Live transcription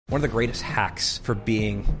One of the greatest hacks for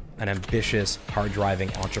being an ambitious,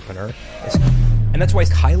 hard-driving entrepreneur is, and that's why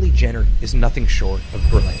Kylie Jenner is nothing short of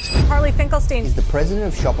brilliant. Harley Finkelstein is the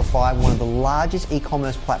president of Shopify, one of the largest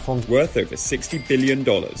e-commerce platforms. Worth over $60 billion.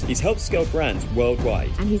 He's helped scale brands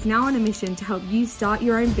worldwide. And he's now on a mission to help you start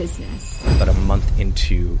your own business. About a month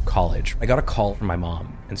into college, I got a call from my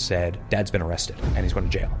mom and said, Dad's been arrested and he's going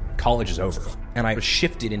to jail. College is over. And I was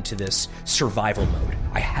shifted into this survival mode.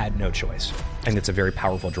 I had no choice. I think it's a very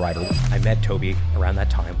powerful driver. I met Toby around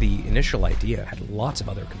that time. The initial idea had lots of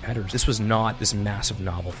other competitors. This was not this massive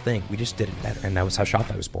novel thing. We just did it better. And that was how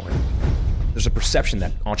Shopify was born. There's a perception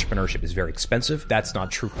that entrepreneurship is very expensive. That's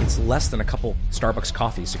not true. It's less than a couple Starbucks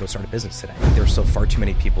coffees to go start a business today. There are still far too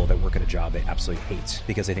many people that work at a job they absolutely hate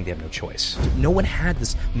because they think they have no choice. No one had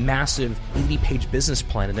this massive 80-page business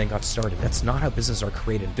plan and then got started. That's not how businesses are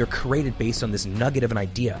created. They're created based on this nugget of an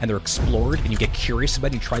idea, and they're explored, and you get curious about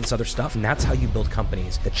it, and you try this other stuff, and that's how you build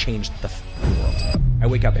companies that change the world. I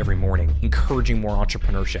wake up every morning encouraging more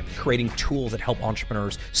entrepreneurship, creating tools that help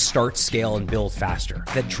entrepreneurs start, scale, and build faster.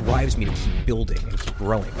 That drives me to keep building and keep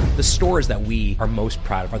growing. The stores that we are most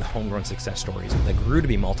proud of are the homegrown success stories that grew to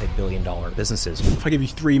be multi-billion-dollar businesses. If I give you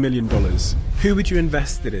 $3 million, who would you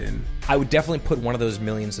invest it in? I would definitely put one of those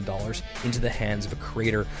millions of dollars into the hands of a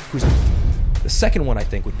creator who's... The second one, I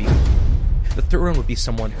think, would be... The third one would be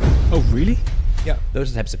someone who... Oh, really? Yeah, those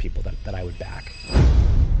are the types of people that I would back.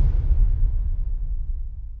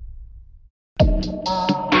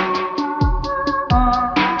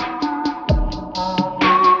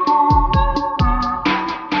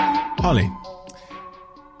 Harley,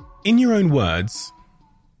 in your own words,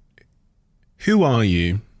 who are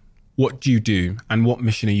you, what do you do, and what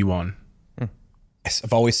mission are you on? Yes,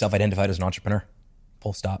 I've always self-identified as an entrepreneur,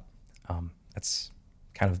 full stop. That's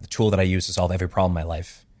kind of the tool that I use to solve every problem in my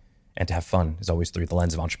life, and to have fun is always through the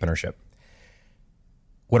lens of entrepreneurship.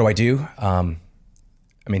 What do I do? I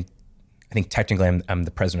think technically I'm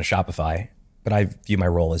the president of Shopify, but I view my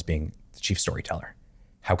role as being the chief storyteller.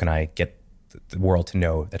 How can I get the world to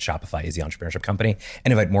know that Shopify is the entrepreneurship company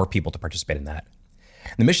and invite more people to participate in that?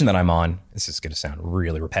 The mission that I'm on, this is going to sound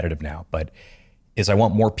really repetitive now, but is I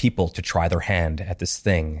want more people to try their hand at this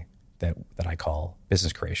thing that I call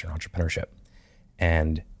business creation or entrepreneurship.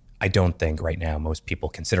 And I don't think right now most people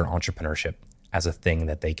consider entrepreneurship as a thing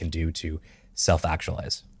that they can do to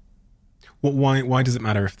self-actualize. Well, why does it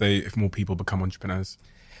matter if more people become entrepreneurs?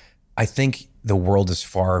 I think the world is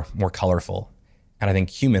far more colorful, and I think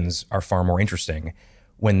humans are far more interesting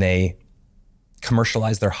when they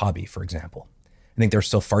commercialize their hobby, for example. I think there's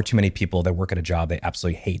still far too many people that work at a job they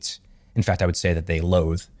absolutely hate. In fact, I would say that they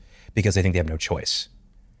loathe because they think they have no choice.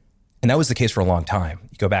 And that was the case for a long time.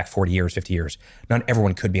 You go back 40 years, 50 years, not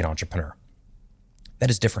everyone could be an entrepreneur. That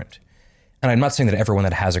is different. And I'm not saying that everyone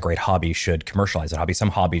that has a great hobby should commercialize that hobby. Some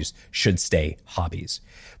hobbies should stay hobbies.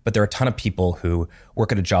 But there are a ton of people who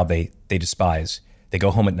work at a job they despise. They go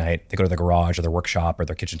home at night, they go to their garage or their workshop or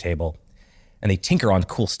their kitchen table, and they tinker on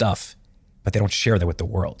cool stuff, but they don't share that with the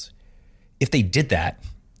world. If they did that,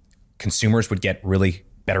 consumers would get really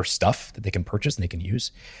better stuff that they can purchase and they can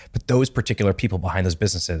use. But those particular people behind those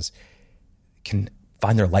businesses can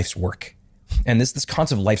find their life's work. And this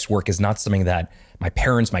concept of life's work is not something that my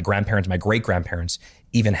parents, my grandparents, my great-grandparents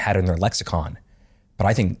even had in their lexicon. But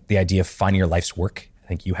I think the idea of finding your life's work, I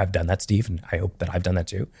think you have done that, Steve, and I hope that I've done that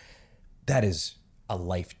too. That is a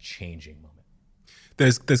life-changing moment.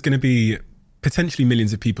 There's going to be potentially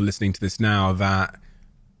millions of people listening to this now that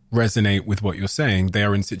resonate with what you're saying. They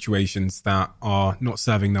are in situations that are not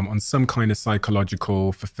serving them on some kind of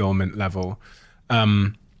psychological fulfillment level.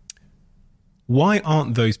 Why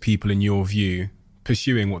aren't those people, in your view,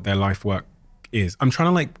 pursuing what their life work is? I'm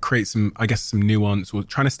trying to create some nuance, or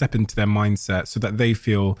trying to step into their mindset so that they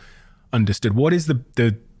feel understood. What is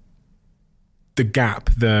the gap,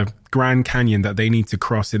 the Grand Canyon that they need to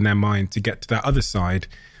cross in their mind to get to that other side,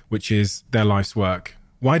 which is their life's work?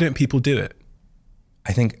 Why don't people do it?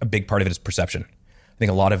 I think a big part of it is perception. I think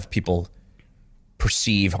a lot of people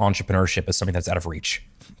perceive entrepreneurship as something that's out of reach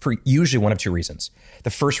for usually one of two reasons. The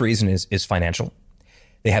first reason is financial.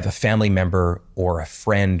 They have a family member or a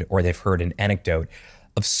friend, or they've heard an anecdote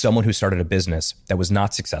of someone who started a business that was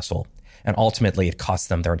not successful, and ultimately it cost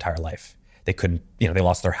them their entire life. They couldn't, they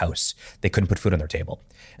lost their house. They couldn't put food on their table.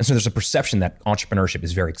 And so there's a perception that entrepreneurship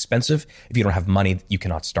is very expensive. If you don't have money, you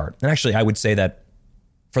cannot start. And actually, I would say that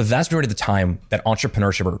for the vast majority of the time that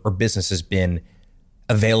entrepreneurship or business has been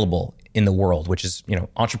available in the world, which is,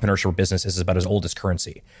 entrepreneurship or business is about as old as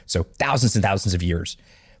currency. So thousands and thousands of years.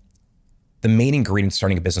 The main ingredient to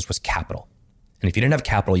starting a business was capital. And if you didn't have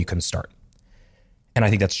capital, you couldn't start. And I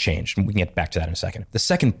think that's changed. And we can get back to that in a second. The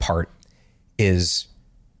second part is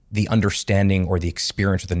the understanding or the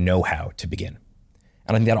experience or the know-how to begin.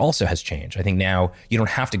 And I think that also has changed. I think now you don't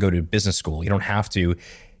have to go to business school. You don't have to,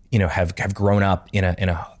 have grown up in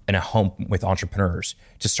a home with entrepreneurs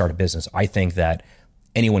to start a business. I think that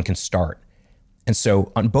anyone can start. And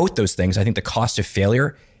so on both those things, I think the cost of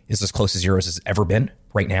failure is as close to zero as it's ever been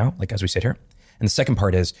right now, like as we sit here. And the second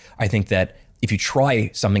part is, I think that if you try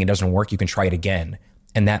something and it doesn't work, you can try it again.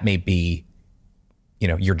 And that may be,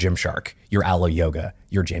 your Gymshark, your Aloe Yoga,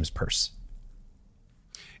 your James Purse.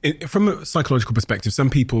 From a psychological perspective, some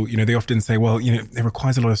people, they often say, well, it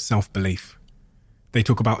requires a lot of self-belief. They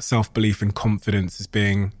talk about self-belief and confidence as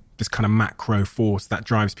being this kind of macro force that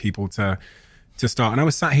drives people to start. And I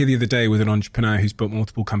was sat here the other day with an entrepreneur who's built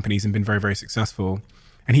multiple companies and been very, very successful.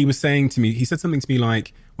 And he was saying to me, he said something to me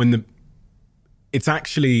like, it's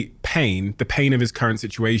actually pain, the pain of his current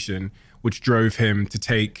situation, which drove him to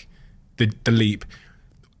take the leap.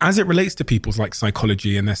 As it relates to people's like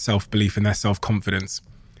psychology and their self-belief and their self-confidence,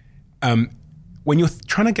 when you're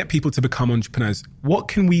trying to get people to become entrepreneurs, what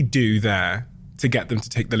can we do there to get them to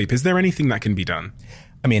take the leap? Is there anything that can be done?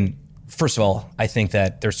 I mean, first of all, I think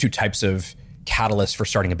that there's two types of catalysts for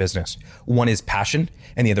starting a business. One is passion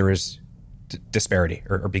and the other is disparity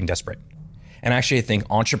or being desperate. And actually, I think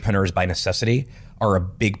entrepreneurs by necessity are a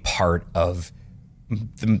big part of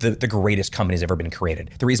the greatest companies ever been created.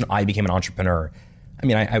 The reason I became an entrepreneur, I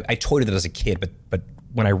mean, I toyed with it as a kid, but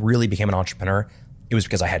when I really became an entrepreneur, it was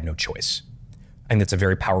because I had no choice. I think that's a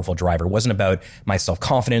very powerful driver. It wasn't about my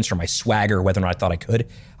self-confidence or my swagger, or whether or not I thought I could.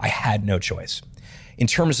 I had no choice. In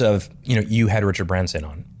terms of, you had Richard Branson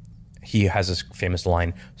on. He has this famous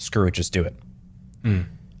line, screw it, just do it.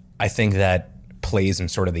 I think that plays in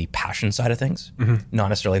sort of the passion side of things, not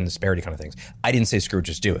necessarily in the disparity kind of things. I didn't say screw it,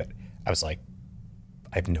 just do it. I was like,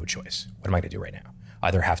 I have no choice. What am I gonna do right now?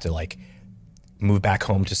 Either have to move back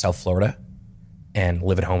home to South Florida and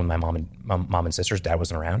live at home with my mom and sisters. Dad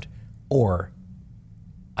wasn't around, or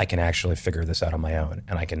I can actually figure this out on my own,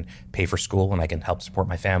 and I can pay for school, and I can help support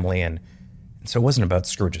my family. And so it wasn't about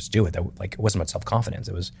screw it, just do it. It wasn't about self-confidence.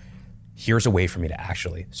 It was, here's a way for me to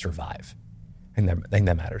actually survive. I think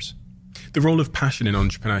that matters. The role of passion in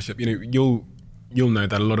entrepreneurship, you'll know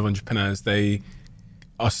that a lot of entrepreneurs, they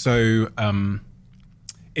are so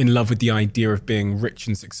in love with the idea of being rich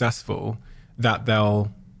and successful that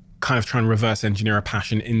they'll kind of try and reverse engineer a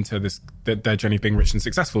passion into their journey of being rich and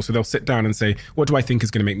successful. So they'll sit down and say, what do I think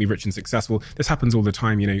is going to make me rich and successful? This happens all the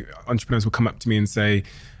time. Entrepreneurs will come up to me and say,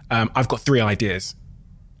 I've got 3 ideas.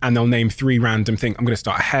 And they'll name 3 random things. I'm going to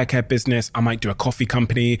start a hair care business. I might do a coffee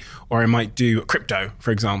company, or I might do crypto,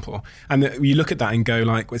 for example. And you look at that and go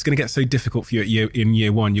well, it's going to get so difficult for you in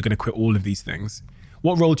year one. You're going to quit all of these things.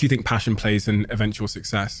 What role do you think passion plays in eventual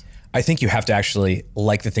success? I think you have to actually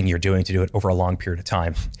like the thing you're doing to do it over a long period of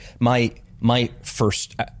time. My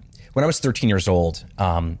first, when I was 13 years old,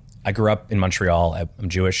 I grew up in Montreal. I'm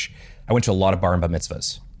Jewish. I went to a lot of bar and bat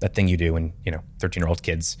mitzvahs. That thing you do when, 13-year-old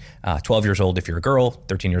kids, 12 years old if you're a girl,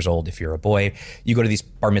 13 years old if you're a boy, you go to these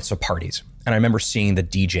bar mitzvah parties. And I remember seeing the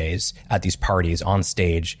DJs at these parties on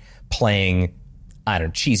stage playing,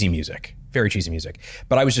 cheesy music, very cheesy music.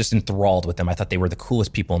 But I was just enthralled with them. I thought they were the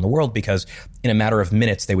coolest people in the world because in a matter of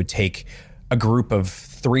minutes, they would take a group of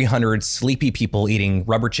 300 sleepy people eating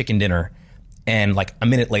rubber chicken dinner. And a couple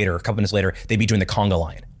minutes later, they'd be doing the conga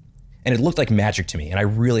line. And it looked like magic to me. And I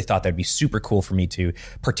really thought that'd be super cool for me to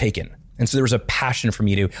partake in. And so there was a passion for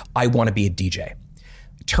me I want to be a DJ.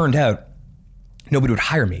 It turned out nobody would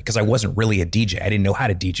hire me because I wasn't really a DJ. I didn't know how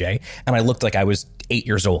to DJ. And I looked like I was 8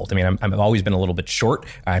 years old. I mean, I've always been a little bit short.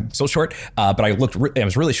 I'm so short, but I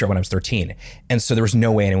was really short when I was 13. And so there was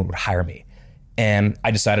no way anyone would hire me. And I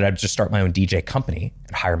decided I'd just start my own DJ company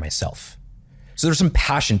and hire myself. So there's some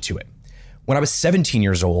passion to it. When I was 17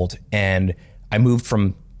 years old and we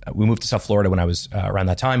moved to South Florida when I was around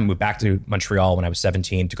that time, moved back to Montreal when I was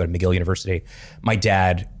 17 to go to McGill University. My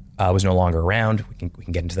dad was no longer around. We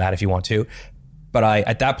can get into that if you want to. But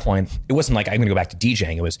at that point, it wasn't like I'm going to go back to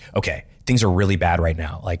DJing. It was, okay, things are really bad right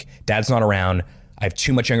now. Dad's not around. I have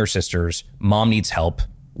 2 much younger sisters. Mom needs help.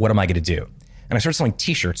 What am I going to do? And I started selling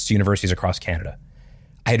t-shirts to universities across Canada.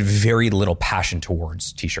 I had very little passion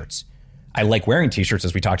towards t-shirts. I like wearing t-shirts,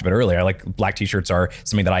 as we talked about earlier. Black t-shirts are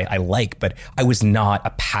something that I like, but I was not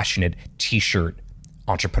a passionate t-shirt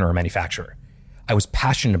entrepreneur manufacturer. I was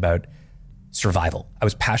passionate about survival. I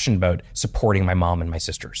was passionate about supporting my mom and my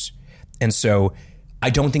sisters. And so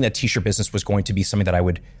I don't think that t-shirt business was going to be something that I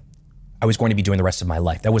was going to be doing the rest of my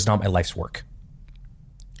life. That was not my life's work.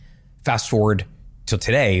 Fast forward till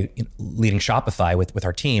today, leading Shopify with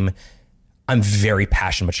our team, I'm very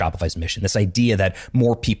passionate about Shopify's mission. This idea that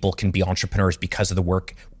more people can be entrepreneurs because of the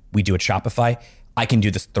work we do at Shopify, I can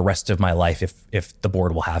do this the rest of my life if the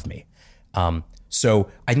board will have me. So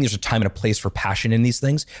I think there's a time and a place for passion in these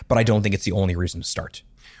things, but I don't think it's the only reason to start.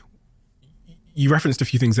 You referenced a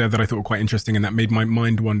few things there that I thought were quite interesting, and that made my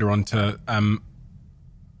mind wander onto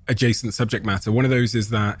adjacent subject matter. One of those is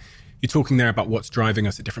that you're talking there about what's driving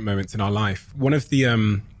us at different moments in our life. One of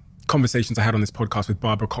the conversations I had on this podcast with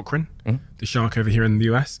Barbara Cochran, the shark over here in the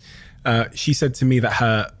US, she said to me that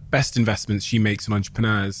her best investments she makes in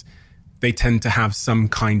entrepreneurs, they tend to have some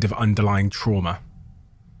kind of underlying trauma.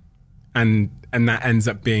 And that ends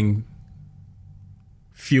up being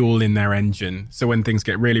fuel in their engine. So when things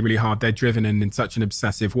get really, really hard, they're driven in such an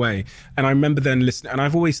obsessive way. And I remember then listening, and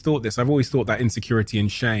I've always thought that insecurity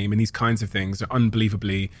and shame and these kinds of things are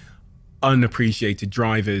unbelievably unappreciated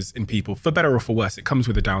drivers in people, for better or for worse. It comes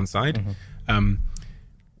with a downside.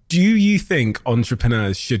 Do you think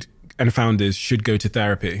entrepreneurs and founders should go to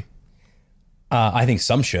therapy? I think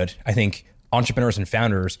some should. I think entrepreneurs and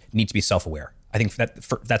founders need to be self-aware. I think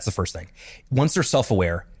that's the first thing. Once they're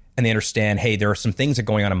self-aware and they understand, hey, there are some things that are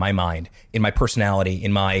going on in my mind, in my personality,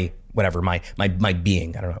 in my whatever, my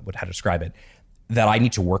being, I don't know how to describe it, that I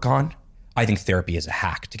need to work on, I think therapy is a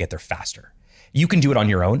hack to get there faster. You can do it on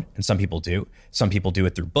your own, and some people do. Some people do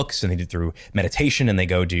it through books, and they do it through meditation, and they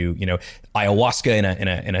go do,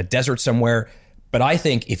 ayahuasca in a desert somewhere. But I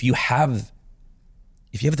think if you have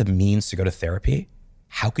the means to go to therapy,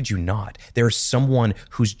 how could you not? There's someone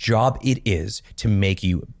whose job it is to make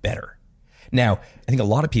you better. Now, I think a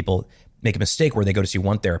lot of people make a mistake where they go to see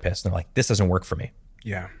one therapist and they're like, this doesn't work for me.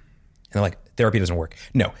 Yeah. And they're like, therapy doesn't work.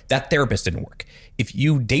 No, that therapist didn't work. If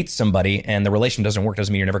you date somebody and the relation doesn't work,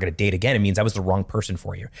 doesn't mean you're never going to date again. It means that was the wrong person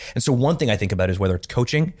for you. And so one thing I think about is whether it's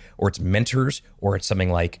coaching or it's mentors or it's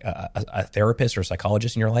something like a therapist or a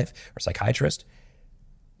psychologist in your life or a psychiatrist,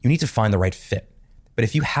 you need to find the right fit. But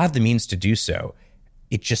if you have the means to do so,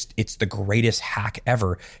 it's the greatest hack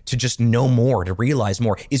ever to just know more, to realize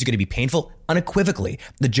more. Is it going to be painful? Unequivocally.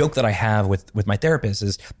 The joke that I have with my therapist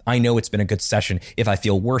is I know it's been a good session if I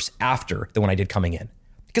feel worse after than when I did coming in.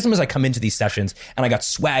 Because sometimes I come into these sessions and I got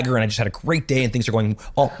swagger and I just had a great day and things are going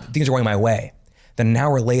my way. Then an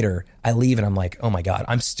hour later, I leave and I'm like, oh my God,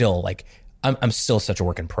 I'm still such a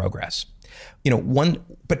work in progress.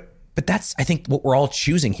 But that's, I think, what we're all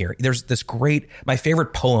choosing here. There's this my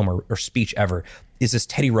favorite poem or speech ever is this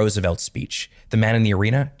Teddy Roosevelt speech, The Man in the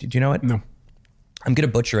Arena. Do you know it? No. I'm going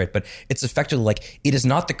to butcher it, but it's effectively like, it is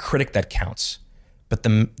not the critic that counts, but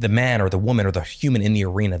the man or the woman or the human in the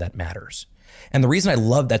arena that matters. And the reason I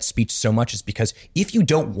love that speech so much is because if you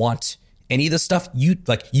don't want any of this stuff, you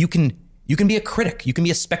can be a critic, you can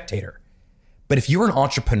be a spectator. But if you're an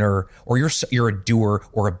entrepreneur or you're a doer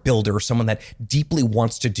or a builder or someone that deeply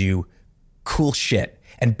wants to do cool shit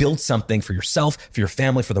and build something for yourself, for your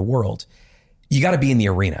family, for the world, you got to be in the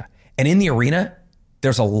arena. And in the arena,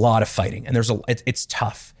 there's a lot of fighting and it's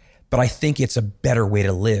tough. But I think it's a better way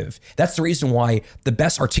to live. That's the reason why the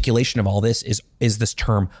best articulation of all this is this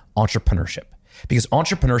term entrepreneurship. Because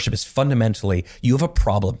entrepreneurship is fundamentally, you have a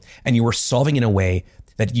problem and you are solving in a way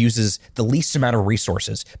that uses the least amount of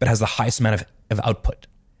resources, but has the highest amount of output.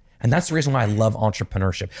 And that's the reason why I love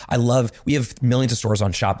entrepreneurship. We have millions of stores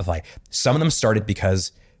on Shopify. Some of them started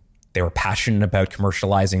because they were passionate about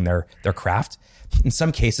commercializing their craft. In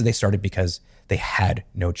some cases, they started because they had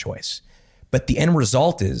no choice. But the end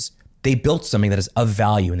result is they built something that is of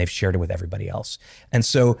value and they've shared it with everybody else. And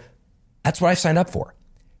so that's what I've signed up for.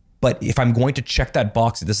 But if I'm going to check that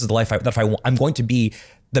box, this is the life that I want, I'm going to be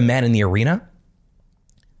the man in the arena,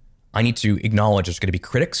 I need to acknowledge there's going to be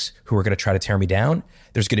critics who are going to try to tear me down.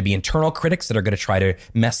 There's going to be internal critics that are going to try to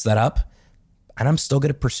mess that up. And I'm still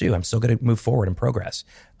going to pursue. I'm still going to move forward and progress.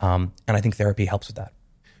 And I think therapy helps with that.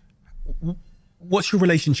 What's your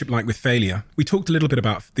relationship like with failure? We talked a little bit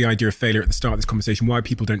about the idea of failure at the start of this conversation, why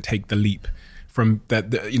people don't take the leap from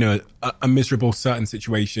a miserable certain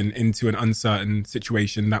situation into an uncertain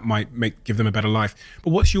situation that might give them a better life.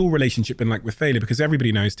 But what's your relationship been like with failure? Because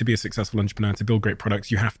everybody knows to be a successful entrepreneur, to build great products,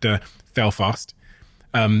 you have to fail fast.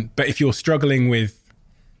 But if you're struggling with,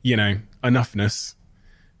 enoughness,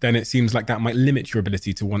 then it seems like that might limit your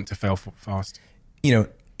ability to want to fail fast.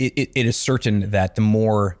 It is certain that the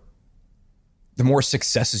more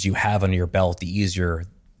successes you have under your belt, the easier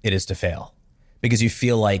it is to fail. Because you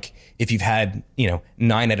feel like if you've had,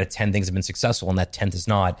 9 out of 10 things have been successful and that 10th is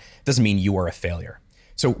not, doesn't mean you are a failure.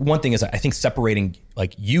 So one thing is, I think separating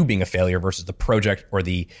like you being a failure versus the project or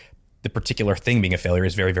the particular thing being a failure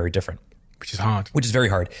is very, very different. Which is hard. Which is very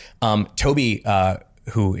hard. Toby,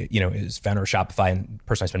 who, is founder of Shopify and the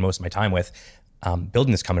person I spend most of my time with,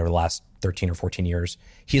 building this company over the last 13 or 14 years,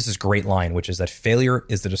 he has this great line, which is that failure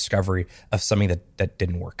is the discovery of something that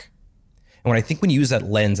didn't work. And when you use that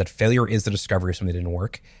lens that failure is the discovery of something that didn't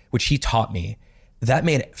work, which he taught me, that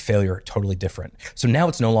made failure totally different. So now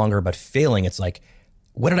it's no longer about failing. It's like,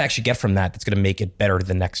 what did I actually get from that that's going to make it better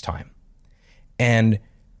the next time? And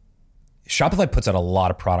Shopify puts out a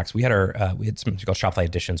lot of products. We had something called Shopify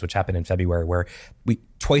Editions, which happened in February, where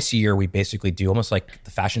twice a year we basically do, almost like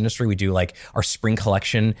the fashion industry, we do like our spring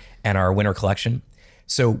collection and our winter collection.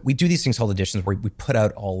 So we do these things called editions where we put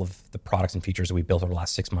out all of the products and features that we built over the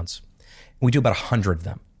last 6 months. And we do about 100 of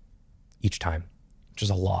them each time, which is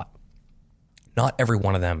a lot. Not every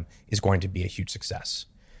one of them is going to be a huge success,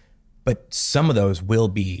 but some of those will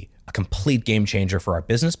be a complete game changer for our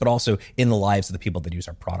business, but also in the lives of the people that use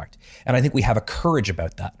our product. And I think we have a courage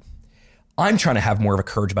about that. I'm trying to have more of a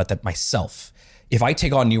courage about that myself. If I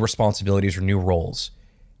take on new responsibilities or new roles,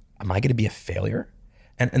 am I going to be a failure?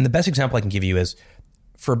 And the best example I can give you is,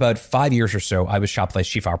 for about 5 years or so, I was Shopify's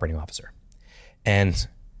chief operating officer. And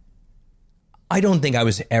I don't think I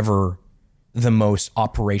was ever the most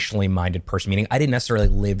operationally minded person, meaning I didn't necessarily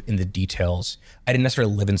live in the details. I didn't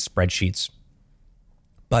necessarily live in spreadsheets.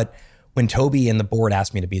 But when Toby and the board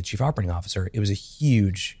asked me to be the chief operating officer, it was a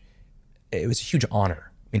huge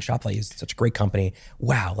honor. I mean, Shopify is such a great company.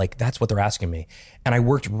 Wow, like that's what they're asking me. And I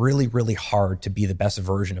worked really, really hard to be the best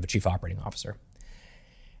version of a chief operating officer.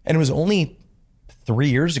 And it was only 3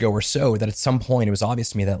 years ago or so that at some point it was obvious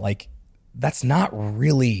to me that like, that's not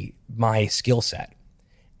really my skill set.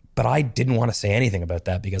 But I didn't want to say anything about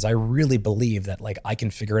that because I really believe that like I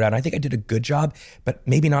can figure it out. And I think I did a good job, but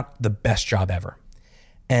maybe not the best job ever.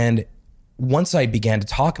 And once I began to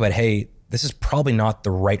talk about, hey, this is probably not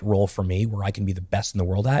the right role for me where I can be the best in the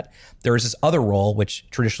world at. There is this other role, which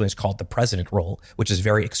traditionally is called the president role, which is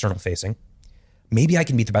very external facing. Maybe I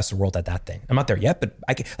can be the best in the world at that thing. I'm not there yet, but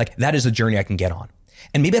I can, like, that is a journey I can get on.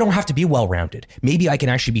 And maybe I don't have to be well-rounded. Maybe I can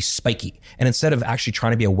actually be spiky. And instead of actually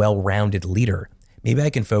trying to be a well-rounded leader, maybe I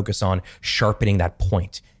can focus on sharpening that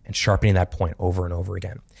point and sharpening that point over and over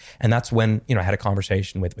again. And that's when, I had a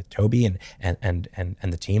conversation with Toby and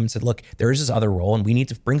the team and said, look, there is this other role and we need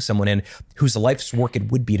to bring someone in whose life's work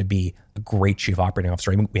it would be to be a great chief operating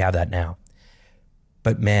officer. I mean, we have that now.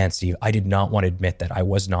 But man, Steve, I did not want to admit that I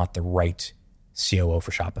was not the right COO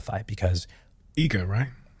for Shopify because ego, right?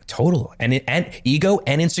 Total. And ego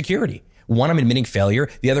and insecurity. One, I'm admitting failure.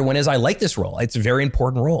 The other one is I like this role. It's a very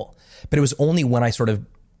important role. But it was only when I sort of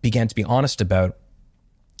began to be honest about,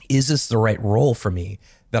 is this the right role for me,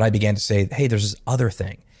 that I began to say, hey, there's this other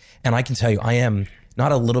thing. And I can tell you, I am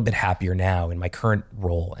not a little bit happier now in my current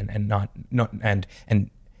role and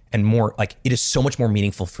more like, it is so much more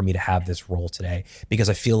meaningful for me to have this role today because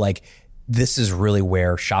I feel like this is really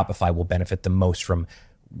where Shopify will benefit the most from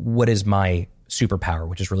what is my superpower,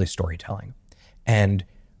 which is really storytelling. And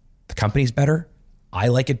the company's better. I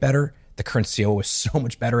like it better. The current COO is so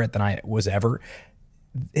much better at than I was ever.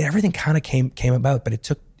 Everything kind of came about, but it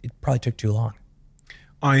probably took too long.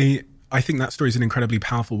 I think that story is an incredibly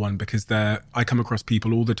powerful one because I come across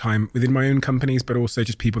people all the time within my own companies, but also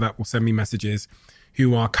just people that will send me messages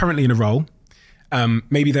who are currently in a role.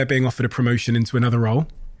 Maybe they're being offered a promotion into another role.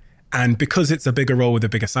 And because it's a bigger role with a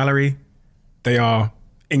bigger salary, they are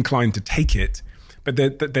inclined to take it. But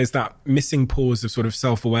there's that missing pause of sort of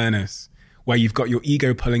self-awareness where you've got your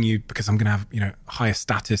ego pulling you because I'm going to have, higher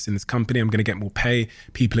status in this company. I'm going to get more pay.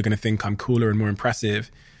 People are going to think I'm cooler and more impressive.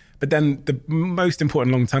 But then the most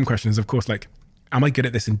important long-term question is, of course, like, am I good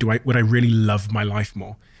at this? And would I really love my life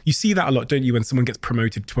more? You see that a lot, don't you? When someone gets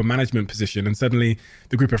promoted to a management position and suddenly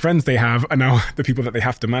the group of friends they have are now the people that they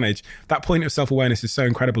have to manage. That point of self-awareness is so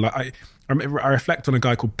incredible. I reflect on a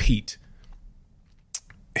guy called Pete,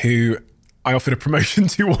 who I offered a promotion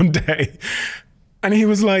to one day. And he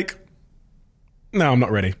was like, no, I'm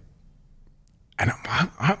not ready. And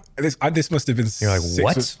this must have been You're like,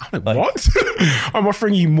 what? I'm like, what? I'm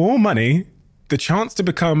offering you more money, the chance to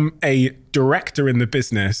become a director in the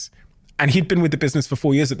business. And he'd been with the business for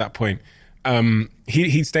 4 years at that point.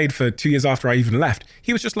 He stayed for 2 years after I even left.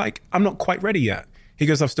 He was just like, I'm not quite ready yet. He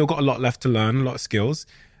goes, I've still got a lot left to learn, a lot of skills.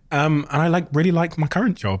 And I really like my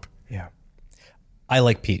current job. Yeah. I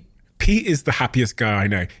like Pete. Pete is the happiest guy I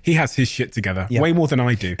know. He has his shit together way more than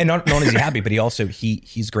I do. And not only is he happy, but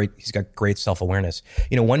he's great. He's got great self-awareness.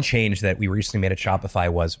 One change that we recently made at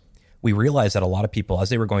Shopify was we realized that a lot of people, as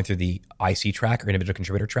they were going through the IC track or individual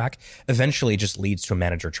contributor track, eventually just leads to a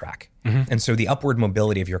manager track. Mm-hmm. And so the upward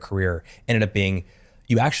mobility of your career ended up being,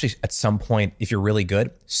 you actually, at some point, if you're really good,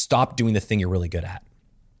 stop doing the thing you're really good at.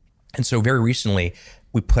 And so very recently,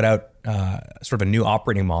 we put out sort of a new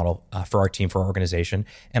operating model for our team, for our organization.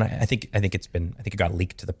 And I think it got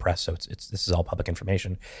leaked to the press. So this is all public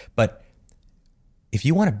information. But if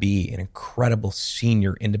you want to be an incredible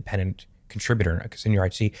senior independent contributor, a senior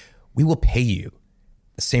IC, we will pay you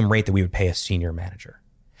the same rate that we would pay a senior manager.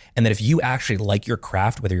 And that if you actually like your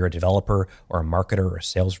craft, whether you're a developer or a marketer or a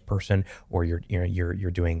salesperson, or you're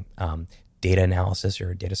doing data analysis,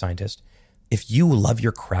 or a data scientist, if you love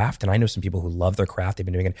your craft, and I know some people who love their craft, they've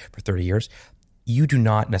been doing it for 30 years, you do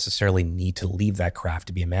not necessarily need to leave that craft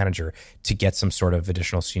to be a manager to get some sort of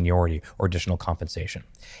additional seniority or additional compensation.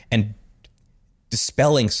 And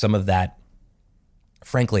dispelling some of that,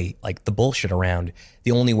 frankly, like the bullshit around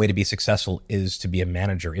the only way to be successful is to be a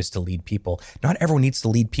manager, is to lead people. Not everyone needs to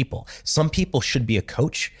lead people. Some people should be a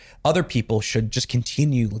coach. Other people should just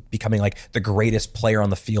continue becoming like the greatest player on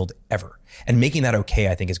the field ever. And making that okay,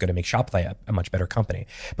 I think, is going to make Shopify a much better company.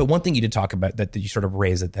 But one thing you did talk about that you sort of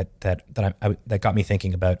raised that got me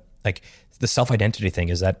thinking about, like, the self-identity thing,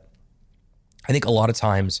 is that I think a lot of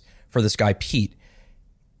times for this guy, Pete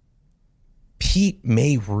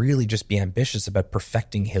may really just be ambitious about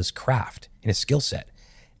perfecting his craft and his skill set.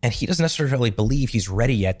 And he doesn't necessarily believe he's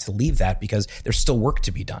ready yet to leave that because there's still work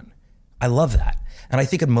to be done. I love that. And I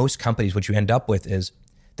think in most companies, what you end up with is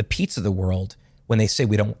the Petes of the world, when they say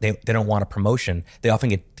they don't want a promotion, they often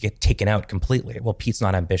get taken out completely. Well, Pete's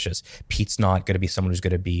not ambitious. Pete's not going to be someone who's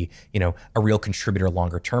going to be, a real contributor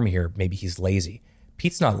longer term here. Maybe he's lazy.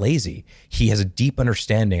 Pete's not lazy. He has a deep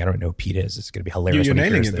understanding. I don't know who Pete is. It's going to be hilarious. You're when he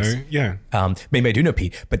nailing hears it this. though. Yeah. Maybe I do know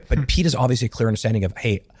Pete, but Pete is obviously a clear understanding of,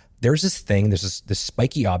 hey, there's this thing, there's this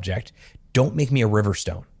spiky object. Don't make me a river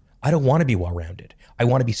stone. I don't want to be well-rounded. I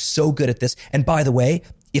want to be so good at this. And by the way,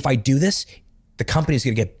 if I do this, the company's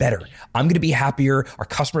going to get better. I'm going to be happier. Our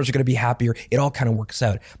customers are going to be happier. It all kind of works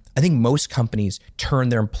out. I think most companies turn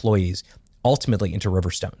their employees ultimately into river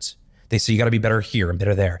stones. They say you got to be better here and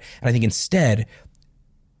better there. And I think instead,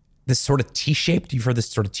 this sort of T-shaped, you've heard this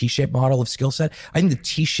sort of T-shaped model of skill set. I think the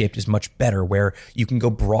T-shaped is much better, where you can go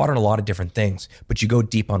broad on a lot of different things, but you go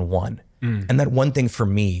deep on one. And that one thing for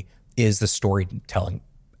me is the storytelling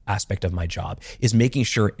aspect of my job, is making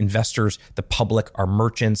sure investors, the public, our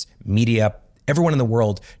merchants, media, everyone in the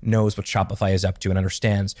world knows what Shopify is up to and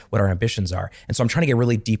understands what our ambitions are. And so I'm trying to get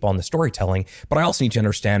really deep on the storytelling, but I also need to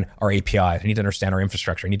understand our APIs. I need to understand our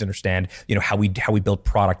infrastructure. I need to understand, how we build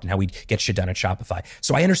product and how we get shit done at Shopify.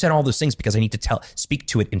 So I understand all those things because I need to speak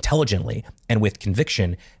to it intelligently and with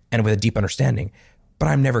conviction and with a deep understanding. But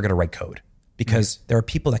I'm never going to write code, because there are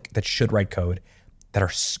people that should write code that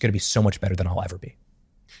are going to be so much better than I'll ever be.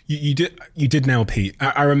 You did nail Pete.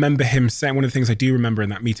 I remember him saying, one of the things I do remember in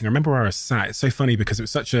that meeting, I remember where I was sat. It's so funny because it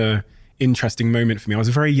was such a interesting moment for me. I was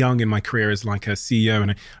very young in my career as like a CEO,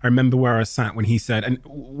 and I remember where I was sat when he said, and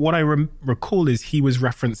what I recall is he was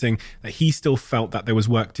referencing that he still felt that there was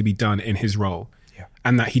work to be done in his role,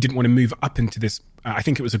 and that he didn't want to move up into this, I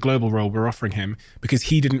think it was a global role we're offering him, because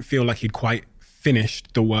he didn't feel like he'd quite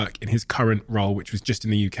finished the work in his current role, which was just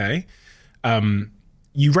in the UK.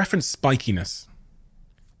 You referenced spikiness.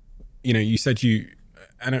 You said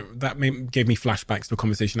that gave me flashbacks to a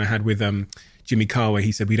conversation I had with Jimmy Carr, where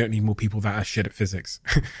he said, we don't need more people that are shit at physics.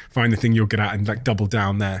 Find the thing you're good at and like double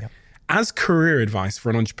down there. Yep. As career advice for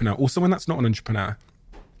an entrepreneur, or someone that's not an entrepreneur,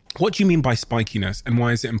 what do you mean by spikiness, and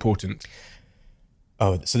why is it important?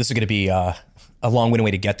 Oh, so this is going to be a long-winded way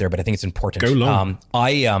to get there, but I think it's important. Go long.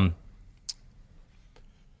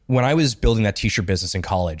 When I was building that t-shirt business in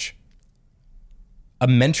college, a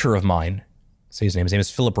mentor of mine, say his name is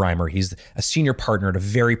Philip Reimer. He's a senior partner at a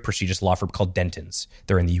very prestigious law firm called Dentons.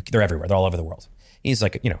 They're in the UK. They're everywhere. They're all over the world. He's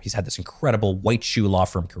like, he's had this incredible white shoe law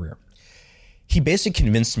firm career. He basically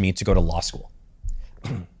convinced me to go to law school.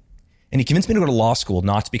 And he convinced me to go to law school,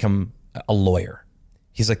 not to become a lawyer.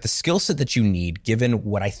 He's like, the skill set that you need, given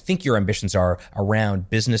what I think your ambitions are around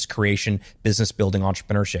business creation, business building,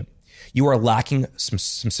 entrepreneurship, you are lacking some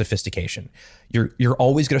sophistication. You're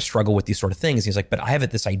always going to struggle with these sort of things. He's like, but I have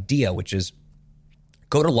this idea, which is,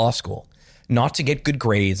 go to law school, not to get good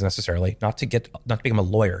grades necessarily, not to become a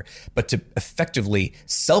lawyer, but to effectively,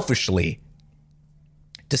 selfishly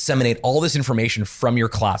disseminate all this information from your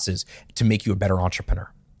classes to make you a better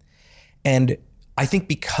entrepreneur. And I think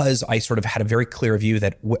because I sort of had a very clear view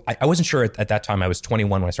that I wasn't sure at that time, I was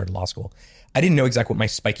 21 when I started law school. I didn't know exactly what my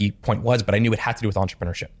spiky point was, but I knew it had to do with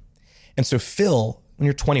entrepreneurship. And so Phil, when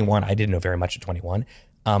you're 21, I didn't know very much at 21.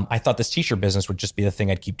 I thought this t-shirt business would just be the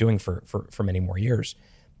thing I'd keep doing for many more years.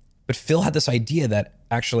 But Phil had this idea that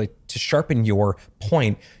actually, to sharpen your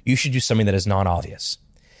point, you should do something that is non-obvious.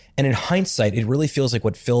 And in hindsight, it really feels like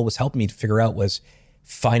what Phil was helping me to figure out was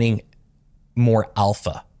finding more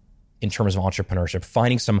alpha in terms of entrepreneurship,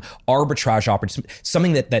 finding some arbitrage opportunity,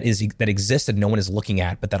 something that exists that no one is looking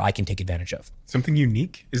at, but that I can take advantage of. Something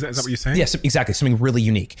unique? Is that what you're saying? Yes, exactly. Something really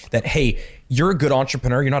unique that, hey, you're a good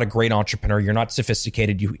entrepreneur. You're not a great entrepreneur. You're not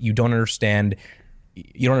sophisticated. You don't understand.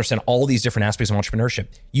 You don't understand all these different aspects of entrepreneurship.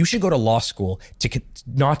 You should go to law school to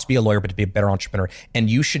not to be a lawyer, but to be a better entrepreneur. And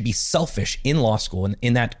you should be selfish in law school and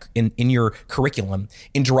in your curriculum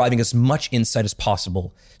in deriving as much insight as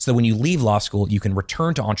possible, so that when you leave law school, you can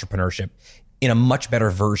return to entrepreneurship in a much better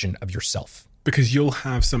version of yourself. Because you'll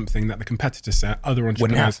have something that the competitor set, other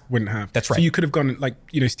entrepreneurs wouldn't have. That's right. So you could have gone like,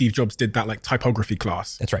 Steve Jobs did that like typography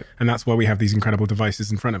class. That's right. And that's why we have these incredible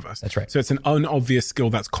devices in front of us. That's right. So it's an unobvious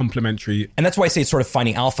skill that's complementary. And that's why I say it's sort of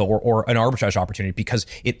finding alpha or an arbitrage opportunity, because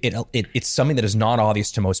it's something that is not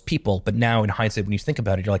obvious to most people. But now in hindsight, when you think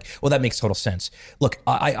about it, you're like, well, that makes total sense. Look,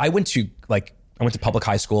 I went to public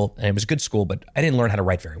high school, and it was a good school, but I didn't learn how to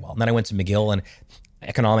write very well. And then I went to McGill and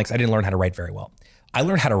economics. I didn't learn how to write very well. I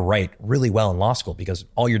learned how to write really well in law school because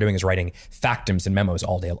all you're doing is writing factums and memos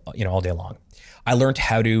all day long. I learned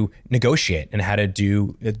how to negotiate and how to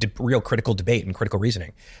do real critical debate and critical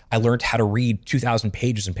reasoning. I learned how to read 2,000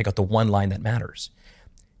 pages and pick out the one line that matters.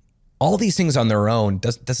 All these things on their own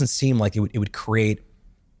doesn't seem like it would create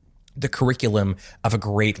the curriculum of a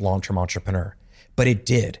great long-term entrepreneur, but it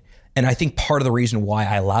did. And I think part of the reason why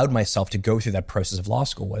I allowed myself to go through that process of law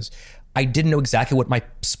school was I didn't know exactly what my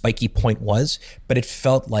spiky point was, but it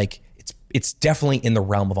felt like it's definitely in the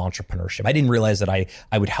realm of entrepreneurship. I didn't realize that I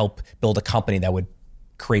would help build a company that would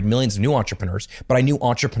create millions of new entrepreneurs, but I knew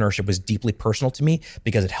entrepreneurship was deeply personal to me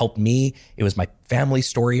because it helped me. It was my family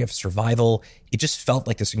story of survival. It just felt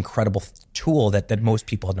like this incredible tool that most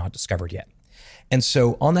people had not discovered yet. And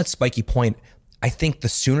so on that spiky point, I think the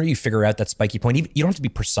sooner you figure out that spiky point, you don't have to be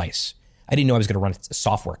precise. I didn't know I was going to run a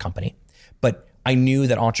software company, but I knew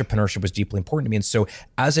that entrepreneurship was deeply important to me. And so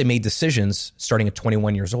as I made decisions starting at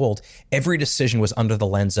 21 years old, every decision was under the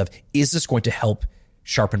lens of, is this going to help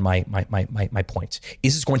sharpen my point?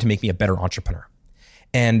 Is this going to make me a better entrepreneur?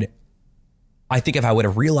 And I think if I would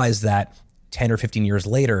have realized that 10 or 15 years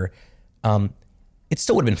later, it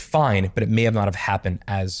still would have been fine, but it may have not have happened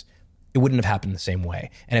it wouldn't have happened the same way.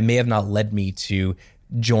 And it may have not led me to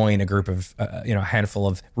join a group of, a handful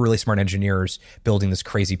of really smart engineers building this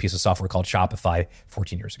crazy piece of software called Shopify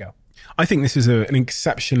 14 years ago. I think this is an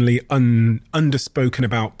exceptionally underspoken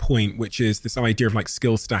about point, which is this idea of like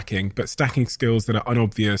skill stacking, but stacking skills that are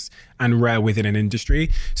unobvious and rare within an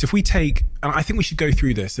industry. So if we take, and I think we should go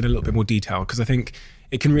through this in a little bit more detail, because I think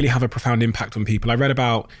it can really have a profound impact on people. I read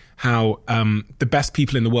about how the best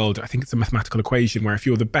people in the world, I think it's a mathematical equation where if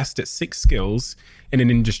you're the best at 6 skills in an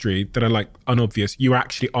industry that are like unobvious, you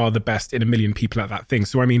actually are the best in 1 million people at that thing.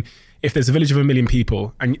 So I mean, if there's a village of 1 million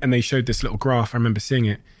people and they showed this little graph, I remember seeing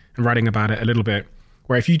it and writing about it a little bit,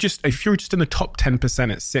 where if you're just in the top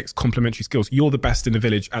 10% at 6 complementary skills, you're the best in the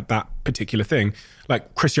village at that particular thing.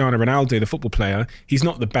 Like Cristiano Ronaldo, the football player, he's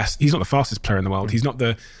not the best, he's not the fastest player in the world. He's not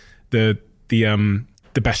the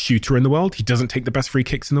best shooter in the world. He doesn't take the best free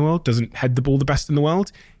kicks in the world, doesn't head the ball the best in the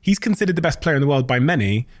world. He's considered the best player in the world by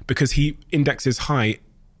many because he indexes high,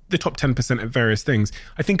 the top 10% at various things.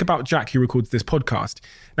 I think about Jack, who records this podcast.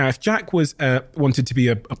 Now, if Jack was wanted to be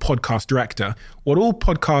a podcast director, what all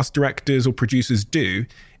podcast directors or producers do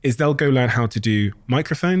is they'll go learn how to do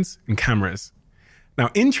microphones and cameras. Now,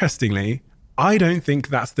 interestingly, I don't think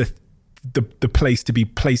that's the place to be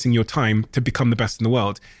placing your time to become the best in the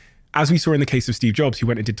world. As we saw in the case of Steve Jobs, who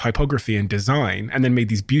went and did typography and design and then made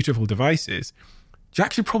these beautiful devices,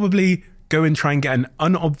 Jack should probably go and try and get an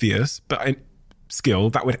unobvious but a skill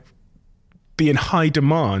that would be in high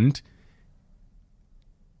demand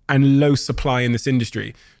and low supply in this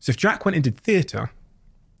industry. So if Jack went and did theatre,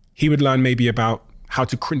 he would learn maybe about how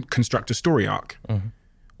to construct a story arc. Mm-hmm.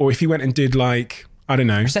 Or if he went and did like, I don't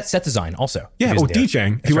know. Or set design also. Yeah, or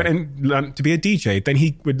DJing. If he went and learned to be a DJ, then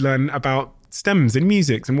he would learn about stems and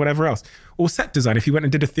music and whatever else, or set design if he went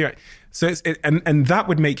and did a theory. So and that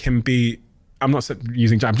would make him be, I'm not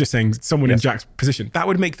using Jack, I'm just saying someone in Jack's position, that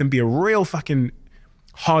would make them be a real fucking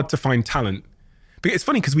hard to find talent. But it's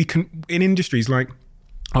funny because we can, in industries like,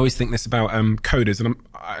 I always think this about coders, and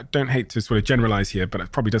I don't hate to sort of generalize here, but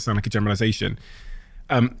it probably does sound like a generalization.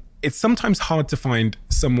 It's sometimes hard to find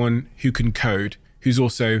someone who can code, who's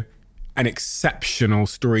also an exceptional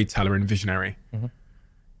storyteller and visionary. Mm-hmm.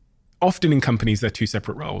 Often in companies, they're 2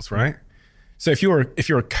 separate roles, right? So if you're a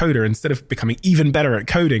coder, instead of becoming even better at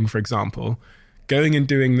coding, for example, going and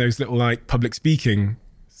doing those little like public speaking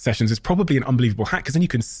sessions is probably an unbelievable hack because then you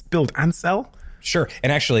can build and sell. Sure.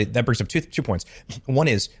 And actually that brings up two points. One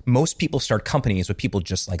is most people start companies with people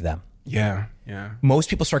just like them. Yeah. Most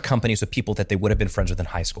people start companies with people that they would have been friends with in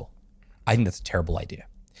high school. I think that's a terrible idea.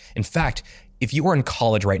 In fact, if you are in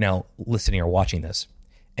college right now listening or watching this,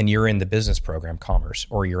 and you're in the business program, commerce,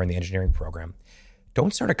 or you're in the engineering program,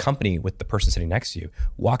 don't start a company with the person sitting next to you.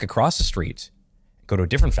 Walk across the street, go to a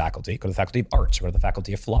different faculty, go to the faculty of arts, or go to the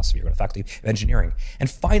faculty of philosophy, or go to the faculty of engineering, and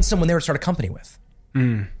find someone there to start a company with.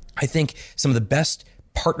 I think some of the best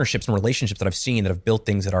partnerships and relationships that I've seen that have built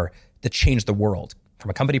things that change the world from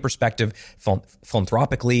a company perspective,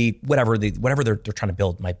 philanthropically, whatever they're trying to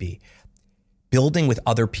build might be. Building with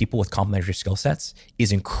other people with complementary skill sets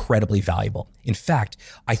is incredibly valuable. In fact,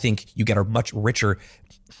 I think you get a much richer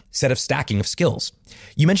set of stacking of skills.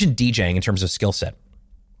 You mentioned DJing in terms of skill set.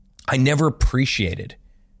 I never appreciated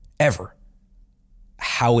ever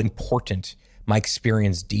how important my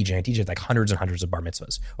experience DJing. I DJed like hundreds and hundreds of bar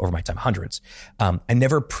mitzvahs over my time, hundreds. I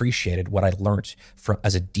never appreciated what I learned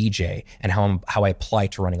as a DJ and how I apply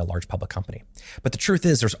to running a large public company. But the truth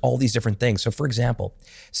is there's all these different things. So for example,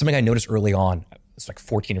 something I noticed early on, it's like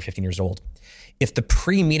 14 or 15 years old. If the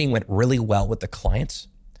pre-meeting went really well with the client,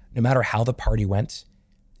 no matter how the party went,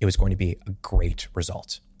 it was going to be a great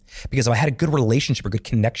result. Because if I had a good relationship or good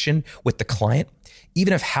connection with the client,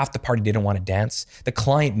 even if half the party didn't want to dance, the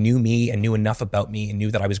client knew me and knew enough about me and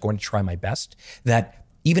knew that I was going to try my best, that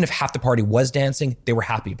even if half the party was dancing, they were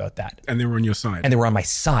happy about that. And they were on your side. And they were on my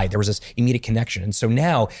side. There was this immediate connection. And so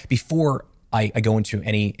now, before I go into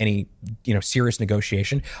any serious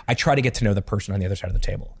negotiation, I try to get to know the person on the other side of the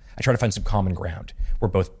table. I try to find some common ground. We're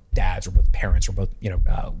both dads, we're both parents, we're both,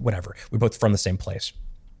 whatever. We're both from the same place.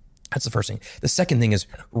 That's the first thing. The second thing is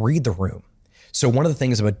read the room. So one of the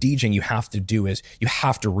things about DJing you have to do is you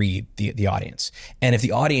have to read the audience. And if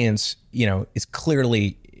the audience, is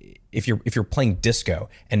clearly, if you're playing disco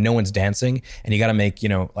and no one's dancing and you got to make,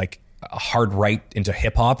 like a hard right into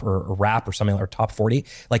hip hop or rap or something, or top 40,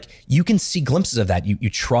 like you can see glimpses of that. You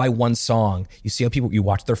try one song, you see how you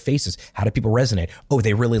watch their faces. How do people resonate? Oh,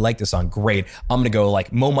 they really like this song. Great. I'm going to go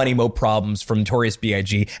like Mo Money, Mo Problems from Notorious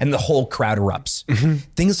B.I.G. and the whole crowd erupts. Mm-hmm.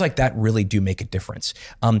 Things like that really do make a difference.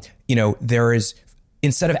 There is,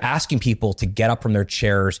 instead of asking people to get up from their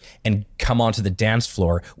chairs and come onto the dance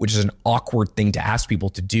floor, which is an awkward thing to ask people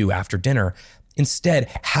to do after dinner, instead,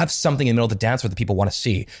 have something in the middle of the dance floor that people want to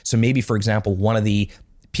see. So maybe, for example, one of the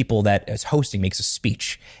people that is hosting makes a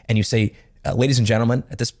speech and you say, ladies and gentlemen,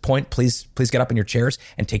 at this point, please get up in your chairs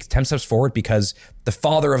and take 10 steps forward because the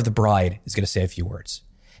father of the bride is going to say a few words.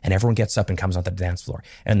 And everyone gets up and comes onto the dance floor.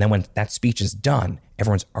 And then when that speech is done,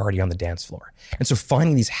 everyone's already on the dance floor. And so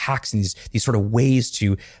finding these hacks and these sort of ways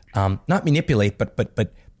to not manipulate,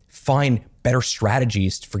 but find better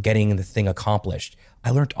strategies for getting the thing accomplished. I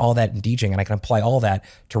learned all that in DJing, and I can apply all that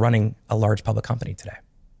to running a large public company today.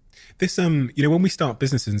 This, when we start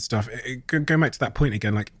businesses and stuff, going back to that point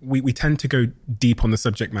again, like we tend to go deep on the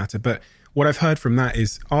subject matter, but what I've heard from that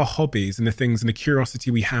is our hobbies and the things and the curiosity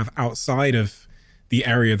we have outside of the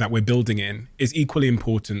area that we're building in is equally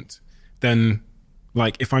important than,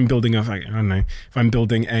 like, if I'm building I'm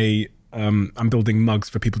building mugs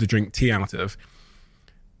for people to drink tea out of.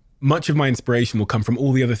 Much of my inspiration will come from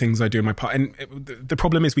all the other things I do in my part. And the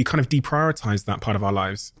problem is we kind of deprioritize that part of our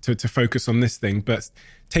lives to focus on this thing. But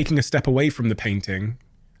taking a step away from the painting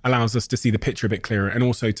allows us to see the picture a bit clearer and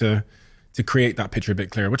also to create that picture a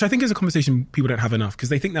bit clearer, which I think is a conversation people don't have enough because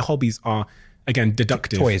they think their hobbies are, again,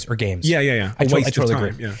 deductive. Toys or games. Yeah. I totally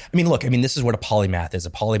agree. Yeah. I mean, this is what a polymath is. A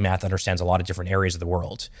polymath understands a lot of different areas of the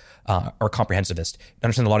world, or comprehensivist,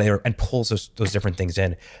 understands a lot of and pulls those different things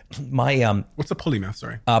in. What's a polymath?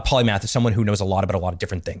 Sorry. Polymath is someone who knows a lot about a lot of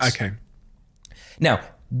different things. Okay. Now,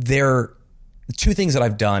 there are two things that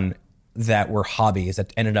I've done that were hobbies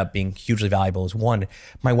that ended up being hugely valuable. Is one,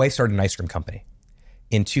 my wife started an ice cream company.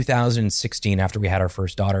 In 2016, after we had our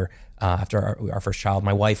first daughter, after our first child,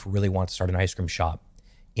 my wife really wanted to start an ice cream shop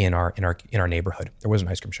in our neighborhood. There was an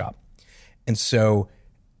ice cream shop. And so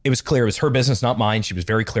it was clear it was her business, not mine. She was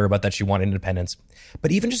very clear about that. She wanted independence.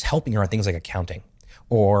 But even just helping her on things like accounting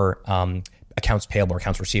or accounts payable or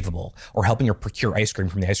accounts receivable, or helping her procure ice cream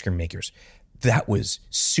from the ice cream makers, that was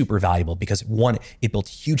super valuable because one, it built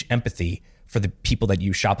huge empathy for the people that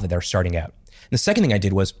you shop that are starting out. And the second thing I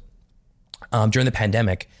did was, during the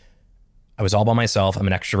pandemic, I was all by myself. I'm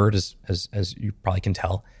an extrovert, as you probably can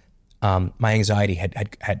tell. My anxiety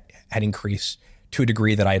had increased to a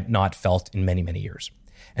degree that I had not felt in many, many years.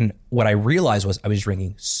 And what I realized was I was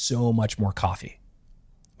drinking so much more coffee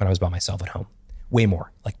when I was by myself at home, way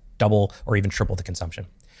more, like double or even triple the consumption.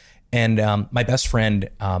 And my best friend,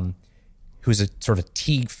 who's a sort of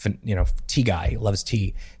tea guy, loves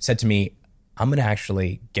tea, said to me, I'm going to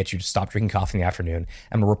actually get you to stop drinking coffee in the afternoon.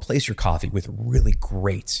 I'm going to replace your coffee with really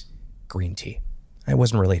great green tea. I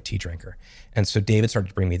wasn't really a tea drinker. And so David started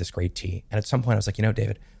to bring me this great tea. And at some point I was like,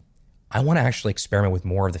 David, I want to actually experiment with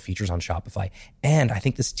more of the features on Shopify. And I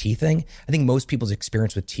think this tea thing, I think most people's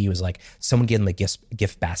experience with tea was like someone gave them a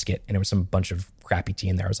gift basket and there was some bunch of crappy tea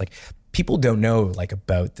in there. I was like, people don't know like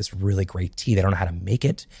about this really great tea. They don't know how to make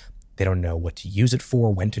it. They don't know what to use it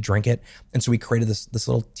for, when to drink it. And so we created this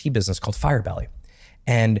little tea business called Firebelly.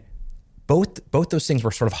 And both those things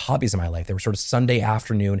were sort of hobbies in my life. They were sort of Sunday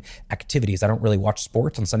afternoon activities. I don't really watch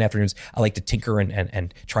sports on Sunday afternoons. I like to tinker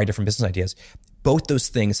and try different business ideas. Both those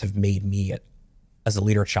things have made me, as a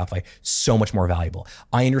leader at Shopify, so much more valuable.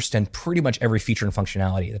 I understand pretty much every feature and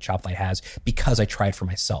functionality that Shopify has because I tried for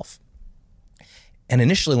myself. And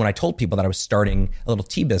initially, when I told people that I was starting a little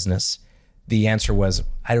tea business, the answer was,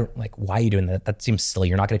 why are you doing that? That seems silly.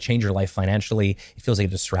 You're not going to change your life financially. It feels like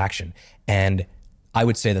a distraction. And I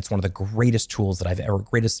would say that's one of the greatest things that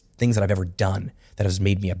I've ever done that has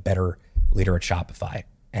made me a better leader at Shopify.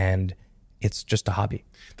 And it's just a hobby.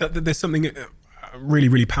 There's something really,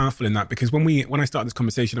 really powerful in that, because when I started this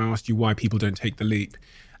conversation, I asked you why people don't take the leap.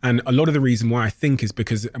 And a lot of the reason why I think is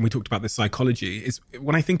because, and we talked about this psychology, is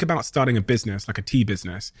when I think about starting a business, like a tea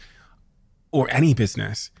business or any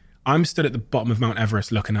business, I'm stood at the bottom of Mount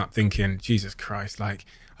Everest looking up thinking, Jesus Christ, like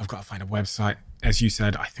I've got to find a website. As you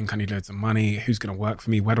said, I think I need loads of money. Who's going to work for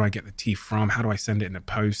me? Where do I get the tea from? How do I send it in a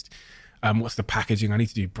post? What's the packaging? I need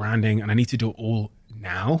to do branding and I need to do it all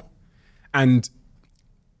now. And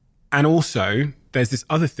also there's this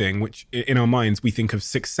other thing, which in our minds, we think of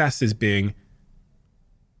success as being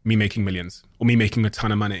me making millions or me making a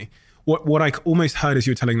ton of money. What I almost heard as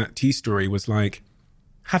you were telling that tea story was like,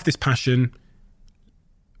 have this passion,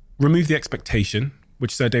 remove the expectation,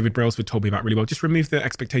 which Sir David Brailsford told me about really well. Just remove the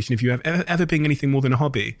expectation if you have ever being anything more than a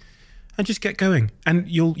hobby, and just get going. And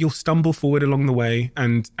you'll stumble forward along the way,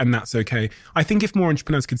 and that's okay. I think if more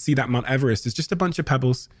entrepreneurs could see that Mount Everest is just a bunch of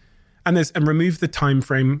pebbles, and remove the time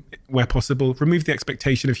frame where possible, remove the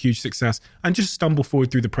expectation of huge success, and just stumble forward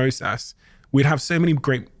through the process, we'd have so many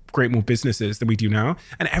great more businesses than we do now.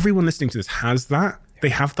 And everyone listening to this has that. They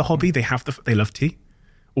have the hobby, they love tea,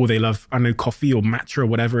 or they love, I don't know, coffee or matcha or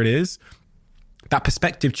whatever it is. That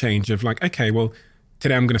perspective change of like, okay, well,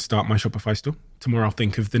 today I'm going to start my Shopify store. Tomorrow I'll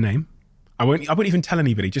think of the name. I won't even tell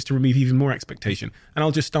anybody, just to remove even more expectation. And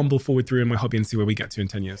I'll just stumble forward through in my hobby and see where we get to in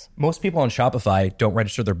 10 years. Most people on Shopify don't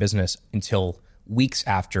register their business until weeks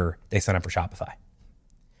after they sign up for Shopify.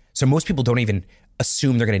 So most people don't even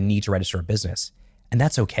assume they're going to need to register a business. And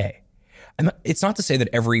that's okay. And it's not to say that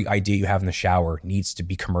every idea you have in the shower needs to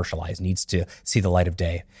be commercialized, needs to see the light of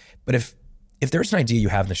day. But if there's an idea you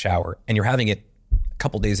have in the shower and you're having it a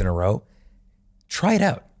couple days in a row, try it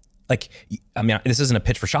out. Like, I mean, this isn't a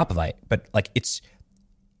pitch for Shopify, but like it's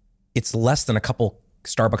less than a couple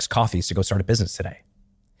Starbucks coffees to go start a business today.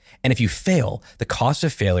 And if you fail, the cost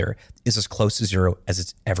of failure is as close to zero as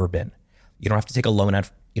it's ever been. You don't have to take a loan out.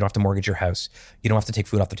 You don't have to mortgage your house. You don't have to take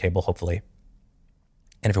food off the table, hopefully.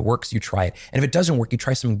 And if it works, you try it. And if it doesn't work, you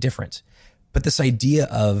try something different. But this idea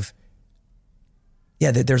of,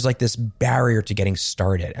 there's like this barrier to getting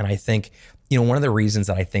started. And I think, one of the reasons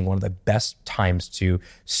that I think one of the best times to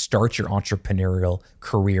start your entrepreneurial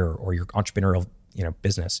career or your entrepreneurial,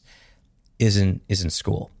 business is in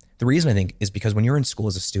school. The reason I think is because when you're in school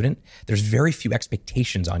as a student, there's very few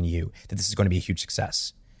expectations on you that this is going to be a huge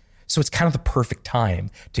success. So it's kind of the perfect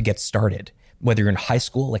time to get started. Whether you're in high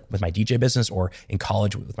school, like with my DJ business, or in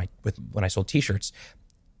college with when I sold t-shirts,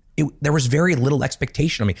 there was very little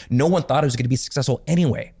expectation on me. No one thought it was going to be successful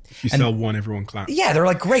anyway. If you sell one, everyone claps. Yeah, they're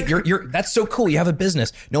like, great, that's so cool. You have a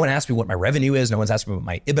business. No one asked me what my revenue is. No one's asked me what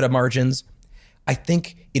my EBITDA margins. I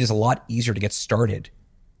think it is a lot easier to get started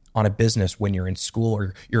on a business when you're in school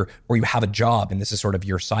or you have a job and this is sort of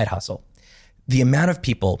your side hustle. The amount of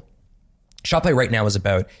people, Shopify right now is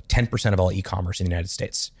about 10% of all e-commerce in the United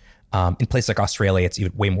States. In places like Australia, it's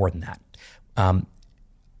even way more than that.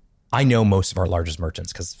 I know most of our largest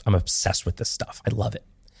merchants because I'm obsessed with this stuff. I love it.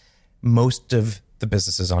 Most of the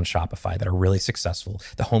businesses on Shopify that are really successful,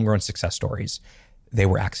 the homegrown success stories, they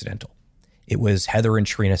were accidental. It was Heather and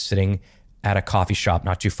Trina sitting at a coffee shop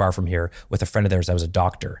not too far from here with a friend of theirs that was a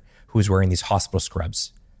doctor who was wearing these hospital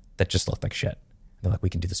scrubs that just looked like shit. And they're like, we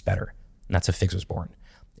can do this better. And that's how Figs was born.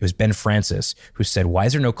 It was Ben Francis who said, why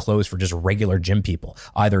is there no clothes for just regular gym people?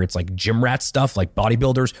 Either it's like gym rat stuff like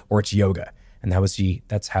bodybuilders or it's yoga. And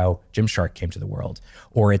that's how Gymshark came to the world.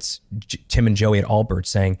 Or it's Tim and Joey at Allbirds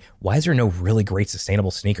saying, why is there no really great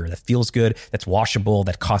sustainable sneaker that feels good, that's washable,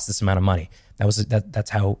 that costs this amount of money?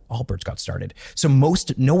 That's how Allbirds got started. So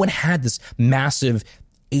no one had this massive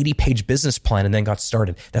 80-page business plan and then got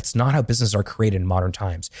started. That's not how businesses are created in modern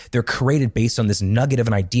times. They're created based on this nugget of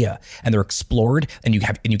an idea, and they're explored, and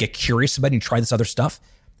you get curious about it, and you try this other stuff.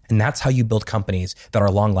 And that's how you build companies that are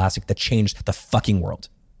long lasting, that change the fucking world.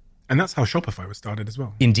 And that's how Shopify was started as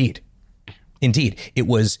well. Indeed. It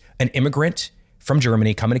was an immigrant from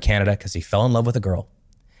Germany coming to Canada because he fell in love with a girl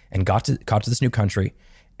and got to this new country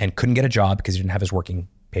and couldn't get a job because he didn't have his working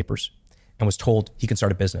papers, and was told he can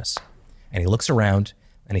start a business. And he looks around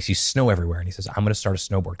and he sees snow everywhere, and he says, I'm going to start a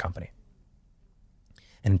snowboard company.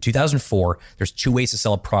 And in 2004, there's 2 ways to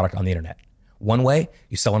sell a product on the internet. One way,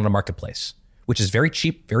 you sell it on a marketplace, which is very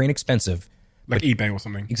cheap, very inexpensive. Like eBay or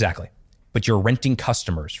something. Exactly. But you're renting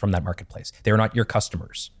customers from that marketplace. They're not your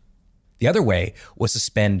customers. The other way was to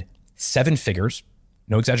spend 7 figures,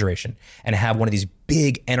 no exaggeration, and have one of these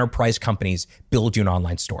big enterprise companies build you an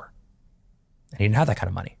online store. And he didn't have that kind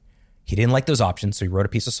of money. He didn't like those options, so he wrote a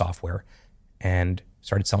piece of software and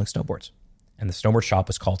started selling snowboards. And the snowboard shop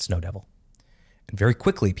was called Snow Devil. And very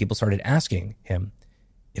quickly, people started asking him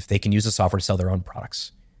if they can use the software to sell their own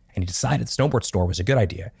products. And he decided the snowboard store was a good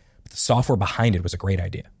idea, but the software behind it was a great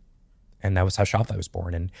idea. And that was how Shopify was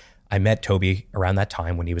born. And I met Toby around that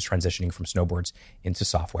time when he was transitioning from snowboards into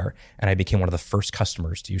software. And I became one of the first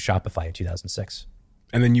customers to use Shopify in 2006.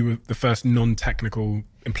 And then you were the first non-technical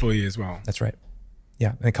employee as well. That's right.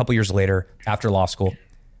 Yeah. And a couple years later, after law school,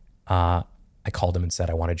 I called him and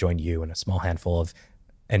said, I want to join you and a small handful of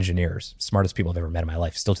engineers, smartest people I've ever met in my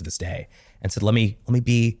life, still to this day, and said, let me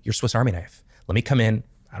be your Swiss Army knife. Let me come in.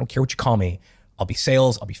 I don't care what you call me. I'll be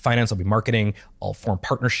sales, I'll be finance, I'll be marketing, I'll form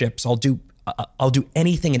partnerships, I'll do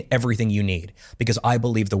anything and everything you need, because I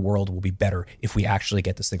believe the world will be better if we actually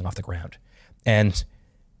get this thing off the ground. And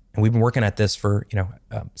we've been working at this for,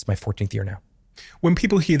 it's my 14th year now. When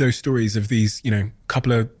people hear those stories of these,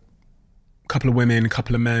 couple of women, a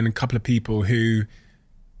couple of men, a couple of people who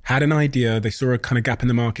had an idea, they saw a kind of gap in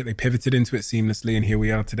the market, they pivoted into it seamlessly, and here we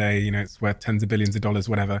are today, it's worth tens of billions of dollars,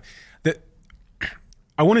 whatever. That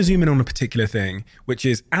I want to zoom in on a particular thing, which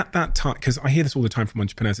is at that time, because I hear this all the time from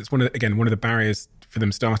entrepreneurs. It's one of the barriers for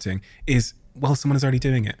them starting is, well, someone is already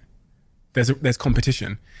doing it. There's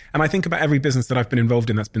competition. And I think about every business that I've been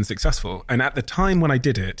involved in that's been successful. And at the time when I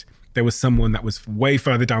did it, there was someone that was way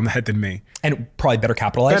further down the head than me. And probably better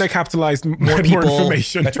capitalized. More people, more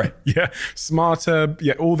information. That's right. Yeah. Smarter.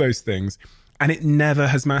 Yeah. All those things. And it never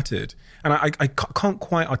has mattered. And I can't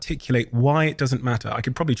quite articulate why it doesn't matter. I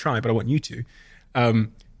could probably try, but I want you to.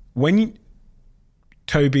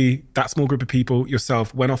 Toby, that small group of people,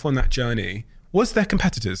 yourself, went off on that journey, was there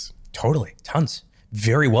competitors? Totally. Tons.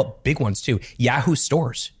 Very well. Big ones too. Yahoo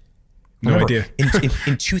stores. No idea.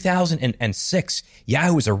 in 2006,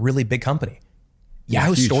 Yahoo was a really big company.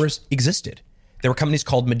 Yahoo stores existed. There were companies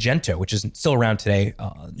called Magento, which is still around today.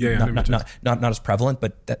 Not as prevalent,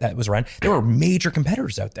 but that was around. There were major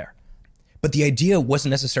competitors out there. But the idea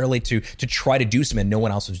wasn't necessarily to try to do something no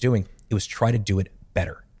one else was doing. It was try to do it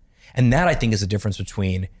better. And that, I think, is the difference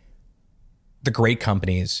between the great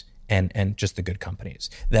companies and just the good companies.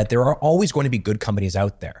 That there are always going to be good companies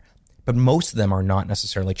out there, but most of them are not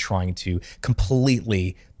necessarily trying to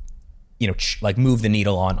completely, move the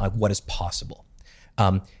needle on like what is possible.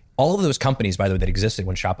 All of those companies, by the way, that existed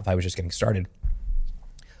when Shopify was just getting started,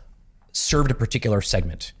 served a particular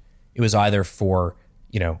segment. It was either for,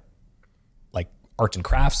 like arts and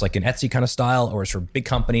crafts, like an Etsy kind of style, or it's for big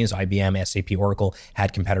companies. IBM, SAP, Oracle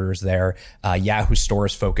had competitors there. Yahoo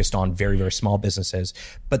stores focused on very, very small businesses.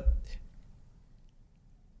 But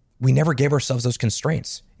we never gave ourselves those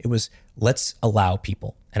constraints. It was, let's allow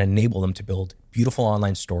people and enable them to build beautiful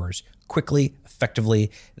online stores quickly,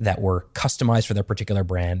 effectively, that were customized for their particular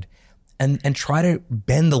brand, and try to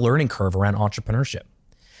bend the learning curve around entrepreneurship.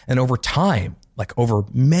 And over time, like over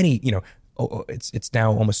many, it's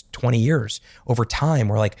now almost 20 years. Over time,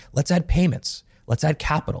 we're like, let's add payments. Let's add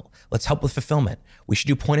capital. Let's help with fulfillment. We should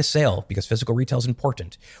do point of sale because physical retail is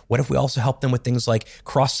important. What if we also help them with things like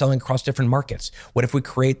cross-selling across different markets? What if we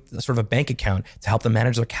create sort of a bank account to help them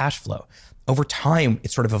manage their cash flow? Over time,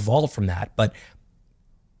 it sort of evolved from that. But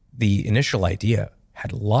the initial idea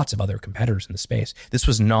had lots of other competitors in the space. This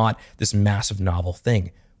was not this massive novel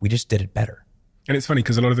thing. We just did it better. And it's funny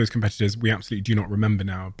because a lot of those competitors we absolutely do not remember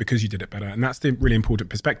now because you did it better. And that's the really important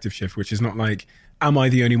perspective shift, which is not like, am I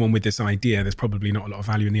the only one with this idea? There's probably not a lot of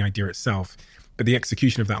value in the idea itself, but the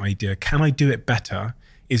execution of that idea, can I do it better,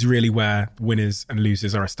 is really where winners and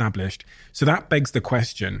losers are established. So that begs the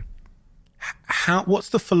question, what's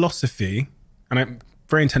the philosophy, and I'm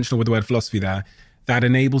very intentional with the word philosophy there, that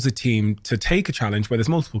enables a team to take a challenge where there's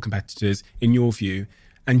multiple competitors, in your view,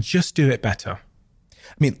 and just do it better?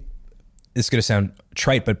 I mean, this is going to sound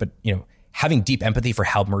trite, but having deep empathy for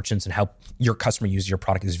how merchants and how your customer uses your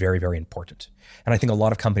product is very, very important. And I think a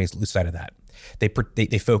lot of companies lose sight of that.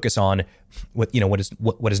 They focus on what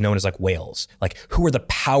is known as like whales, like who are the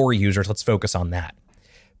power users? Let's focus on that.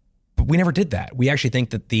 But we never did that. We actually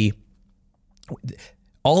think that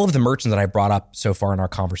all of the merchants that I brought up so far in our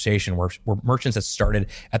conversation were merchants that started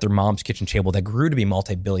at their mom's kitchen table that grew to be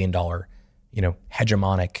multi-billion-dollar,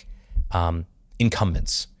 hegemonic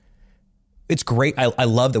incumbents. It's great. I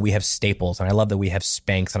love that we have Staples, and I love that we have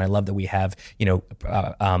Spanx, and I love that we have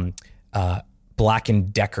Black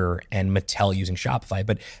 & Decker and Mattel using Shopify.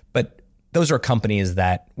 But those are companies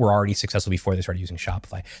that were already successful before they started using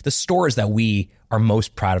Shopify. The stores that we are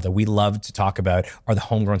most proud of, that we love to talk about, are the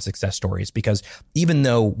homegrown success stories, because even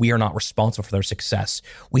though we are not responsible for their success,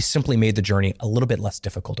 we simply made the journey a little bit less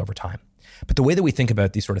difficult over time. But the way that we think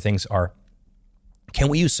about these sort of things are, can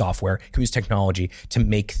we use software, can we use technology to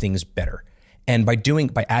make things better? And by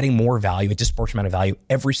adding more value, a disproportionate amount of value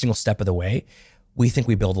every single step of the way, we think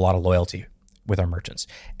we build a lot of loyalty with our merchants.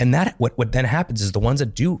 And that what then happens is the ones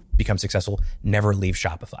that do become successful never leave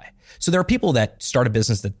Shopify. So there are people that start a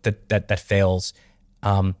business that fails,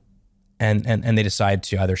 and they decide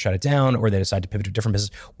to either shut it down or they decide to pivot to a different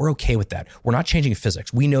business. We're okay with that. We're not changing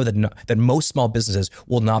physics. We know that most small businesses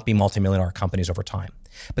will not be multi-million-dollar companies over time.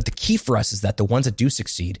 But the key for us is that the ones that do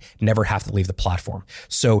succeed never have to leave the platform.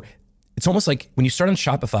 So it's almost like when you start on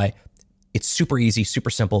Shopify, it's super easy, super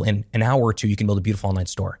simple. In an hour or two, you can build a beautiful online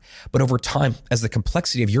store. But over time, as the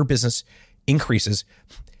complexity of your business increases,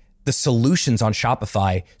 the solutions on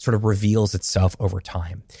Shopify sort of reveals itself over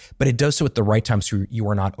time. But it does so at the right time so you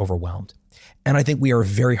are not overwhelmed. And I think we are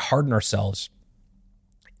very hard on ourselves.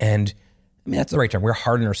 And that's the right term. We're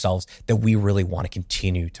hard on ourselves that we really want to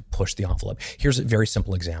continue to push the envelope. Here's a very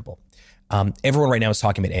simple example. Everyone right now is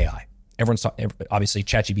talking about AI. Obviously,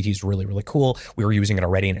 ChatGPT is really, really cool. We were using it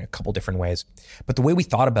already in a couple different ways. But the way we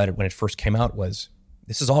thought about it when it first came out was,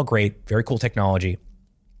 this is all great, very cool technology.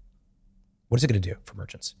 What is it going to do for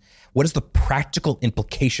merchants? What is the practical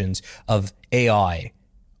implications of AI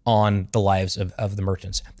on the lives of the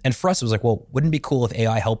merchants? And for us, it was like, well, wouldn't it be cool if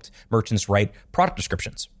AI helped merchants write product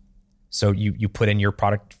descriptions? So you put in your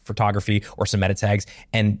product photography or some meta tags,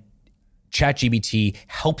 and ChatGPT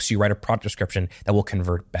helps you write a product description that will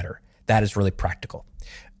convert better. That is really practical.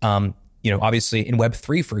 Obviously in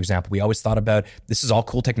Web3, for example, we always thought about, this is all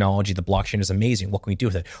cool technology. The blockchain is amazing. What can we do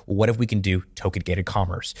with it? Well, what if we can do token-gated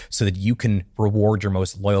commerce so that you can reward your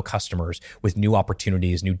most loyal customers with new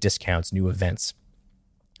opportunities, new discounts, new events?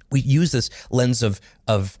 We use this lens of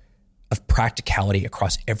practicality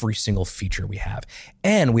across every single feature we have.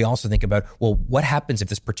 And we also think about, well, what happens if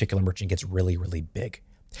this particular merchant gets really, really big?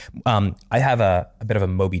 I have a bit of a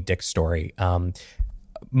Moby Dick story.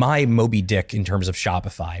 My Moby Dick in terms of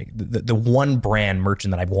Shopify, the one brand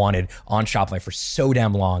merchant that I've wanted on Shopify for so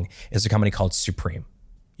damn long is a company called Supreme.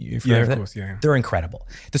 You've heard of that? Course, yeah. They're incredible.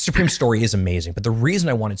 The Supreme story is amazing, but the reason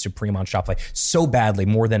I wanted Supreme on Shopify so badly,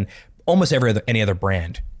 more than almost any other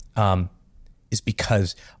brand, is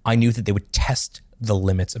because I knew that they would test the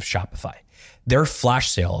limits of Shopify. Their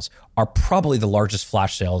flash sales are probably the largest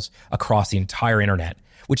flash sales across the entire internet,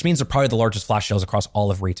 which means they're probably the largest flash sales across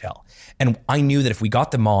all of retail. And I knew that if we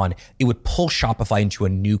got them on, it would pull Shopify into a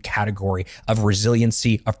new category of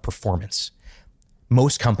resiliency, of performance.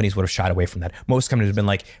 Most companies would have shied away from that. Most companies have been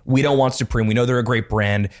like, we don't want Supreme. We know they're a great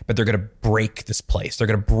brand, but they're going to break this place. They're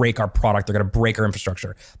going to break our product. They're going to break our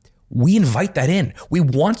infrastructure. We invite that in. We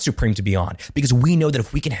want Supreme to be on because we know that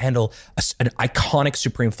if we can handle an iconic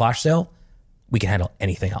Supreme flash sale, we can handle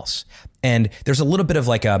anything else. And there's a little bit of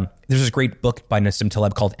like, there's this great book by Nassim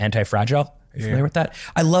Taleb called Anti-Fragile. Are you familiar with that?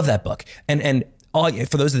 I love that book. And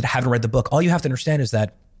for those that haven't read the book, all you have to understand is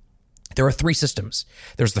that there are three systems.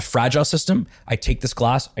 There's the fragile system. I take this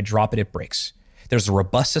glass, I drop it, it breaks. There's a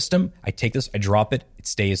robust system. I take this, I drop it, it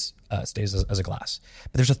stays as a glass.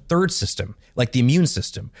 But there's a third system, like the immune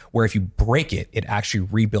system, where if you break it, it actually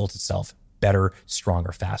rebuilds itself better,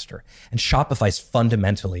 stronger, faster. And Shopify is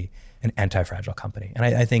fundamentally an anti-fragile company. And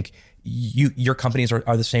I think your companies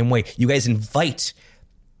are the same way. You guys invite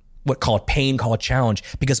call it pain, call it challenge,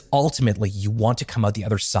 because ultimately you want to come out the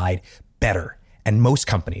other side better. And most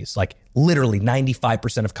companies, like literally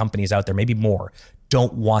 95% of companies out there, maybe more,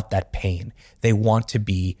 don't want that pain. They want to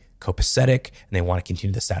be copacetic and they want to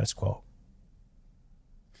continue the status quo.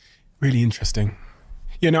 Really interesting.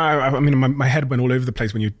 I mean, my head went all over the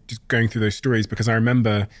place when you're just going through those stories, because I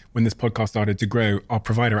remember when this podcast started to grow, our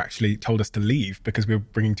provider actually told us to leave because we were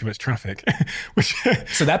bringing too much traffic.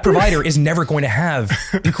 So that provider is never going to have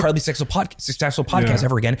incredibly successful podcasts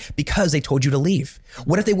ever again because they told you to leave.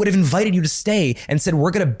 What if they would have invited you to stay and said,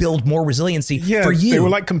 we're going to build more resiliency for you? They were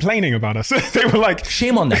like complaining about us. They were like,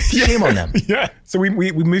 shame on them. Shame on them. Yeah. So we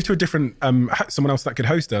moved to a different, someone else that could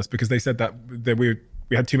host us, because they said that we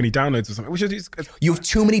had too many downloads or something. Which is, you have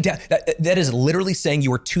too many. That is literally saying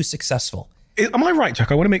you were too successful. Am I right,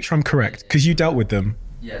 Jack? I want to make sure I'm correct, because you dealt with them.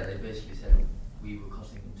 Yeah, they basically said we were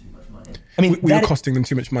costing them too much money. I mean, we were costing them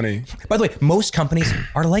too much money. By the way, most companies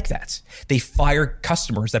are like that. They fire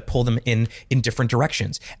customers that pull them in different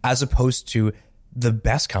directions, as opposed to the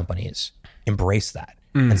best companies embrace that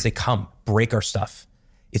and say, come, break our stuff.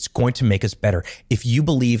 It's going to make us better. If you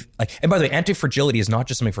believe, and by the way, anti-fragility is not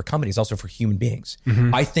just something for companies, also for human beings.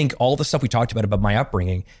 I think all the stuff we talked about my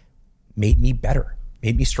upbringing made me better,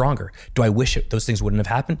 made me stronger. Do I wish those things wouldn't have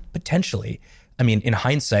happened? Potentially. I mean, in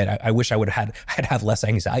hindsight, I wish I'd have less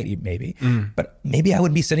anxiety, maybe. But maybe I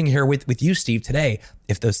would be sitting here with you, Steve, today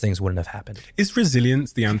if those things wouldn't have happened. Is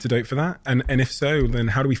resilience the antidote for that? And if so, then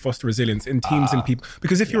how do we foster resilience in teams and people?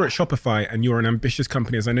 Because if you're at Shopify and you're an ambitious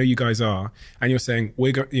company, as I know you guys are, and you're saying,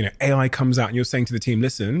 AI comes out, and you're saying to the team,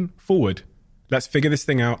 listen, forward. Let's figure this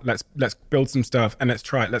thing out. Let's build some stuff and let's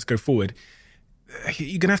try it. Let's go forward.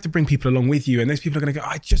 You're going to have to bring people along with you. And those people are going to go,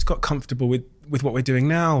 I just got comfortable with what we're doing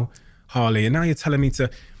now, Harley, and now you're telling me to.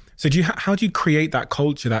 So how do you create that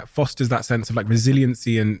culture that fosters that sense of like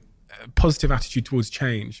resiliency and positive attitude towards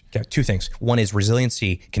change? Okay, two things. One is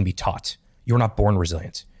resiliency can be taught. You're not born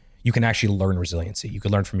resilient. You can actually learn resiliency. You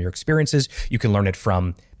can learn from your experiences. You can learn it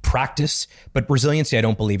from practice. But resiliency, I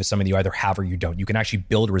don't believe, is something you either have or you don't. You can actually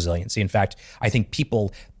build resiliency. In fact, I think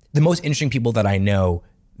the most interesting people that I know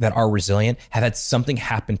that are resilient have had something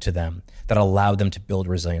happen to them that allowed them to build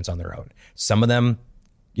resilience on their own. Some of them,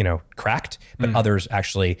 cracked, but others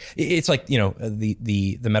actually, it's like,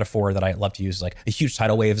 the metaphor that I love to use is like a huge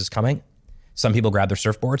tidal wave is coming. Some people grab their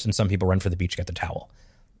surfboards and some people run for the beach to get the towel.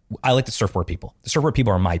 I like the surfboard people. The surfboard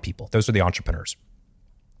people are my people. Those are the entrepreneurs.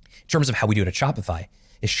 In terms of how we do it at Shopify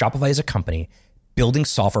is a company building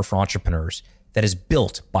software for entrepreneurs that is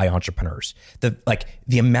built by entrepreneurs.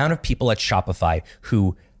 The amount of people at Shopify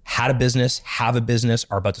who had a business, have a business,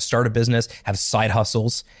 are about to start a business, have side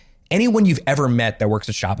hustles. Anyone you've ever met that works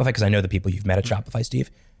at Shopify, because I know the people you've met at Shopify, Steve,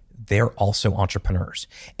 they're also entrepreneurs.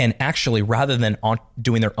 And actually, rather than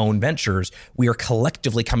doing their own ventures, we are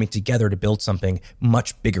collectively coming together to build something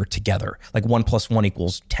much bigger together, like 1 + 1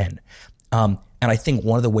 = 10. And I think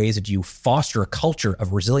one of the ways that you foster a culture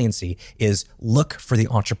of resiliency is look for the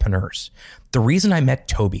entrepreneurs. The reason I met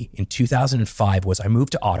Toby in 2005 was I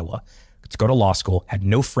moved to Ottawa to go to law school, had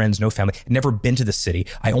no friends, no family, had never been to the city.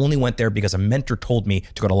 I only went there because a mentor told me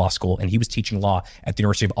to go to law school, and he was teaching law at the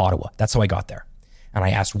University of Ottawa. That's how I got there. And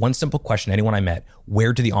I asked one simple question to anyone I met: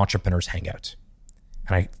 where do the entrepreneurs hang out?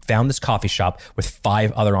 And I found this coffee shop with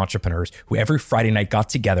 5 other entrepreneurs who every Friday night got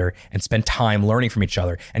together and spent time learning from each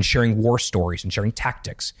other and sharing war stories and sharing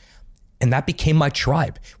tactics. And that became my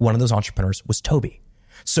tribe. One of those entrepreneurs was Toby.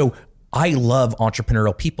 So I love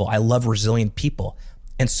entrepreneurial people. I love resilient people.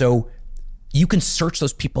 And so you can search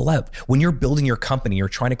those people out. When you're building your company, you're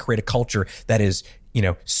trying to create a culture that is,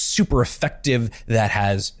 super effective,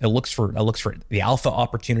 that looks for the alpha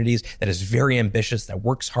opportunities, that is very ambitious, that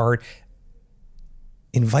works hard.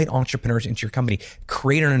 Invite entrepreneurs into your company.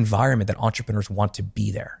 Create an environment that entrepreneurs want to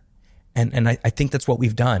be there. And I think that's what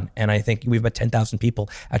we've done. And I think we've about 10,000 people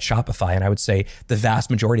at Shopify. And I would say the vast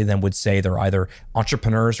majority of them would say they're either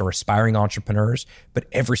entrepreneurs or aspiring entrepreneurs, but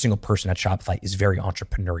every single person at Shopify is very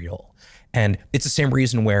entrepreneurial. And it's the same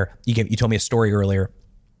reason where you told me a story earlier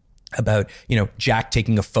about, Jack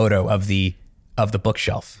taking a photo of the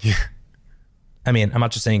bookshelf. Yeah. I mean, I'm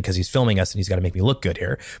not just saying because he's filming us and he's got to make me look good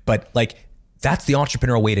here, but that's the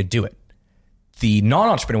entrepreneurial way to do it. The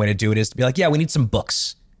non-entrepreneurial way to do it is to be like, yeah, we need some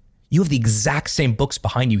books. You have the exact same books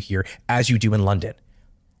behind you here as you do in London.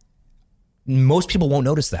 Most people won't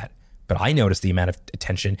notice that, but I notice the amount of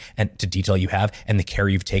attention and to detail you have and the care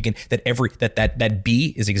you've taken, that that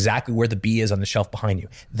B is exactly where the B is on the shelf behind you.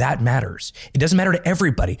 That matters. It doesn't matter to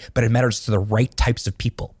everybody, but it matters to the right types of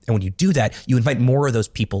people. And when you do that, you invite more of those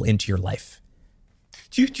people into your life.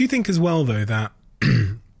 Do you think as well, though, that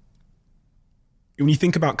when you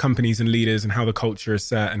think about companies and leaders and how the culture is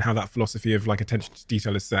set and how that philosophy of attention to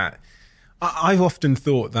detail is set, I've often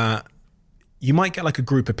thought that you might get a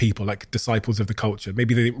group of people, disciples of the culture,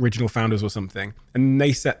 maybe the original founders or something, and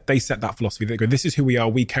they set that philosophy. They go, this is who we are.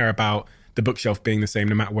 We care about the bookshelf being the same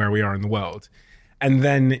no matter where we are in the world. And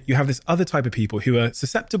then you have this other type of people who are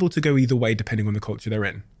susceptible to go either way depending on the culture they're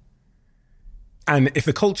in. And if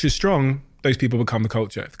the culture is strong, those people become the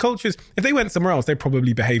culture. If they went somewhere else, they'd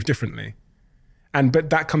probably behave differently. But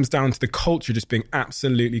that comes down to the culture just being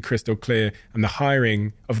absolutely crystal clear and the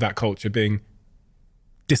hiring of that culture being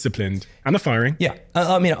disciplined and the firing. Yeah.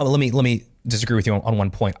 Let me disagree with you on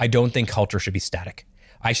one point. I don't think culture should be static.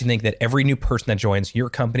 I should think that every new person that joins your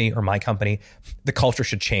company or my company, the culture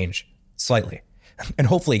should change slightly. And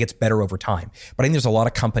hopefully it gets better over time. But I think there's a lot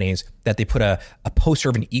of companies that they put a poster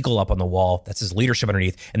of an eagle up on the wall that says leadership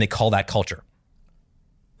underneath, and they call that culture.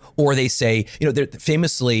 Or they say,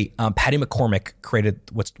 famously, Patty McCormick created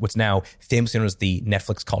what's now famously known as the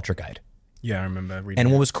Netflix Culture Guide. Yeah, I remember reading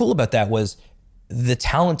And what was cool about that was the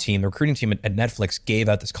talent team, the recruiting team at Netflix gave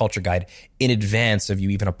out this culture guide in advance of you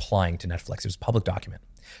even applying to Netflix. It was a public document.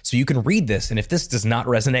 So you can read this, and if this does not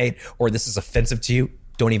resonate or this is offensive to you,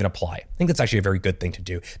 don't even apply. I think that's actually a very good thing to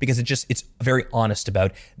do because it's very honest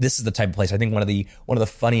about this is the type of place. I think one of the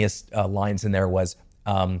funniest lines in there was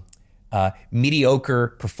mediocre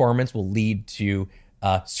performance will lead to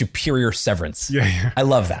superior severance. Yeah. I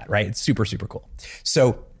love that, right? It's super, super cool.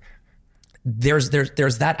 So there's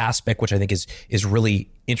that aspect which I think is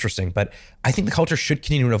really interesting, but I think the culture should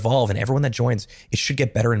continue to evolve, and everyone that joins, it should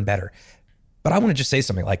get better and better. But I want to just say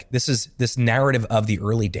something like this narrative of the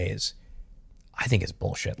early days, I think is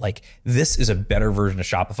bullshit. Like, this is a better version of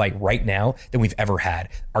Shopify right now than we've ever had.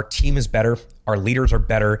 Our team is better. Our leaders are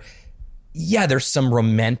better. Yeah, there's some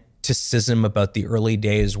romanticism about the early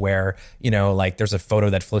days where, there's a photo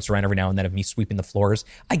that floats around every now and then of me sweeping the floors.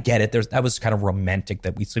 I get it. That was kind of romantic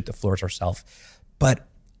that we sweep the floors ourselves. But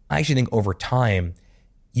I actually think over time,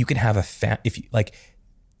 you can have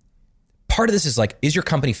part of this is your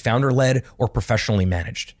company founder-led or professionally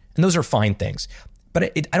managed? And those are fine things.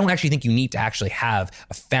 But I don't actually think you need to actually have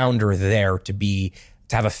a founder there to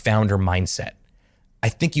have a founder mindset. I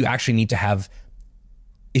think you actually need to have,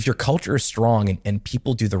 if your culture is strong and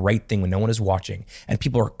people do the right thing when no one is watching, and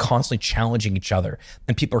people are constantly challenging each other,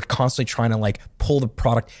 and people are constantly trying to pull the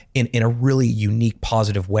product in a really unique,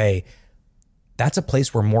 positive way, that's a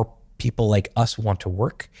place where more people like us want to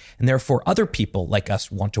work. And therefore other people like us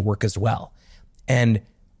want to work as well. And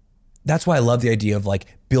that's why I love the idea of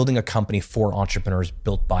building a company for entrepreneurs,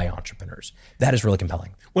 built by entrepreneurs. That is really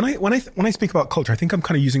compelling. When I speak about culture, I think I'm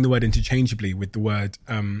kind of using the word interchangeably with the word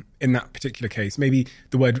in that particular case, maybe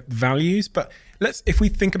the word values. But if we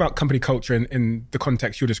think about company culture in the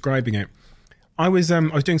context you're describing it, I was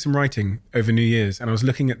doing some writing over New Year's, and I was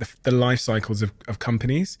looking at the life cycles of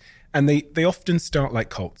companies, and they often start like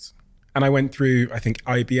cults. And I went through, I think,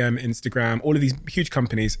 IBM, Instagram, all of these huge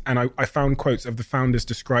companies, and I found quotes of the founders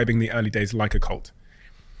describing the early days like a cult.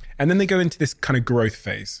 And then they go into this kind of growth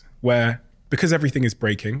phase where, because everything is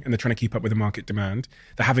breaking and they're trying to keep up with the market demand,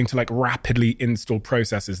 they're having to rapidly install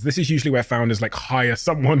processes. This is usually where founders hire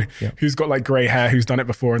someone who's got gray hair, who's done it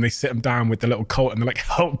before, and they sit them down with the little cult and they're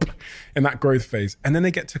help in that growth phase. And then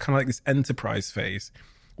they get to kind of this enterprise phase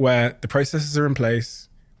where the processes are in place,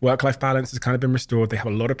 work-life balance has kind of been restored. They have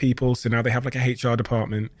a lot of people, so now they have a HR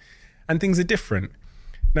department, and things are different.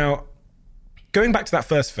 Now, going back to that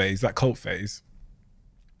first phase, that cult phase,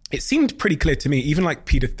 it seemed pretty clear to me, even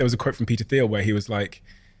Peter, there was a quote from Peter Thiel where he was words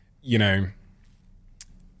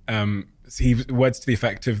to the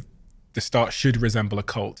effect of the start should resemble a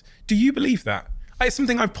cult. Do you believe that? It's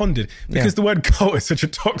something I've pondered because the word cult is such a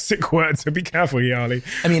toxic word, so be careful, Yali.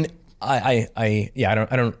 I mean, I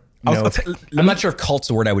don't know. I'm not sure if cult's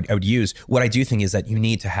the word I would use. What I do think is that you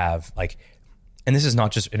need to have and this is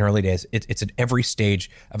not just in early days, it's at every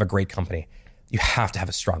stage of a great company. You have to have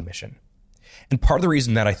a strong mission. And part of the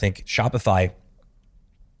reason that I think Shopify,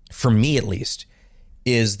 for me at least,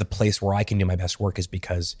 is the place where I can do my best work is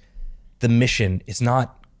because the mission is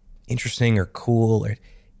not interesting or cool.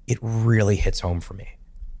 It really hits home for me.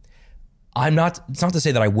 It's not to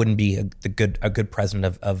say that I wouldn't be a good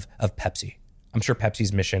president of Pepsi. I'm sure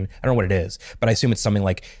Pepsi's mission, I don't know what it is, but I assume it's something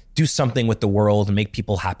like do something with the world and make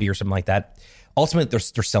people happy or something like that. Ultimately, they're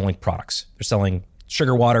selling products. They're selling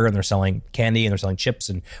sugar water, and they're selling candy, and they're selling chips,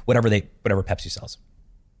 and whatever Pepsi sells.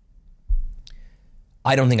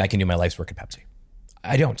 I don't think I can do my life's work at Pepsi.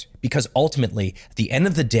 I don't, because ultimately, at the end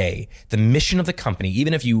of the day, the mission of the company,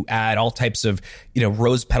 even if you add all types of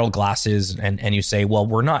rose petal glasses, and you say, well,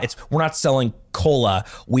 we're not selling cola,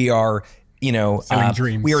 we are selling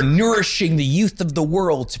dreams. We are nourishing the youth of the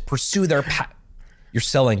world to pursue their You're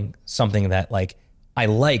selling something that I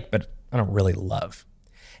like, but I don't really love,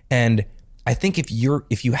 and I think if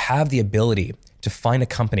you have the ability to find a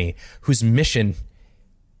company whose mission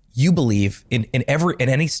you believe in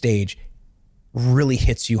any stage really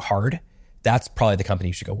hits you hard, that's probably the company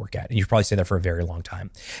you should go work at. And you should probably stay there for a very long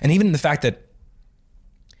time. And even the fact that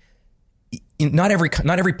not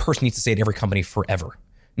every person needs to stay at every company forever.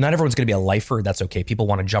 Not everyone's going to be a lifer. That's okay. People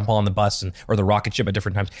want to jump on the bus or the rocket ship at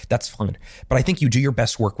different times. That's fine. But I think you do your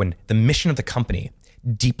best work when the mission of the company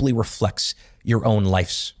deeply reflects your own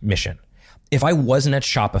life's mission. If I wasn't at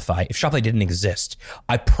Shopify, if Shopify didn't exist,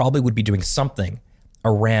 I probably would be doing something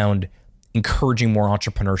around encouraging more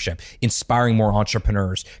entrepreneurship, inspiring more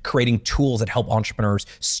entrepreneurs, creating tools that help entrepreneurs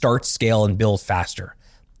start, scale, and build faster.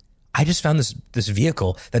 I just found this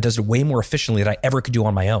vehicle that does it way more efficiently than I ever could do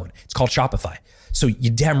on my own. It's called Shopify. So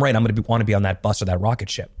you're damn right I'm going to want to be on that bus or that rocket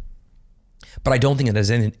ship. But I don't think it has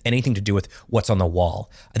anything to do with what's on the wall.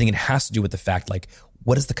 I think it has to do with the fact, like,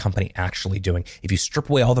 what is the company actually doing? If you strip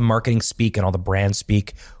away all the marketing speak and all the brand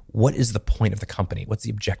speak, what is the point of the company? What's the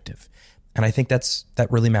objective? And I think that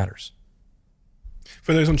really matters.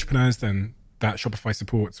 For those entrepreneurs then that Shopify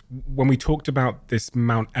supports, when we talked about this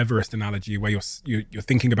Mount Everest analogy where you're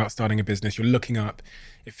thinking about starting a business, you're looking up,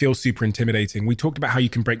 it feels super intimidating. We talked about how you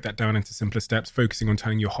can break that down into simpler steps, focusing on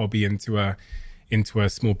turning your hobby into a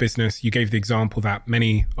small business. You gave the example that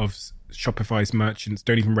many of Shopify's merchants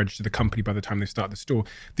don't even register the company by the time they start the store.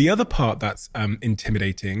 The other part that's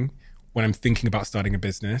intimidating when I'm thinking about starting a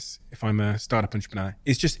business, if I'm a startup entrepreneur,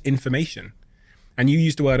 is just information. And you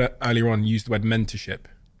used the word earlier on, you used the word mentorship.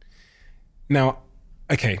 Now,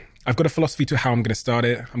 okay, I've got a philosophy to how I'm going to start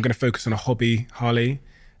it. I'm going to focus on a hobby, Harley.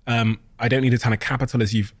 I don't need a ton of capital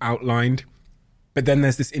as you've outlined. But then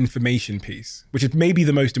there's this information piece, which is maybe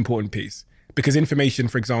the most important piece. Because information,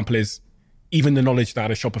 for example, is even the knowledge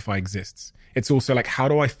that a Shopify exists. It's also like, how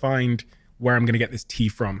do I find where I'm going to get this tea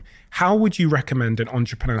from? How would you recommend an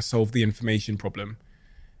entrepreneur solve the information problem?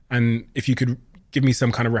 And if you could give me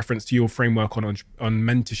some kind of reference to your framework on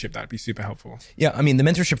mentorship, that'd be super helpful. Yeah, I mean, the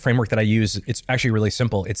mentorship framework that I use, it's actually really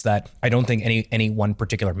simple. It's that I don't think any one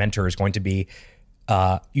particular mentor is going to be,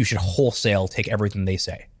 you should wholesale take everything they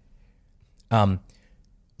say.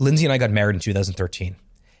 Lindsay and I got married in 2013.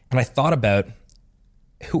 And I thought about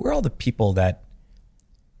who are all the people that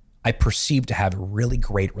I perceive to have a really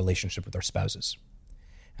great relationship with their spouses.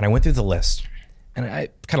 And I went through the list and I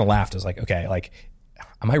kind of laughed. I was like, okay, like,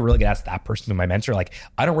 am I really gonna ask that person to be my mentor? Like,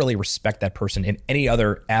 I don't really respect that person in any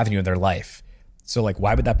other avenue of their life. So like,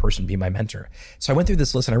 why would that person be my mentor? So I went through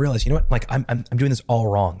this list and I realized, you know what? Like, I'm doing this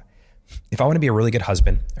all wrong. If I want to be a really good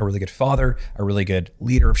husband, a really good father, a really good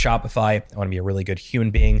leader of Shopify, I want to be a really good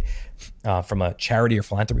human being from a charity or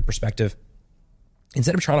philanthropy perspective,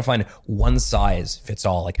 instead of trying to find one size fits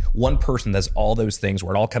all, like one person that's all those things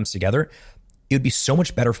where it all comes together, it would be so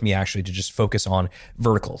much better for me actually to just focus on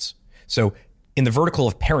verticals. So in the vertical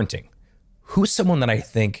of parenting, who's someone that I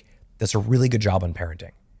think does a really good job on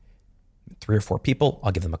parenting? 3 or 4 people,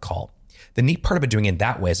 I'll give them a call. The neat part about doing it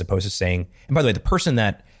that way, as opposed to saying, and by the way, the person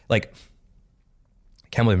that, like, I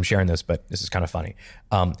can't believe I'm sharing this, but this is kind of funny.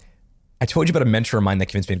 I told you about a mentor of mine that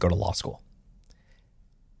convinced me to go to law school.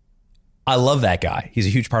 I love that guy. He's a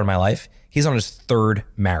huge part of my life. He's on his 3rd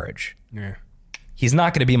marriage. Yeah. He's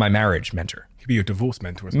not going to be my marriage mentor. He'd be your divorce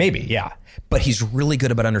mentor. Maybe, yeah. But he's really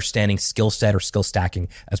good about understanding skill set or skill stacking,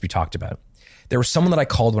 as we talked about. There was someone that I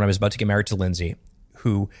called when I was about to get married to Lindsay,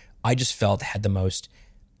 who I just felt had the most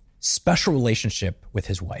special relationship with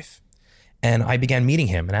his wife. And I began meeting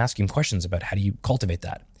him and asking him questions about how do you cultivate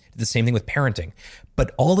that. The same thing with parenting.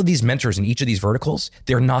 But all of these mentors in each of these verticals,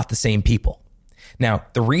 they're not the same people. Now,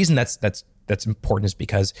 the reason that's important is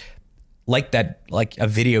because like a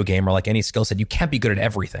video game or like any skill set, you can't be good at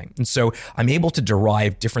everything. And so I'm able to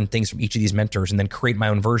derive different things from each of these mentors and then create my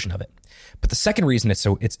own version of it. But the second reason it's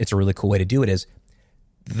a really cool way to do it is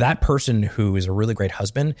that person who is a really great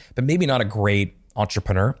husband, but maybe not a great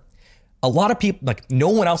entrepreneur. A lot of people, like, no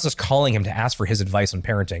one else is calling him to ask for his advice on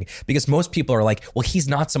parenting because most people are like, well, he's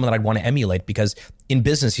not someone that I'd want to emulate because in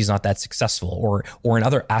business, he's not that successful or in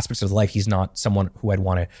other aspects of life, he's not someone who I'd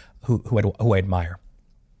want to, who I admire.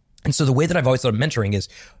 And so the way that I've always thought of mentoring is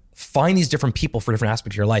find these different people for different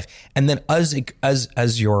aspects of your life. And then as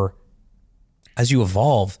you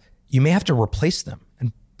evolve, you may have to replace them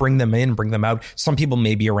and bring them in, bring them out. Some people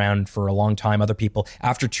may be around for a long time. Other people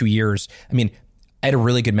after 2 years, I mean, I had a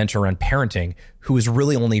really good mentor around parenting who was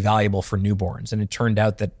really only valuable for newborns. And it turned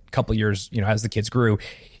out that a couple of years, as the kids grew,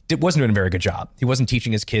 it wasn't doing a very good job. He wasn't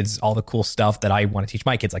teaching his kids all the cool stuff that I want to teach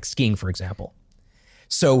my kids, like skiing, for example.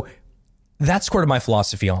 So that's sort of my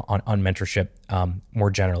philosophy on mentorship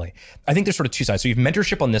more generally. I think there's sort of 2 sides. So you have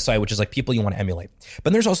mentorship on this side, which is like people you want to emulate.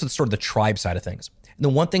 But there's also sort of the tribe side of things. And the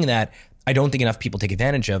one thing that I don't think enough people take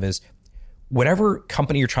advantage of is whatever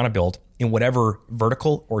company you're trying to build in whatever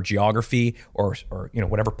vertical or geography or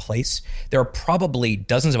whatever place, there are probably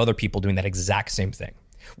dozens of other people doing that exact same thing,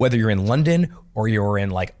 whether you're in London or you're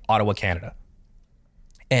in like Ottawa, Canada.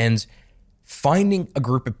 And finding a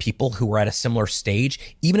group of people who are at a similar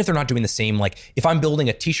stage, even if they're not doing the same, like if I'm building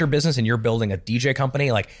a t-shirt business and you're building a DJ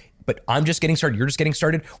company, like, but I'm just getting started, you're just getting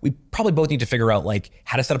started, we probably both need to figure out like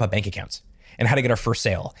how to set up a bank account and how to get our first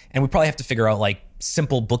sale. And we probably have to figure out like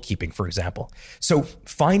simple bookkeeping, for example. So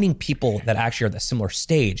finding people that actually are at a similar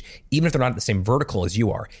stage, even if they're not at the same vertical as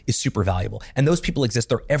you are, is super valuable. And those people exist,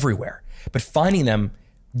 they're everywhere. But finding them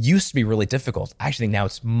used to be really difficult. I actually think now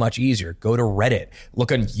it's much easier. Go to Reddit,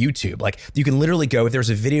 look on YouTube. Like you can literally go, if there's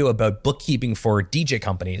a video about bookkeeping for DJ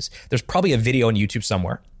companies, there's probably a video on YouTube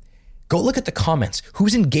somewhere. Go look at the comments.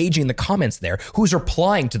 Who's engaging in the comments there? Who's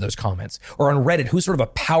replying to those comments? Or on Reddit, who's sort of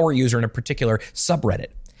a power user in a particular subreddit?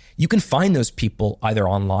 You can find those people either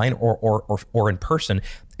online or in person,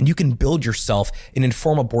 and you can build yourself an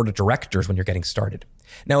informal board of directors when you're getting started.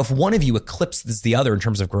 Now, if one of you eclipses the other in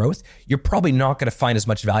terms of growth, you're probably not going to find as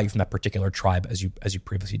much value from that particular tribe as you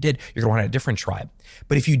previously did. You're going to want a different tribe.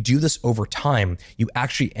 But if you do this over time, you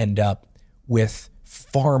actually end up with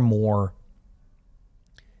far more.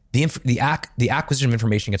 The acquisition of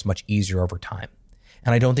information gets much easier over time,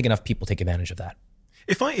 and I don't think enough people take advantage of that.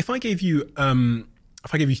 If I gave you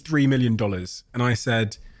 $3 million and I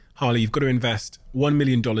said, Harley, you've got to invest $1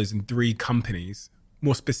 million in 3 companies,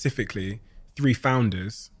 more specifically 3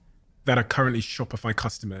 founders that are currently Shopify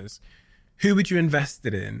customers, who would you invest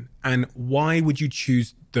it in, and why would you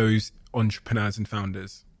choose those entrepreneurs and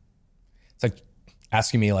founders? It's like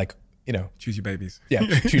asking me like, choose your babies. Yeah,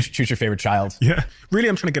 choose your favorite child. Yeah. Really,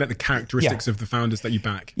 I'm trying to get at the characteristics of the founders that you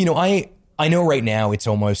back. I know right now it's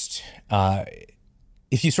almost,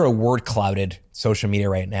 if you sort of word clouded social media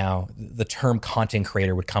right now, the term content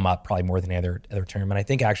creator would come up probably more than any other term. And I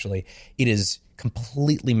think actually it is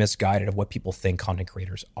completely misguided of what people think content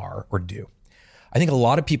creators are or do. I think a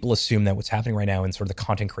lot of people assume that what's happening right now in sort of the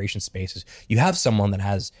content creation space is you have someone that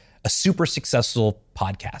has a super successful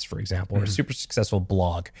podcast, for example, or a super successful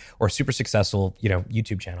blog, or a super successful,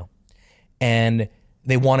 YouTube channel, and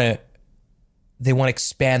they want to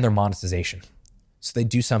expand their monetization. So they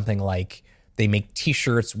do something like they make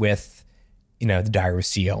t-shirts with, the Diary of a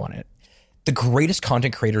CEO on it. The greatest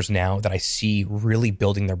content creators now that I see really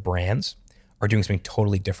building their brands are doing something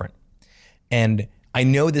totally different. And I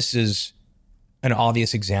know this is an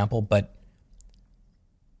obvious example, but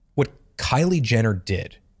what Kylie Jenner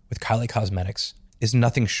did with Kylie Cosmetics is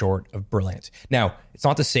nothing short of brilliant. Now, it's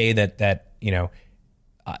not to say that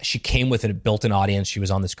she came with a built-in audience. She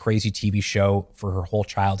was on this crazy TV show for her whole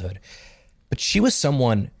childhood. But she was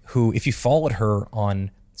someone who, if you followed her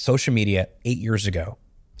on social media 8 years ago,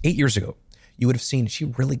 you would have seen she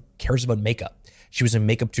really cares about makeup. She was in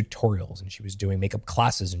makeup tutorials and she was doing makeup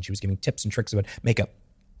classes and she was giving tips and tricks about makeup.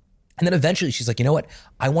 And then eventually she's like, you know what?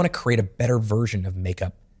 I want to create a better version of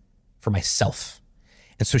makeup for myself.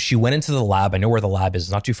 And so she went into the lab. I know where the lab is,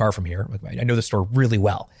 not too far from here. I know the store really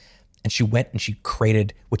well. And she went and she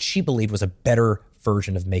created what she believed was a better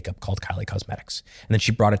version of makeup called Kylie Cosmetics. And then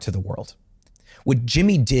she brought it to the world. What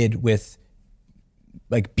Jimmy did with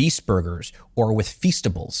like Beast Burgers or with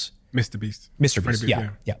Feastables. Mr. Beast,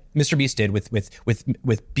 yeah. Mr. Beast did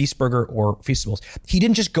with Beast Burger or Feastables. He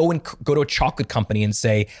didn't just go to a chocolate company and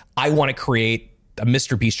say, I want to create a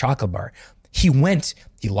Mr. Beast chocolate bar. He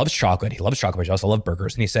loves chocolate, but he also loves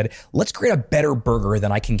burgers. And he said, let's create a better burger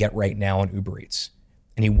than I can get right now on Uber Eats.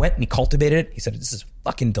 And he went and he cultivated it. He said, this is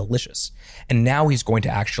fucking delicious. And now he's going to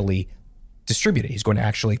actually distribute it. He's going to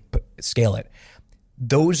actually scale it.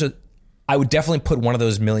 I would definitely put one of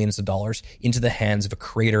those millions of dollars into the hands of a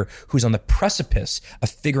creator who's on the precipice of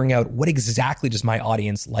figuring out what exactly does my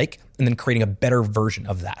audience like and then creating a better version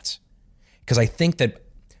of that. Because I think that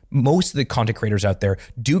most of the content creators out there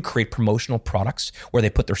do create promotional products where they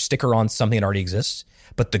put their sticker on something that already exists.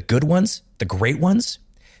 But the good ones, the great ones,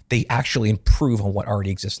 they actually improve on what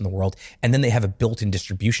already exists in the world. And then they have a built-in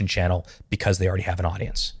distribution channel because they already have an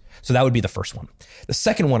audience. So that would be the first one. The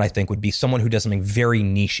second one, I think, would be someone who does something very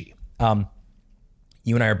niche-y.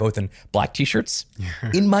 You and I are both in black t-shirts.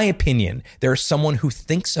 In my opinion, there is someone who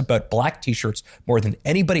thinks about black t-shirts more than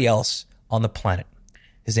anybody else on the planet.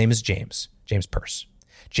 His name is James Purse.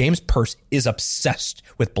 James Purse is obsessed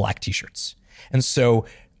with black t-shirts. And so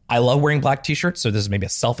I love wearing black t-shirts. So this is maybe a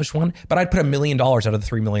selfish one, but I'd put $1 million out of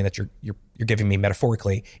the $3 million that you're giving me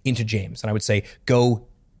metaphorically into James. And I would say, go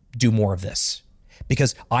do more of this.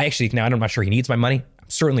 Because I actually, now I'm not sure he needs my money. I'm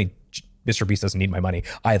certainly Mr. Beast doesn't need my money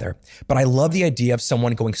either. But I love the idea of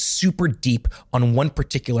someone going super deep on one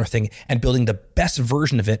particular thing and building the best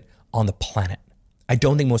version of it on the planet. I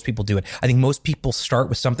don't think most people do it. I think most people start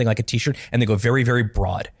with something like a t-shirt and they go very, very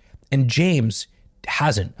broad. And James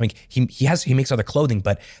hasn't. I mean, he makes other clothing,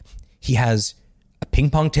 but he has a ping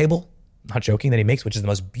pong table, not joking, that he makes, which is the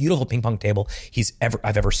most beautiful ping pong table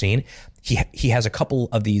I've ever seen. He has a couple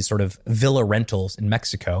of these sort of villa rentals in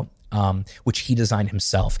Mexico, which he designed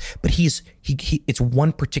himself. But it's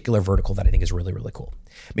one particular vertical that I think is really, really cool.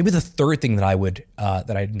 Maybe the third thing that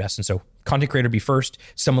I'd invest in. So content creator would be first.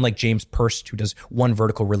 Someone like James Purst, who does one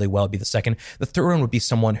vertical really well, would be the second. The third one would be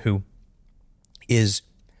someone who is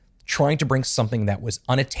trying to bring something that was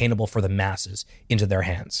unattainable for the masses into their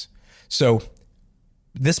hands. So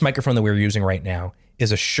this microphone that we're using right now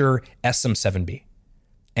is a Shure SM7B.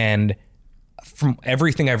 And from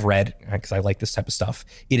everything I've read, because I like this type of stuff,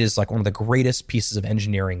 it is like one of the greatest pieces of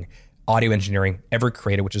engineering, audio engineering ever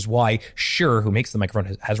created, which is why Shure, who makes the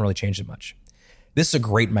microphone, hasn't really changed it much. This is a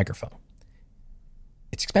great microphone.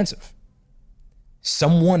 It's expensive.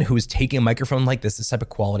 Someone who is taking a microphone like this type of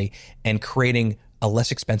quality, and creating a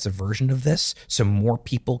less expensive version of this so more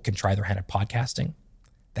people can try their hand at podcasting,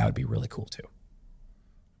 that would be really cool too.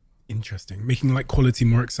 Interesting. Making like quality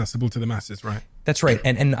more accessible to the masses, right? That's right.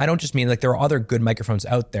 And I don't just mean like there are other good microphones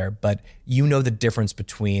out there, but you know the difference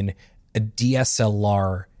between a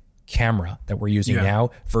DSLR camera that we're using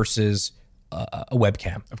now versus a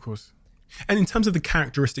webcam. Of course. And in terms of the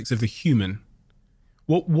characteristics of the human,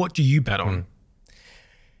 what do you bet on?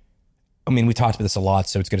 I mean, we talked about this a lot,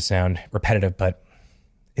 so it's going to sound repetitive, but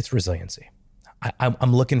it's resiliency.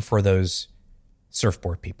 I'm looking for those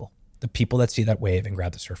surfboard people, the people that see that wave and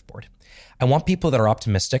grab the surfboard. I want people that are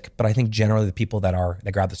optimistic, but I think generally the people that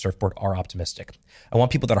grab the surfboard are optimistic. I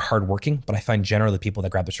want people that are hardworking, but I find generally the people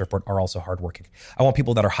that grab the surfboard are also hardworking. I want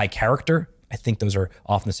people that are high character. I think those are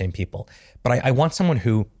often the same people. But I want someone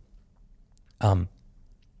who,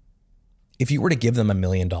 if you were to give them $1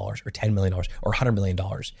 million or $10 million or $100 million,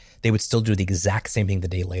 they would still do the exact same thing the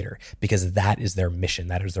day later, because that is their mission.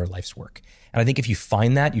 That is their life's work. And I think if you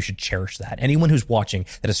find that, you should cherish that. Anyone who's watching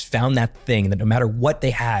that has found that thing that no matter what they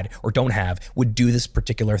had or don't have would do this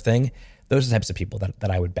particular thing, those are the types of people that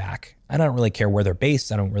I would back. I don't really care where they're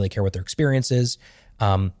based. I don't really care what their experience is.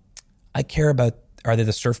 I care about, are they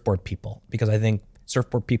the surfboard people? Because I think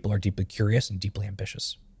surfboard people are deeply curious and deeply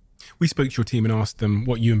ambitious. We spoke to your team and asked them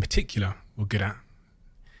what you in particular were good at.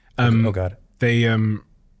 Oh God. They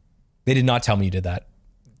did not tell me you did that.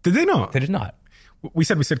 Did they not? They did not. We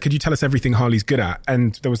said, could you tell us everything Harley's good at?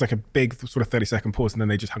 And there was like a big sort of 30-second pause, and then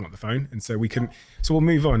they just hung up the phone. And so we'll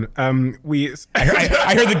move on. I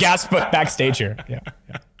heard the gasp backstage here. Yeah.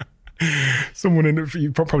 Someone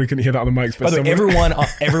you probably couldn't hear that on the mics. But by the way,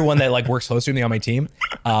 everyone that like works closely with me on my team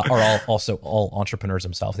are also all entrepreneurs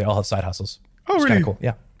themselves. They all have side hustles. Oh, really? Kind of cool.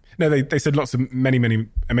 Yeah. No, they said lots of many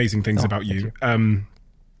amazing things about you.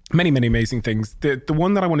 Many amazing things. The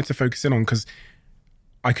one that I wanted to focus in on, because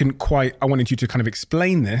I wanted you to kind of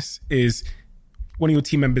explain this, is one of your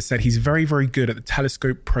team members said he's very, very good at the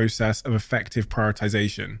telescope process of effective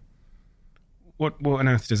prioritization. What on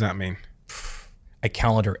earth does that mean? I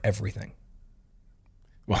calendar everything.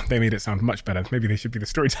 Well, they made it sound much better. Maybe they should be the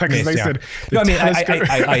storytellers. They said, no,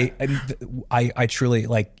 I truly,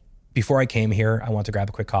 like, before I came here, I wanted to grab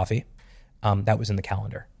a quick coffee. That was in the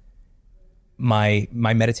calendar. My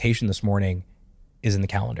meditation this morning is in the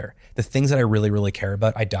calendar. The things that I really, really care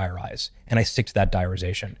about, I diarize, and I stick to that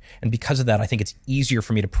diarization. And because of that, I think it's easier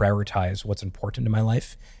for me to prioritize what's important in my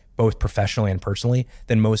life, both professionally and personally,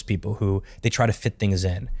 than most people who they try to fit things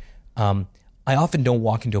in. I often don't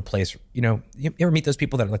walk into a place, you ever meet those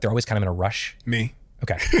people that like they're always kind of in a rush? Me.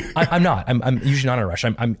 Okay. I'm not. I'm usually not in a rush.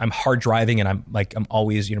 I'm hard driving, and I'm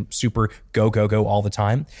always, super go all the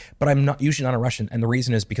time, but I'm not usually not in a rush. And the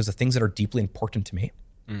reason is because the things that are deeply important to me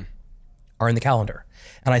are in the calendar.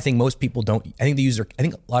 And I think most people don't. I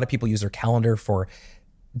think a lot of people use their calendar for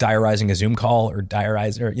diarizing a Zoom call or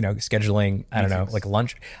scheduling, I don't know, like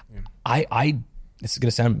lunch. Yeah. This is going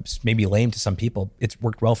to sound maybe lame to some people. It's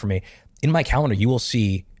worked well for me. In my calendar, you will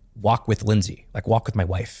see walk with Lindsay, like walk with my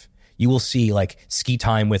wife. You will see like ski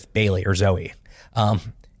time with Bailey or Zoe.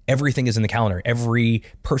 Everything is in the calendar. Every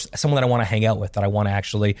person, someone that I want to hang out with, that I want to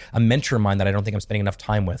actually, a mentor of mine that I don't think I'm spending enough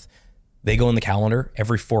time with, they go in the calendar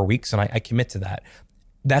every 4 weeks, and I commit to that.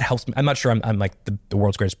 That helps me. I'm not sure I'm like the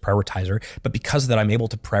world's greatest prioritizer, but because of that, I'm able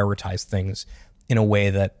to prioritize things in a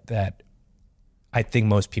way that I think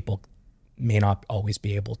most people may not always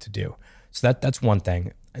be able to do. So that's one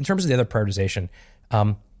thing. In terms of the other prioritization,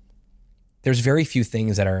 there's very few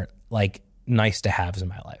things that are like nice to haves in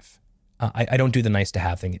my life. I don't do the nice to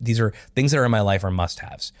have thing. These are things that are in my life are must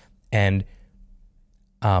haves. And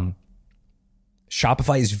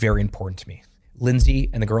Shopify is very important to me. Lindsay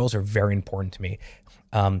and the girls are very important to me.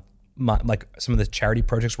 Like some of the charity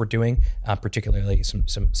projects we're doing, particularly some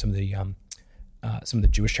of the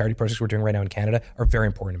Jewish charity projects we're doing right now in Canada are very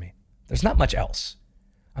important to me. There's not much else.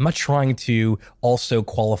 I'm not trying to also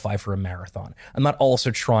qualify for a marathon. I'm not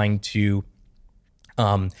also trying to,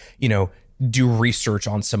 do research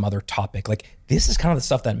on some other topic. Like this is kind of the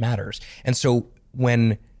stuff that matters. And so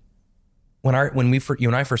when you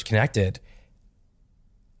and I first connected,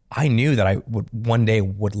 I knew that I would one day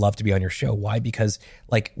would love to be on your show. Why? Because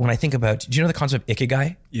like when I think about, do you know the concept of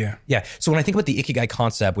Ikigai? Yeah. Yeah. So when I think about the Ikigai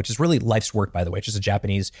concept, which is really life's work, by the way, which is a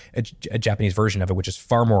Japanese version of it, which is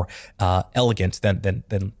far more elegant than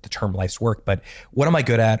the term life's work. But what am I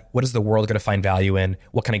good at? What is the world going to find value in?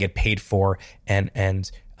 What can I get paid for?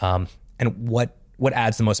 And what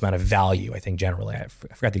adds the most amount of value? I think generally, I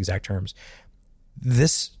forgot the exact terms.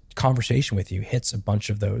 This conversation with you hits a bunch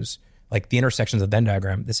of those. Like the intersections of the Venn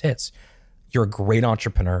diagram, this hits. You're a great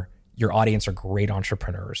entrepreneur. Your audience are great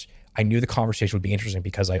entrepreneurs. I knew the conversation would be interesting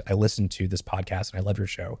because I listened to this podcast and I love your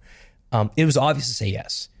show. It was obvious to say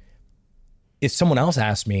yes. If someone else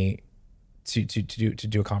asked me to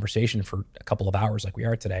do a conversation for a couple of hours like we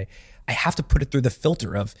are today, I have to put it through the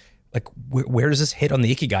filter of like, where does this hit on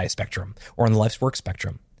the Ikigai spectrum or on the life's work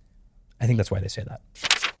spectrum? I think that's why they say that.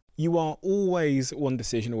 You are always one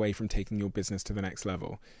decision away from taking your business to the next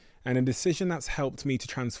level. And a decision that's helped me to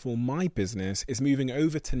transform my business is moving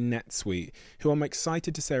over to NetSuite, who I'm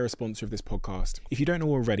excited to say are a sponsor of this podcast. If you don't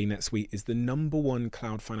know already, NetSuite is the #1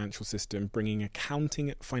 cloud financial system, bringing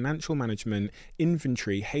accounting, financial management,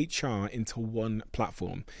 inventory, HR into one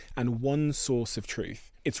platform and one source of truth.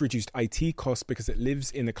 It's reduced IT costs because it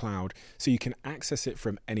lives in the cloud, so you can access it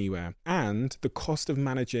from anywhere. And the cost of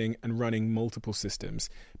managing and running multiple systems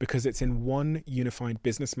because it's in one unified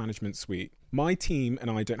business management suite. My team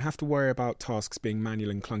and I don't have to worry about tasks being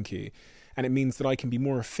manual and clunky. And it means that I can be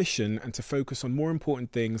more efficient and to focus on more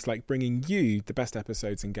important things like bringing you the best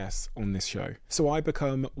episodes and guests on this show. So I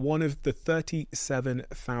become one of the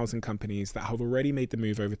 37,000 companies that have already made the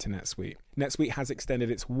move over to NetSuite. NetSuite has extended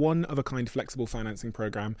its one-of-a-kind flexible financing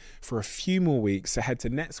program for a few more weeks. So head to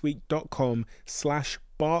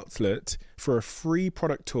netsuite.com/Bartlett for a free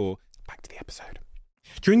product tour. Back to the episode.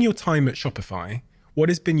 During your time at Shopify, what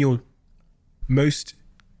has been your most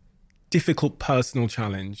difficult personal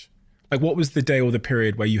challenge? Like, what was the day or the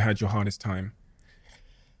period where you had your hardest time?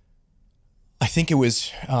 I think it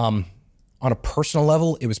was, on a personal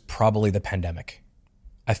level, it was probably the pandemic.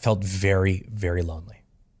 I felt very, very lonely.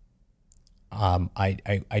 I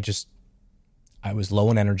was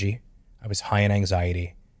low in energy. I was high in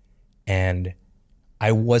anxiety, and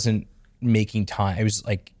I wasn't making time. It was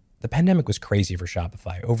like, the pandemic was crazy for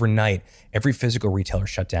Shopify. Overnight, every physical retailer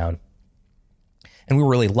shut down. And we were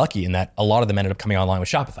really lucky in that a lot of them ended up coming online with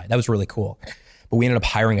Shopify. That was really cool. But we ended up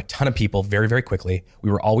hiring a ton of people very, very quickly.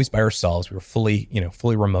 We were always by ourselves. We were fully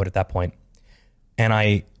remote at that point. And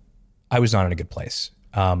I was not in a good place.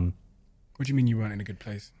 What do you mean you weren't in a good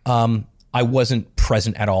place? I wasn't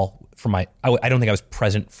present at all for I don't think I was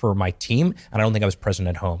present for my team, and I don't think I was present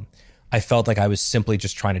at home. I felt like I was simply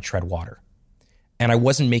just trying to tread water. And I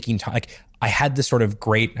wasn't making time. Like, I had this sort of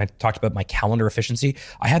great, I talked about my calendar efficiency.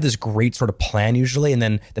 I had this great sort of plan usually, and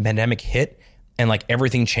then the pandemic hit and like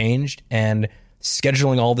everything changed, and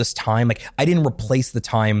scheduling all this time, like I didn't replace the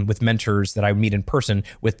time with mentors that I would meet in person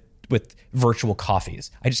with virtual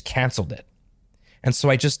coffees. I just canceled it. And so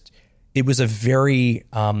it was a very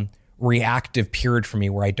reactive period for me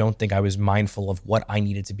where I don't think I was mindful of what I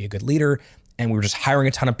needed to be a good leader. And we were just hiring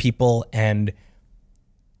a ton of people, and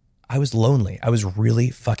I was lonely. I was really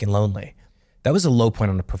fucking lonely. That was a low point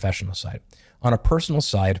on the professional side. On a personal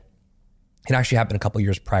side, it actually happened a couple of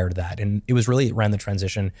years prior to that. And it was really around the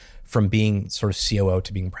transition from being sort of COO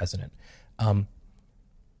to being president. I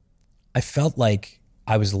felt like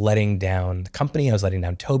I was letting down the company. I was letting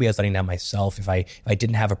down Toby. I was letting down myself if I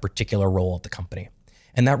didn't have a particular role at the company.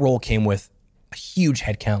 And that role came with a huge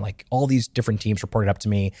headcount. Like all these different teams reported up to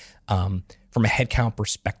me. From a headcount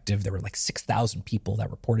perspective, there were like 6,000 people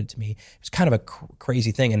that reported to me. It was kind of a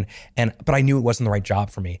crazy thing, but I knew it wasn't the right job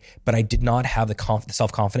for me. But I did not have the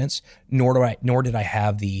self-confidence, nor did I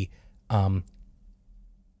have the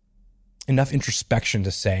enough introspection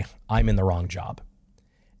to say I'm in the wrong job.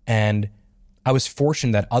 And I was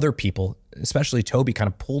fortunate that other people, especially Toby, kind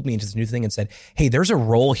of pulled me into this new thing and said, hey, there's a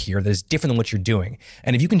role here that is different than what you're doing.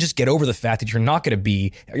 And if you can just get over the fact that you're not going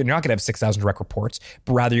to have 6,000 direct reports,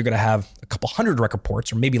 but rather you're going to have a couple hundred direct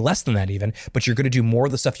reports, or maybe less than that even, but you're going to do more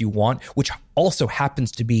of the stuff you want, which also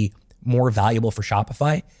happens to be more valuable for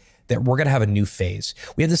Shopify that we're going to have a new phase.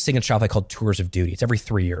 We have this thing in Shopify called Tours of Duty. It's every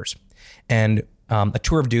 3 years. And a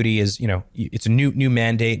tour of duty is, it's a new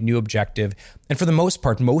mandate, new objective. And for the most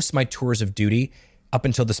part, most of my tours of duty up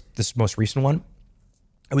until this most recent one,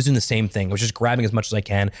 I was doing the same thing. I was just grabbing as much as I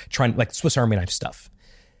can, trying like Swiss Army knife stuff.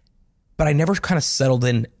 But I never kind of settled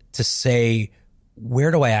in to say,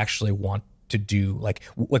 where do I actually want to do? Like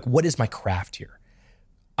what is my craft here?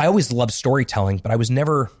 I always loved storytelling, but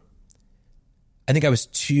I think I was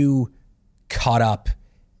too caught up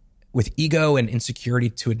with ego and insecurity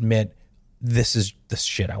to admit this is the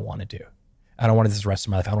shit I want to do. I don't want to do this the rest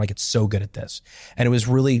of my life. I want to get so good at this. And it was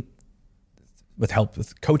really with help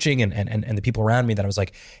with coaching and the people around me that I was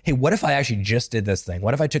like, hey, what if I actually just did this thing?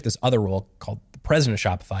 What if I took this other role called the president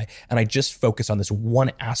of Shopify and I just focused on this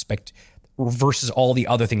one aspect versus all the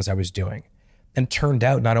other things I was doing? And turned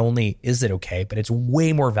out not only is it okay, but it's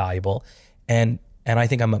way more valuable. And I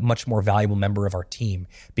think I'm a much more valuable member of our team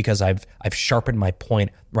because I've sharpened my point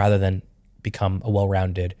rather than become a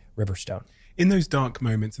well-rounded Riverstone. In those dark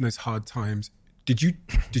moments, in those hard times, did you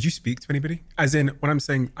speak to anybody? As in, when I'm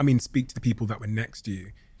saying, I mean, speak to the people that were next to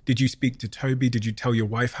you. Did you speak to Toby? Did you tell your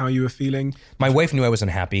wife how you were feeling? My wife knew I was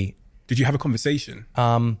unhappy. Did you have a conversation?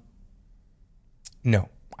 No,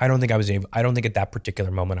 I don't think I was able. I don't think at that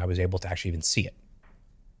particular moment I was able to actually even see it.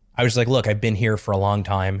 I was like, look, I've been here for a long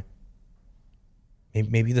time.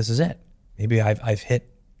 Maybe this is it. Maybe I've hit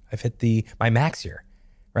my max here,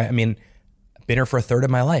 right? I mean, I've been here for a third of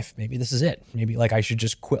my life. Maybe this is it. Maybe like I should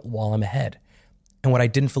just quit while I'm ahead. And what I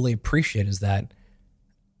didn't fully appreciate is that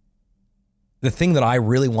the thing that I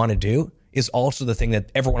really want to do is also the thing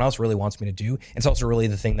that everyone else really wants me to do. It's also really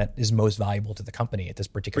the thing that is most valuable to the company at this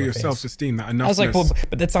particular phase. For your self-esteem, that enoughness. I was like, well,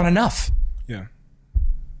 but that's not enough. Yeah.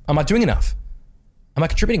 I'm not doing enough. I'm not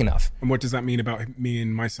contributing enough. And what does that mean about me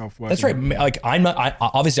and my self-worth? That's right. Like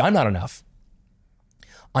obviously I'm not enough.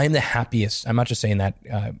 I am the happiest. I'm not just saying that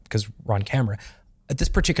because we're on camera. At this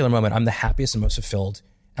particular moment, I'm the happiest and most fulfilled.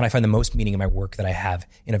 And I find the most meaning in my work that I have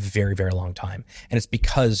in a very, very long time. And it's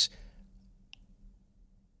because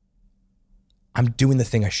I'm doing the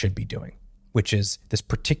thing I should be doing, which is this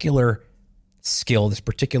particular skill, this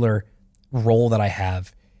particular role that I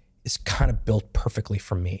have is kind of built perfectly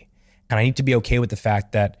for me. And I need to be okay with the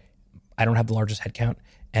fact that I don't have the largest headcount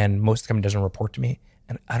and most of the company doesn't report to me.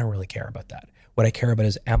 And I don't really care about that. What I care about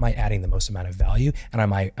is, am I adding the most amount of value? And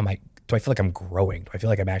do I feel like I'm growing? Do I feel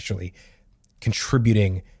like I'm actually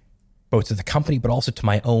contributing both to the company, but also to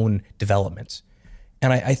my own development?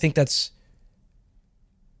 And I think that's,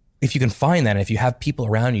 if you can find that, and if you have people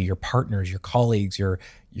around you, your partners, your colleagues, your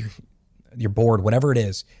board, whatever it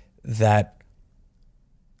is, that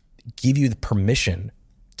give you the permission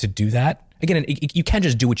to do that. Again, you can't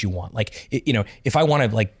just do what you want. Like,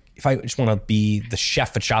 if I just want to be the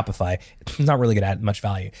chef at Shopify, it's not really going to add much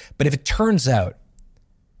value. But if it turns out,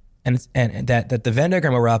 and that the Venn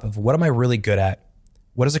diagram we're up of what am I really good at,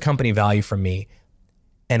 what does a company value from me,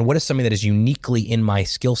 and what is something that is uniquely in my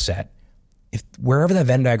skill set, if wherever that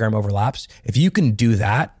Venn diagram overlaps, if you can do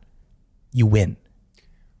that, you win.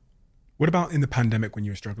 What about in the pandemic when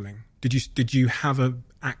you were struggling? Did you have an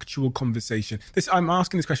actual conversation? I'm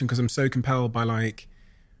asking this question because I'm so compelled by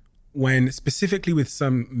when specifically with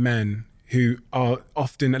some men who are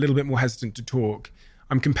often a little bit more hesitant to talk.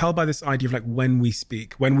 I'm compelled by this idea of when we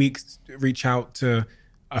speak, when we reach out to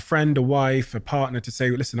a friend, a wife, a partner to say,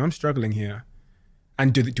 listen, I'm struggling here.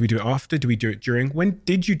 And do we do it after? Do we do it during? When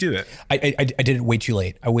did you do it? I did it way too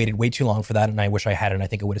late. I waited way too long for that, and I wish I had it. And I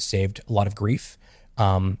think it would have saved a lot of grief.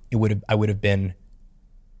 I would have been.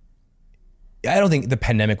 I don't think the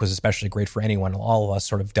pandemic was especially great for anyone. All of us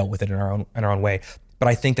sort of dealt with it in our own way. But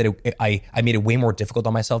I think that I made it way more difficult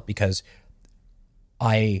on myself because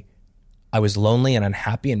I was lonely and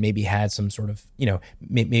unhappy, and maybe had some sort of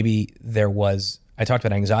maybe there was. I talked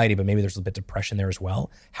about anxiety, but maybe there's a bit of depression there as well.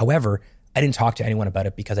 However, I didn't talk to anyone about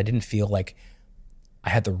it because I didn't feel like I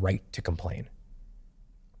had the right to complain.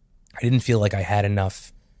 I didn't feel like I had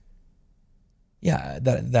enough,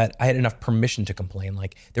 that I had enough permission to complain.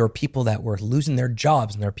 Like, there were people that were losing their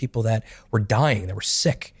jobs, and there were people that were dying, that were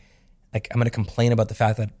sick. Like, I'm going to complain about the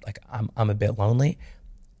fact that I'm a bit lonely.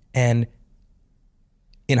 And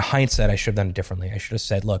in hindsight, I should have done it differently. I should have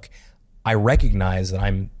said, look, I recognize that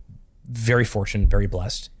I'm very fortunate, very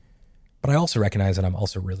blessed, but I also recognize that I'm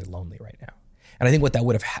also really lonely right now. And I think what that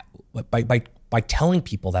would have, by telling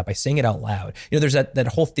people that, by saying it out loud, there's that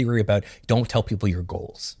whole theory about don't tell people your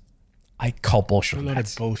goals. I call bullshit. A lot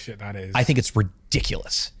of bullshit that is. I think it's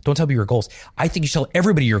ridiculous. Don't tell people your goals. I think you should tell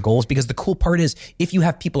everybody your goals, because the cool part is if you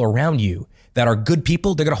have people around you that are good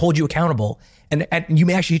people. They're going to hold you accountable. And you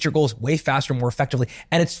may actually hit your goals way faster, more effectively.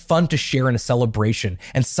 And it's fun to share in a celebration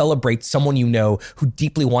and celebrate someone you know who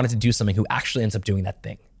deeply wanted to do something who actually ends up doing that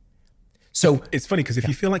thing. So it's funny because if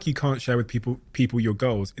you feel like you can't share with people your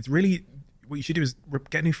goals, it's really, what you should do is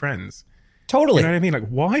get new friends. Totally. You know what I mean? Like,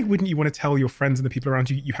 why wouldn't you want to tell your friends and the people around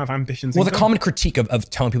you have ambitions? Well, the common critique of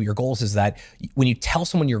telling people your goals is that when you tell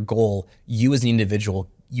someone your goal, you as an individual,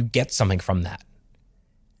 you get something from that.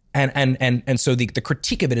 And so the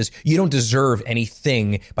critique of it is you don't deserve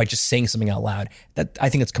anything by just saying something out loud. That, I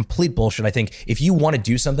think it's complete bullshit. I think if you want to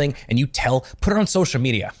do something and you put it on social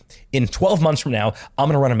media. In 12 months from now, I'm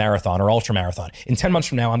going to run a marathon or ultra marathon. In 10 months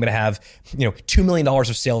from now, I'm going to have, $2 million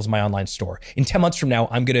of sales in my online store. In 10 months from now,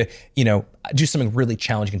 I'm going to, do something really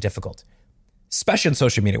challenging and difficult, especially on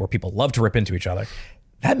social media where people love to rip into each other.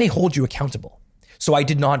 That may hold you accountable. So I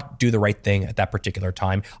did not do the right thing at that particular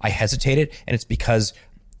time. I hesitated, and it's because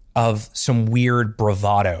of some weird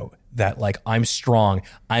bravado that like, I'm strong,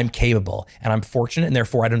 I'm capable, and I'm fortunate, and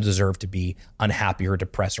therefore I don't deserve to be unhappy or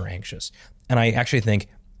depressed or anxious. And I actually think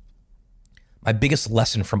my biggest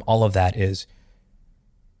lesson from all of that is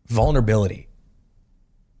vulnerability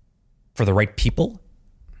for the right people.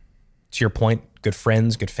 To your point, good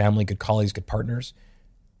friends, good family, good colleagues, good partners.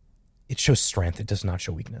 It shows strength. It does not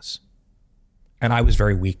show weakness. And I was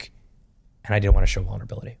very weak, and I didn't want to show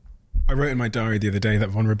vulnerability. I wrote in my diary the other day that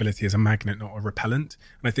vulnerability is a magnet, not a repellent.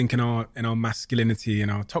 And I think in our masculinity, in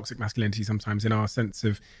our toxic masculinity sometimes, in our sense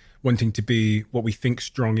of wanting to be what we think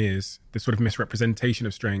strong is, the sort of misrepresentation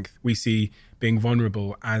of strength, we see being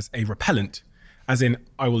vulnerable as a repellent, as in,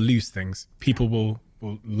 I will lose things. People will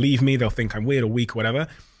leave me, they'll think I'm weird or weak or whatever.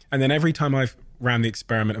 And then every time I've ran the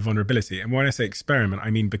experiment of vulnerability, and when I say experiment, I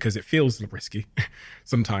mean because it feels risky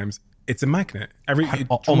sometimes, it's a magnet. It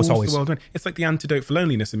almost always. The world. It's like the antidote for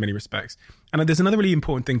loneliness in many respects. And there's another really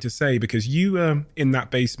important thing to say, because you were in that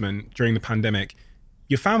basement during the pandemic,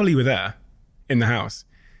 your family were there in the house.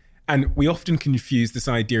 And we often confuse this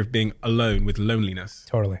idea of being alone with loneliness.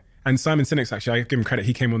 Totally. And Simon Sinek's, actually, I give him credit.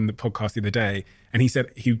 He came on the podcast the other day and he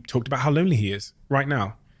said, he talked about how lonely he is right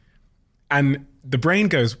now. And the brain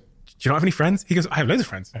goes, do you not have any friends? He goes, I have loads of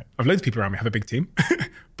friends. I have loads of people around me. I have a big team,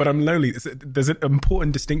 but I'm lonely. There's an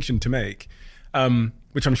important distinction to make,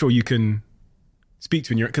 which I'm sure you can speak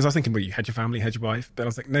to in your, because I was thinking, well, you had your family, had your wife, but I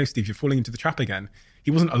was like, no, Steve, you're falling into the trap again. He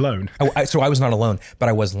wasn't alone. So I was not alone, but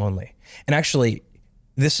I was lonely. And actually,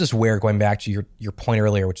 this is where, going back to your point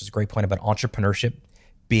earlier, which is a great point about entrepreneurship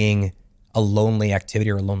being a lonely activity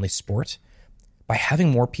or a lonely sport, by having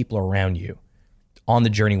more people around you on the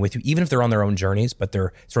journey with you, even if they're on their own journeys, but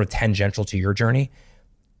they're sort of tangential to your journey,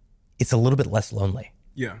 it's a little bit less lonely.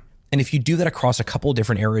 Yeah. And if you do that across a couple of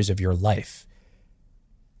different areas of your life,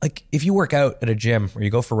 like if you work out at a gym or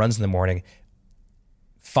you go for runs in the morning,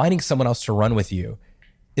 finding someone else to run with you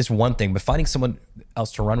is one thing, but finding someone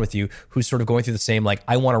else to run with you who's sort of going through the same, like,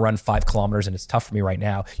 I want to run 5 kilometers and it's tough for me right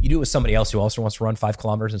now. You do it with somebody else who also wants to run 5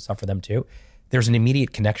 kilometers and it's tough for them too. There's an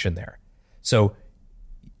immediate connection there. So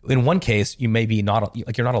in one case, you may be you're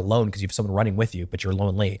not alone because you have someone running with you, but you're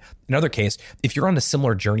lonely. In another case, if you're on a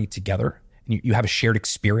similar journey together and you have a shared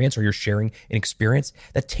experience, or you're sharing an experience,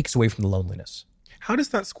 that takes away from the loneliness. How does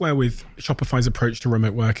that square with Shopify's approach to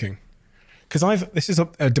remote working? Because this is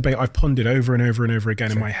a debate I've pondered over and over and over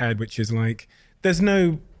again in my head, which is like, there's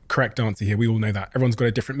no correct answer here. We all know that. Everyone's got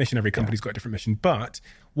a different mission. Every company's got a different mission. But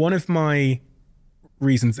one of my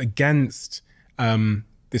reasons against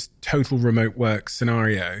this total remote work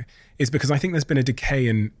scenario is because I think there's been a decay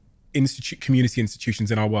in community institutions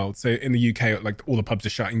in our world. So in the UK, like, all the pubs are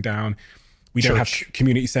shutting down. We don't have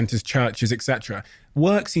community centres, churches, etc.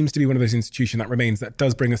 Work seems to be one of those institutions that remains, that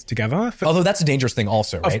does bring us together. Although that's a dangerous thing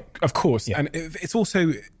also, right? Of course. Yeah. And it's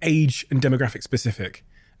also age and demographic specific.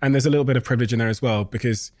 And there's a little bit of privilege in there as well,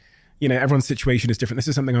 because, everyone's situation is different. This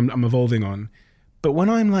is something I'm evolving on. But when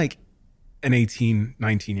I'm like an 18,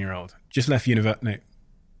 19-year-old, just left university,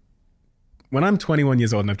 when I'm 21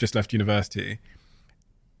 years old and I've just left university,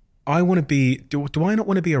 I want to be, do I not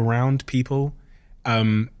want to be around people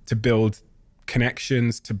to build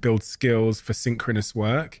connections, to build skills for synchronous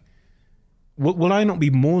work? Will I not be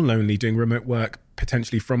more lonely doing remote work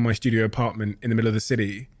potentially from my studio apartment in the middle of the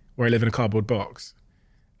city where I live in a cardboard box,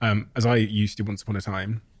 as I used to once upon a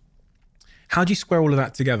time? How do you square all of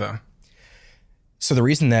that together? So the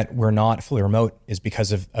reason that we're not fully remote is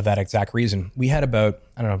because of that exact reason. We had about,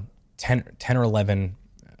 10 or 11,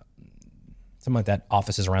 something like that,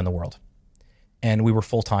 offices around the world. And we were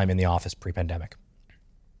full-time in the office pre-pandemic.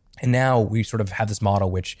 And now we sort of have this model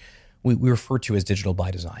which we refer to as digital by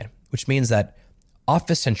design, which means that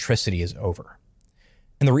office centricity is over.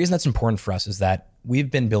 And the reason that's important for us is that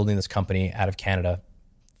we've been building this company out of Canada,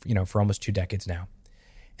 for almost 2 decades now.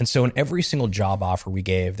 And so in every single job offer we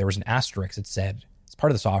gave, there was an asterisk that said, as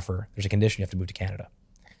part of this offer, there's a condition you have to move to Canada.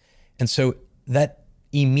 And so that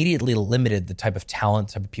immediately limited the type of talent,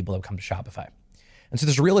 type of people that would come to Shopify. And so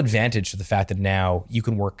there's a real advantage to the fact that now you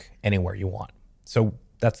can work anywhere you want. So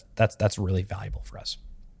that's really valuable for us.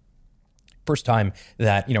 First time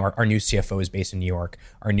that our new CFO is based in New York,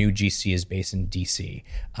 our new GC is based in DC,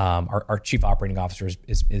 our chief operating officer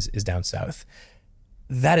is down south.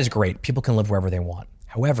 That is great. People can live wherever they want.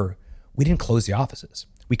 However, we didn't close the offices.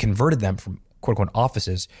 We converted them from quote unquote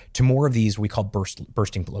offices to more of these we call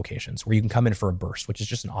bursting locations, where you can come in for a burst, which is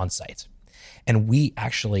just an on-site. And we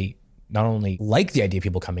actually not only like the idea of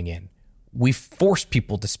people coming in, we force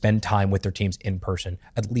people to spend time with their teams in person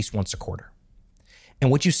at least once a quarter.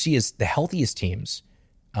 And what you see is the healthiest teams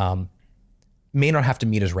may not have to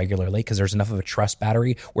meet as regularly because there's enough of a trust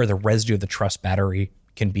battery where the residue of the trust battery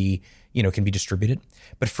can be distributed.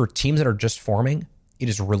 But for teams that are just forming, it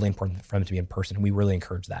is really important for them to be in person. And we really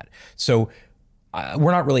encourage that. So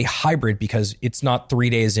we're not really hybrid because it's not 3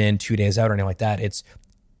 days in, 2 days out or anything like that. It's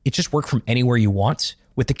just work from anywhere you want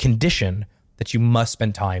with the condition that you must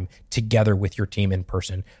spend time together with your team in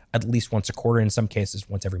person at least once a quarter, in some cases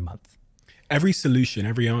once every month. Every solution,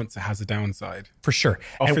 every answer has a downside. For sure.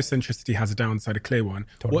 Office centricity has a downside, a clear one.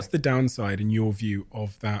 Totally. What's the downside in your view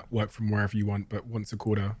of that work from wherever you want, but once a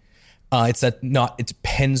quarter? It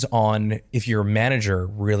depends on if your manager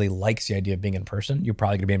really likes the idea of being in person, you're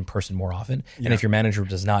probably gonna be in person more often. Yeah. And if your manager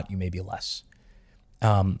does not, you may be less.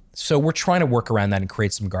 So we're trying to work around that and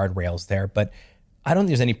create some guardrails there, but I don't think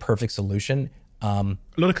there's any perfect solution. A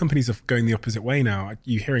lot of companies are going the opposite way now.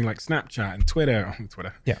 You're hearing like Snapchat and Twitter.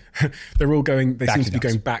 Yeah. They're all going, they seem to be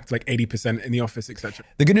going back to like 80% in the office, etc.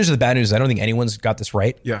 The good news or the bad news is I don't think anyone's got this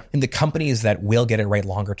right. Yeah. And the companies that will get it right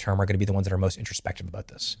longer term are going to be the ones that are most introspective about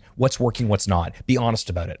this. What's working, what's not. Be honest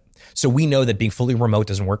about it. So we know that being fully remote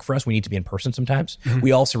doesn't work for us. We need to be in person sometimes. Mm-hmm.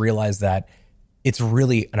 We also realize that it's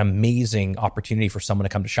really an amazing opportunity for someone to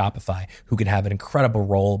come to Shopify who can have an incredible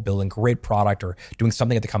role, building great product or doing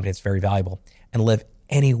something at the company that's very valuable and live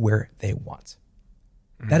anywhere they want.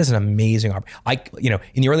 Mm-hmm. That is an amazing opportunity.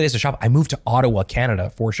 In the early days of Shopify, I moved to Ottawa, Canada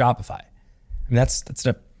for Shopify. I mean, that's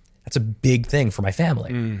a big thing for my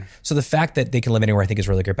family. Mm. So the fact that they can live anywhere I think is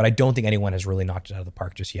really great, but I don't think anyone has really knocked it out of the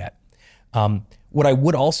park just yet. What I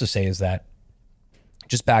would also say is that,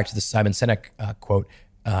 just back to the Simon Sinek quote,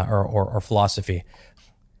 or philosophy,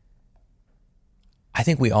 I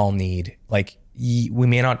think we all need, we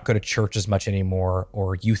may not go to church as much anymore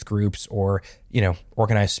or youth groups or,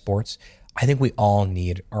 organized sports. I think we all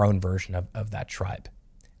need our own version of that tribe.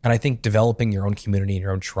 And I think developing your own community and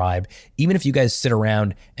your own tribe, even if you guys sit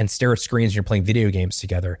around and stare at screens and you're playing video games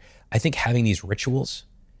together, I think having these rituals,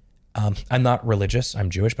 I'm not religious,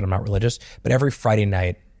 I'm Jewish, but I'm not religious, but every Friday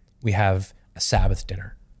night we have a Sabbath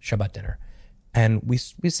dinner, Shabbat dinner. And we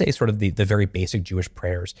say sort of the very basic Jewish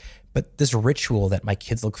prayers, but this ritual that my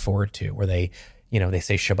kids look forward to, where they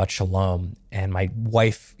say Shabbat Shalom, and my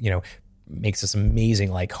wife, makes this amazing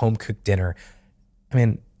home cooked dinner. I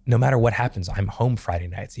mean, no matter what happens, I'm home Friday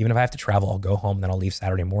nights. Even if I have to travel, I'll go home, then I'll leave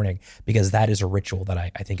Saturday morning, because that is a ritual that I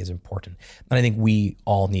think is important. And I think we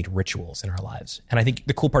all need rituals in our lives. And I think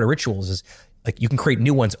the cool part of rituals is you can create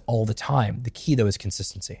new ones all the time. The key though is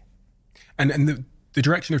consistency. And the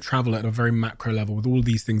direction of travel at a very macro level with all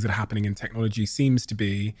these things that are happening in technology seems to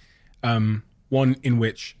be one in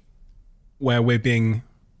which where we're being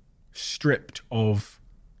stripped of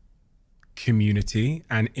community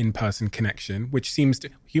and in-person connection, which seems to,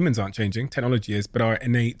 humans aren't changing, technology is, but our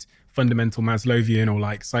innate fundamental Maslowian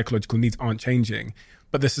or psychological needs aren't changing.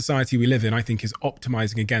 But the society we live in, I think, is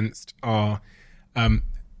optimizing against our,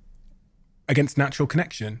 against natural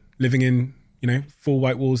connection, living in 4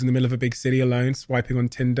 white walls in the middle of a big city alone, swiping on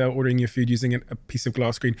Tinder, ordering your food using a piece of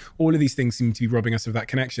glass screen. All of these things seem to be robbing us of that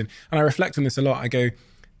connection. And I reflect on this a lot. I go,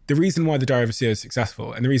 the reason why the Diary of a CEO is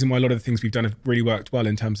successful and the reason why a lot of the things we've done have really worked well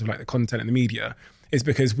in terms of the content and the media is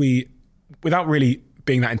because we, without really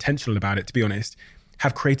being that intentional about it, to be honest,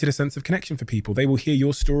 have created a sense of connection for people. They will hear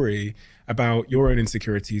your story about your own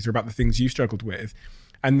insecurities or about the things you've struggled with,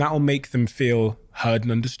 and that will make them feel heard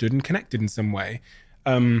and understood and connected in some way.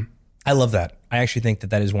 I love that. I actually think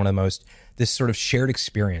that is one of the most, this sort of shared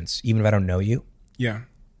experience, even if I don't know you,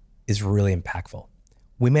 is really impactful.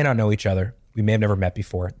 We may not know each other. We may have never met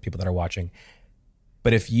before, people that are watching.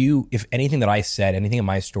 But if anything that I said, anything in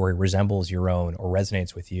my story resembles your own or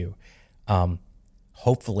resonates with you,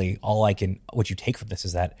 hopefully what you take from this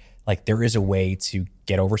is that there is a way to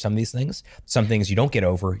get over some of these things. Some things you don't get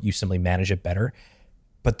over, you simply manage it better.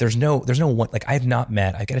 But there's no one, I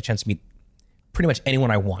got a chance to meet pretty much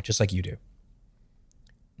anyone I want, just like you do.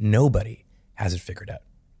 Nobody has it figured out.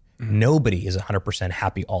 Nobody is 100%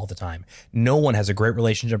 happy all the time. No one has a great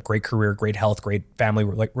relationship, great career, great health, great family.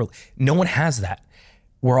 No one has that.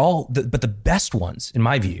 But the best ones, in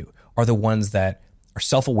my view, are the ones that are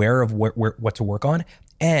self-aware of what to work on,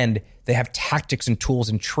 and they have tactics and tools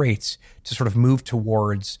and traits to sort of move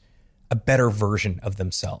towards a better version of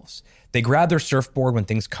themselves. They grab their surfboard when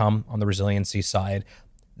things come on the resiliency side.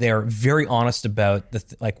 They are very honest about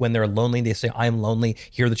when they're lonely, they say, I'm lonely,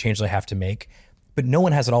 here are the changes I have to make. But no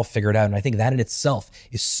one has it all figured out. And I think that in itself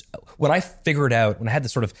is, when I had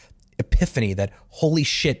this sort of epiphany that, holy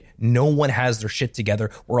shit, no one has their shit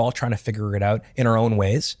together. We're all trying to figure it out in our own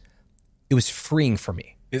ways. It was freeing for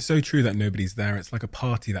me. It's so true that nobody's there. It's like a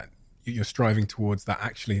party that you're striving towards that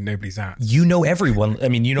actually nobody's at. You know everyone. I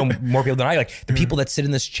mean, you know more people than I. Like the people that sit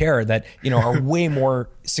in this chair that, are way more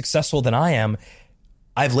successful than I am.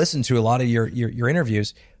 I've listened to a lot of your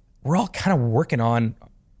interviews. We're all kind of working on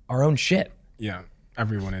our own shit. Yeah,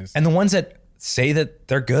 everyone is. And the ones that say that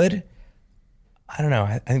they're good, I don't know.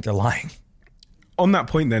 I think they're lying. On that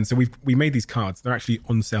point then, so we made these cards. They're actually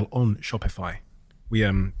on sale on Shopify. We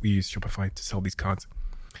use Shopify to sell these cards.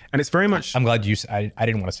 And it's very much... I'm glad I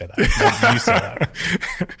didn't want to say that. You said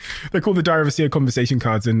that. They're called the Diary of a CEO conversation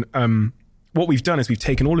cards. And what we've done is we've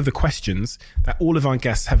taken all of the questions that all of our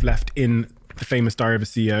guests have left in the famous Diary of a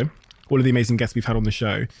CEO, all of the amazing guests we've had on the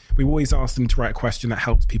show. We always ask them to write a question that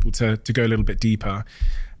helps people to go a little bit deeper.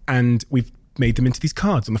 And we've made them into these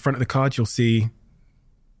cards. On the front of the card, you'll see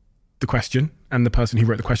the question and the person who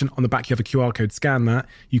wrote the question. On the back, you have a QR code. Scan that.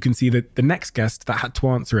 You can see the next guest that had to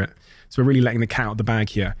answer it. So we're really letting the cat out of the bag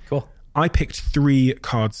here. Cool. I picked 3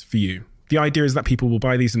 cards for you. The idea is that people will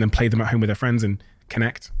buy these and then play them at home with their friends and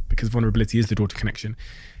connect, because vulnerability is the door to connection.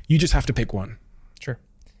 You just have to pick one. Sure.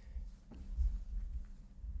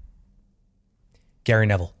 Gary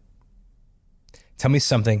Neville. Tell me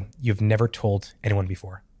something you've never told anyone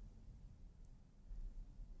before.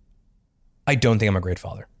 I don't think I'm a great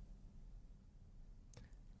father.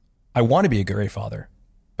 I want to be a great father,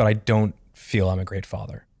 but I don't feel I'm a great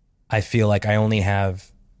father. I feel like I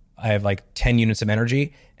have like 10 units of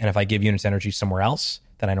energy, and if I give units of energy somewhere else,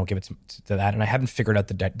 then I don't give it to that. And I haven't figured out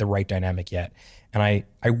the right dynamic yet. And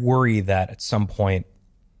I worry that at some point,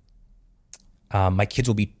 my kids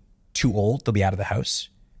will be too old, they'll be out of the house,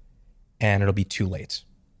 and it'll be too late.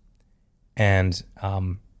 And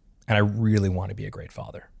I really want to be a great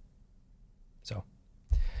father. So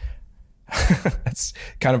it's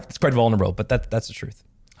quite vulnerable, but that's the truth.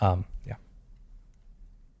 Yeah.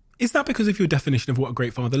 Is that because of your definition of what a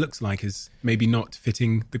great father looks like is maybe not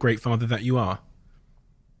fitting the great father that you are?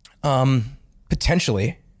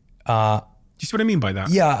 Potentially. Do you see what I mean by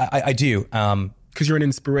that? Yeah, I do. Because you're an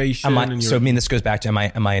inspiration. This goes back to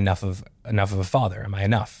am I enough of a father? Am I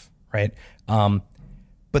enough? Right.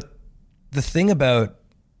 But the thing about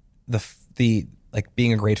the like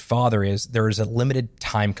being a great father is there is a limited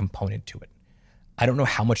time component to it. I don't know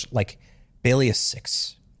how much. Like Bailey is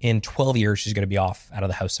 6. In 12 years, she's going to be off out of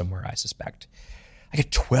the house somewhere, I suspect. I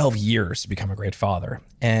get 12 years to become a great father.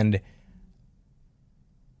 And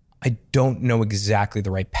I don't know exactly the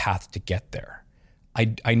right path to get there.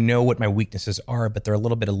 I know what my weaknesses are, but they're a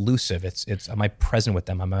little bit elusive. It's am I present with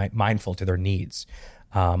them? Am I mindful to their needs?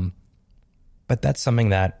 But that's something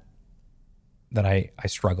that I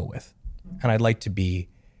struggle with. And I'd like to be,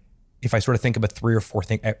 if I sort of think about 3 or 4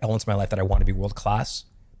 elements of my life that I want to be world class,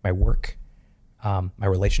 my work, my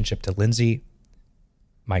relationship to Lindsay,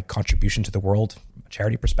 my contribution to the world, from a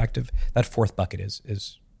charity perspective, that 4th bucket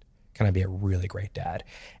is can I be a really great dad?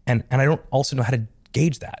 And I don't also know how to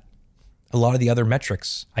gauge that. A lot of the other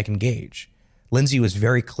metrics I can gauge. Lindsay was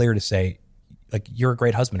very clear to say, like, you're a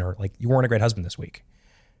great husband, or like, you weren't a great husband this week.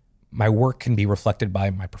 My work can be reflected by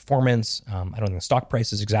my performance. I don't think the stock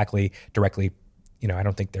price is exactly directly,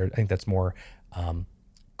 I think that's more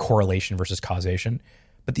correlation versus causation.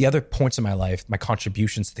 But the other points in my life, my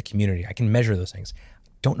contributions to the community, I can measure those things.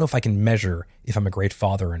 Don't know if I can measure if I'm a great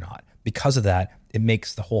father or not. Because of that, it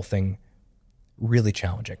makes the whole thing really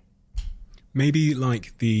challenging. Maybe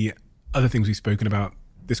like the other things we've spoken about,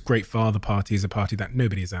 this great father party is a party that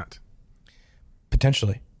nobody is at.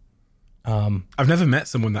 Potentially. I've never met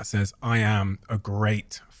someone that says, I am a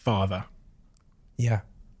great father. Yeah.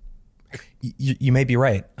 You may be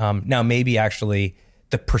right. Now, maybe actually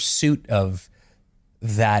the pursuit of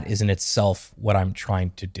that is in itself what I'm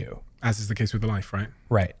trying to do. As is the case with the life, right?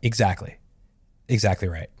 Right. Exactly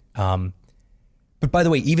right. But by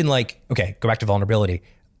the way, even go back to vulnerability.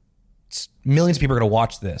 Millions of people are going to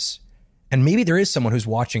watch this. And maybe there is someone who's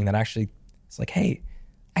watching that actually, it's like, hey,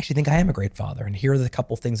 actually think I am a great father. And here are the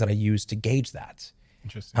couple things that I use to gauge that.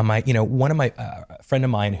 Interesting. One of my friend of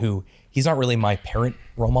mine who, he's not really my parent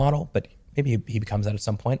role model, but maybe he becomes that at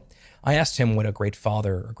some point. I asked him what a great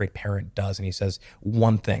father or a great parent does. And he says,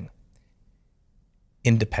 one thing,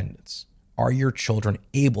 independence. Are your children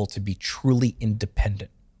able to be truly independent?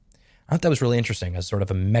 I thought that was really interesting as sort of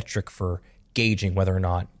a metric for gauging whether or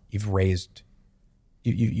not you've raised,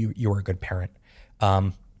 you are a good parent.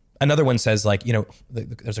 Another one says, like,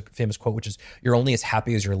 there's a famous quote, which is, you're only as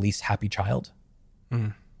happy as your least happy child.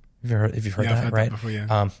 Have you heard I've that, heard right? that before,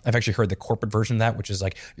 yeah. I've actually heard the corporate version of that, which is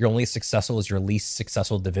like, you're only as successful as your least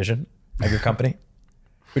successful division of your company,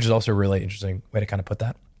 which is also a really interesting way to kind of put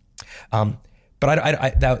that.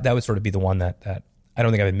 But that would sort of be the one that I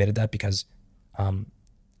don't think I've admitted that because I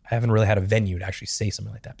haven't really had a venue to actually say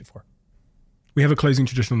something like that before. We have a closing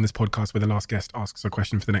tradition on this podcast where the last guest asks a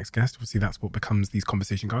question for the next guest. Obviously, that's what becomes these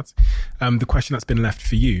conversation cards. The question that's been left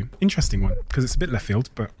for you, interesting one, because it's a bit left field,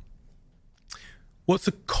 but what's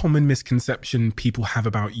a common misconception people have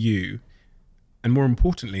about you? And more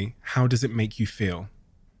importantly, how does it make you feel?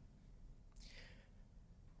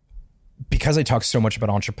 Because I talk so much about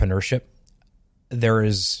entrepreneurship,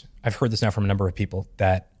 I've heard this now from a number of people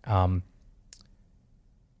that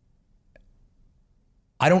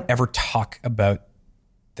I don't ever talk about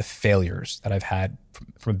the failures that I've had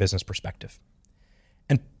from a business perspective.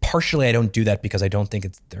 And partially I don't do that because I don't think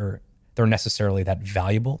they're necessarily that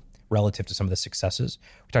valuable relative to some of the successes.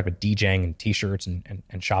 We talked about DJing and t-shirts and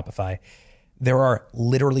Shopify. There are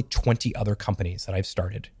literally 20 other companies that I've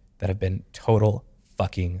started that have been total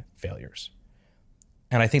fucking failures.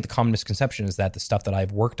 And I think the common misconception is that the stuff that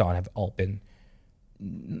I've worked on have all been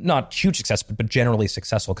not huge success, but generally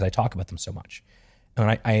successful because I talk about them so much.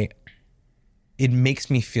 And it makes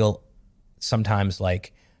me feel sometimes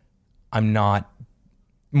like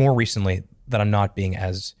more recently, that I'm not being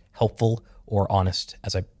as helpful or honest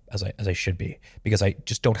as I should be, because I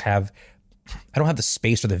just don't have the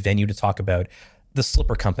space or the venue to talk about the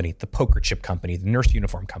slipper company, the poker chip company, the nurse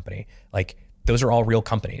uniform company. Like, those are all real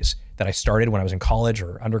companies that I started when I was in college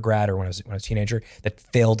or undergrad or when I was a teenager that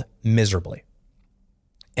failed miserably.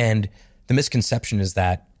 And the misconception is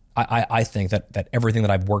that I think that everything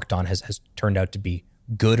that I've worked on has turned out to be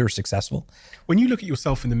good or successful. When you look at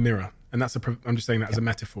yourself in the mirror, and I'm just saying that as a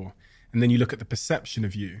metaphor, and then you look at the perception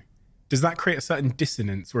of you, does that create a certain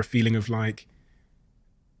dissonance or a feeling of like,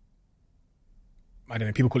 I don't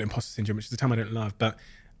know, people call it imposter syndrome, which is a term I don't love, but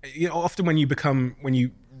often when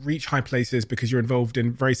you reach high places because you're involved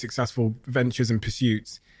in very successful ventures and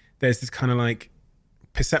pursuits, there's this kind of like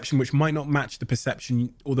perception which might not match the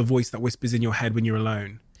perception or the voice that whispers in your head when you're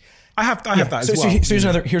alone. I have that as well.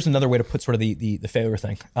 So here's another way to put sort of the failure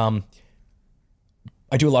thing. I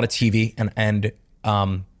do a lot of TV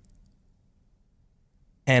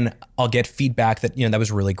and I'll get feedback that, that was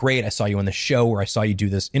really great. I saw you on the show, or I saw you do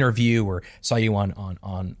this interview, or saw you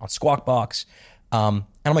on Squawk Box. And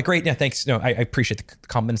I'm like, great, yeah, thanks. I appreciate the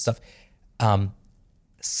compliment and stuff.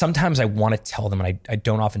 Sometimes I want to tell them, and I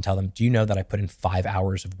don't often tell them, do you know that I put in 5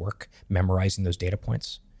 hours of work memorizing those data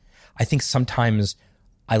points? I think sometimes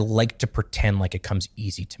I like to pretend like it comes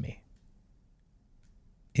easy to me.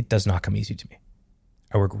 It does not come easy to me.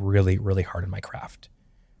 I work really, really hard in my craft.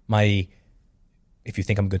 If you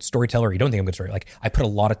think I'm a good storyteller, or you don't think I'm a good storyteller, like, I put a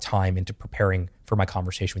lot of time into preparing for my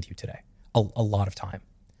conversation with you today. A lot of time.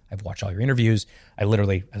 I've watched all your interviews. I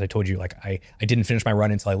literally, as I told you, like I didn't finish my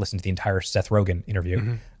run until I listened to the entire Seth Rogen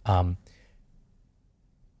interview. Mm-hmm.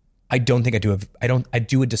 I don't think I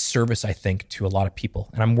do a disservice, I think, to a lot of people.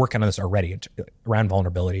 And I'm working on this already around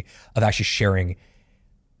vulnerability, of actually sharing,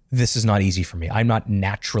 this is not easy for me. I can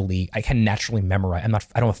naturally memorize.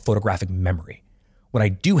 I don't have photographic memory. What I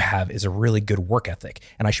do have is a really good work ethic,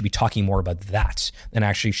 and I should be talking more about that than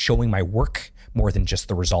actually showing my work more than just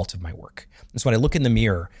the result of my work. And so when I look in the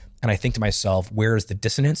mirror and I think to myself, where is the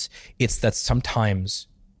dissonance? It's that sometimes,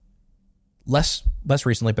 less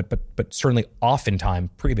recently, but certainly oftentimes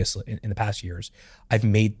previously in the past years, I've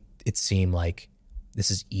made it seem like this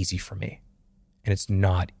is easy for me, and it's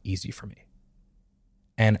not easy for me.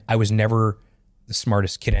 And I was never the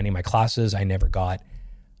smartest kid in any of my classes.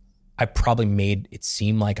 I probably made it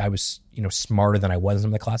seem like I was, smarter than I was in some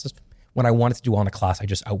of the classes. When I wanted to do well in a class, I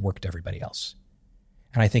just outworked everybody else.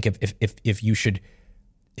 And I think if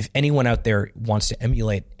anyone out there wants to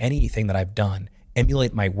emulate anything that I've done,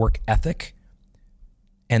 emulate my work ethic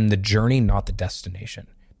and the journey, not the destination,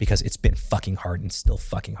 because it's been fucking hard and still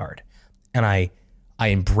fucking hard. And I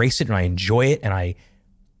embrace it and I enjoy it, and I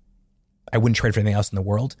wouldn't trade for anything else in the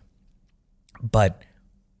world. But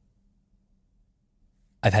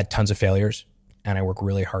I've had tons of failures, and I work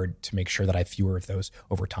really hard to make sure that I have fewer of those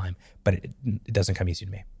over time. But it doesn't come easy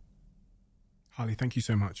to me. Harley, thank you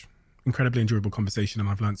so much. Incredibly enjoyable conversation, and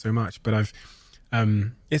I've learned so much. But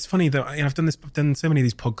it's funny that I've done so many of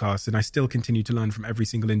these podcasts, and I still continue to learn from every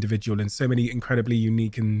single individual in so many incredibly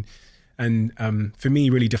unique and for me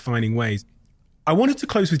really defining ways. I wanted to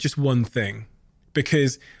close with just one thing,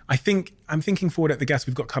 because I'm thinking forward at the guests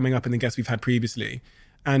we've got coming up and the guests we've had previously.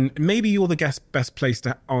 And maybe you're the best place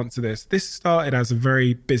to answer this. This started as a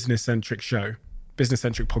very business-centric show,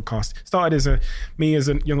 business-centric podcast. Started as me as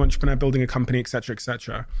a young entrepreneur building a company, et cetera, et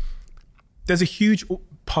cetera. There's a huge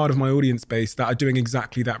part of my audience base that are doing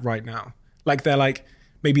exactly that right now.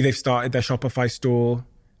 Maybe they've started their Shopify store.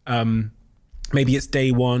 Maybe it's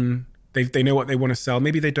day one. They know what they want to sell.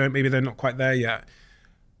 Maybe they don't. Maybe they're not quite there yet.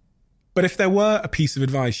 But if there were a piece of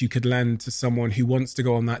advice you could lend to someone who wants to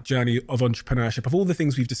go on that journey of entrepreneurship, of all the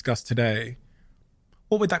things we've discussed today,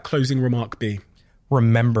 what would that closing remark be?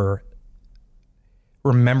 Remember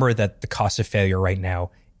that the cost of failure right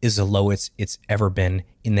now is the lowest it's ever been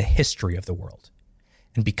in the history of the world.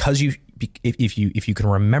 And because if you can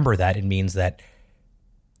remember that, it means that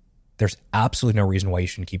there's absolutely no reason why you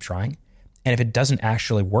shouldn't keep trying. And if it doesn't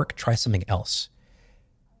actually work, try something else.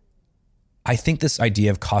 I think this idea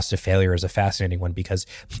of cost of failure is a fascinating one, because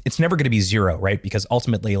it's never going to be zero, right? Because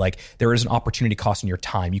ultimately, there is an opportunity cost in your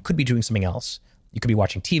time. You could be doing something else. You could be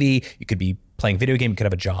watching TV. You could be playing video game. You could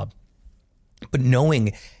have a job. But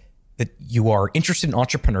knowing that you are interested in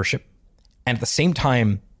entrepreneurship, and at the same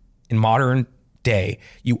time, in modern day,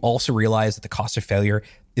 you also realize that the cost of failure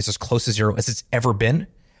is as close to zero as it's ever been,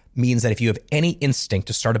 means that if you have any instinct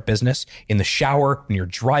to start a business in the shower, when you're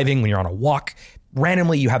driving, when you're on a walk,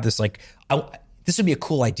 randomly you have this this would be a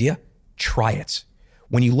cool idea, try it.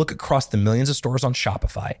 When you look across the millions of stores on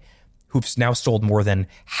Shopify, who've now sold more than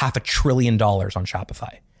 $500 billion on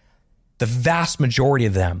Shopify, the vast majority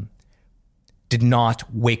of them did not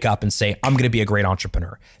wake up and say, I'm going to be a great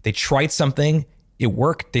entrepreneur. They tried something, it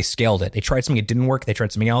worked, they scaled it. They tried something, it didn't work, they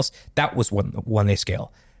tried something else. That was when they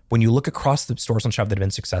scale. When you look across the stores on Shopify that have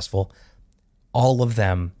been successful, all of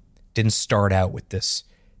them didn't start out with this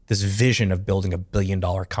vision of building $1 billion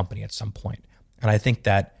company at some point. And I think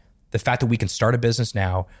that the fact that we can start a business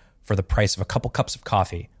now for the price of a couple cups of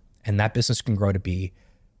coffee, and that business can grow to be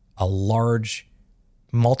a large,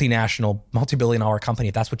 multinational, multi-billion-dollar company,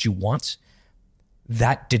 if that's what you want,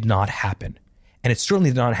 that did not happen. And it certainly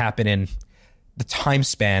did not happen in the time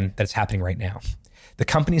span that it's happening right now. The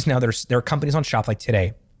companies now, there are companies on Shopify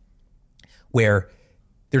today where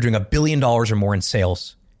they're doing $1 billion or more in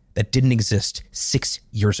sales that didn't exist 6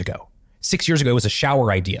 years ago. 6 years ago, it was a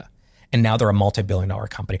shower idea, and now they're a multi-billion-dollar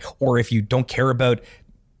company. Or if you don't care about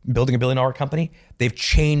building $1 billion company, they've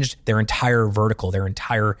changed their entire vertical, their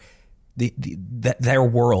entire their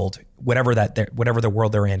world, whatever the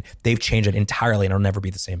world they're in. They've changed it entirely, and it'll never be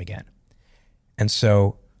the same again. And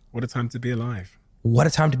so, what a time to be alive! What a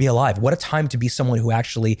time to be alive! What a time to be someone who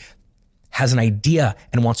actually has an idea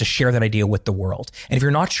and wants to share that idea with the world. And if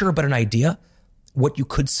you're not sure about an idea, what you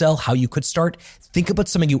could sell, how you could start, think about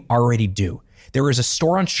something you already do. There is a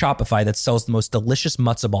store on Shopify that sells the most delicious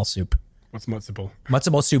matzo ball soup. What's matzo ball? Matzo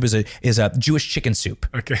ball soup is a Jewish chicken soup.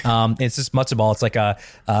 Okay. It's this matzo ball. It's like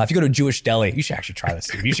if you go to a Jewish deli, you should actually try this.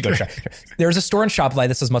 You should go try. There's a store on Shopify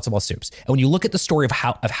that sells matzo ball soups, and when you look at the story of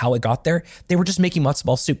how it got there, they were just making matzo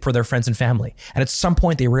ball soup for their friends and family. And at some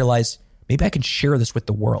point, they realized, maybe I can share this with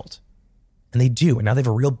the world. And they do. And now they have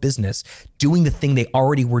a real business doing the thing they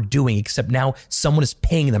already were doing, except now someone is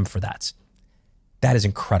paying them for that. That is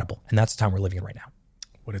incredible. And that's the time we're living in right now.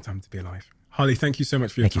 What a time to be alive. Harley, thank you so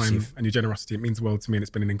much for your time Steve. and your generosity. It means the world to me, and it's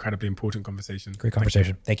been an incredibly important conversation. Great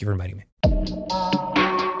conversation. Thank you for inviting me.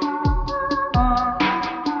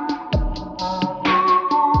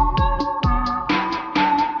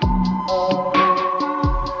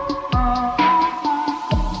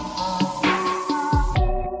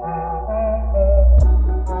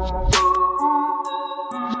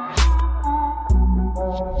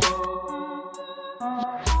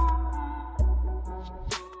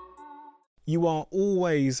 You are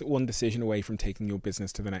always one decision away from taking your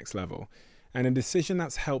business to the next level. And a decision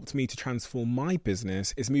that's helped me to transform my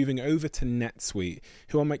business is moving over to NetSuite,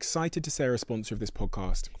 who I'm excited to say are a sponsor of this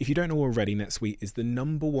podcast. If you don't know already, NetSuite is the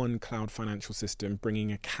 #1 cloud financial system,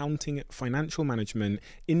 bringing accounting, financial management,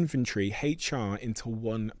 inventory, HR into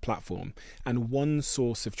one platform and one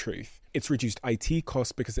source of truth. It's reduced IT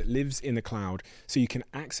costs because it lives in the cloud, so you can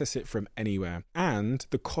access it from anywhere. And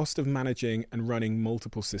the cost of managing and running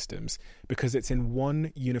multiple systems because it's in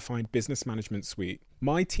one unified business management suite.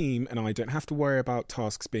 My team and I don't have to worry about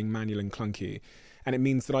tasks being manual and clunky. and it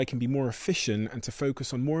means that I can be more efficient and to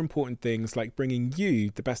focus on more important things like bringing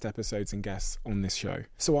you the best episodes and guests on this show.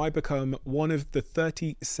 So I become one of the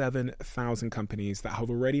 37,000 companies that have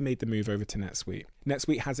already made the move over to NetSuite.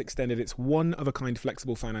 NetSuite has extended its one-of-a-kind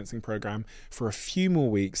flexible financing program for a few more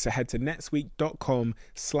weeks, so head to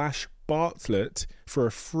netsuite.com/Bartlett for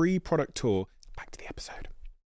a free product tour. Back to the episode.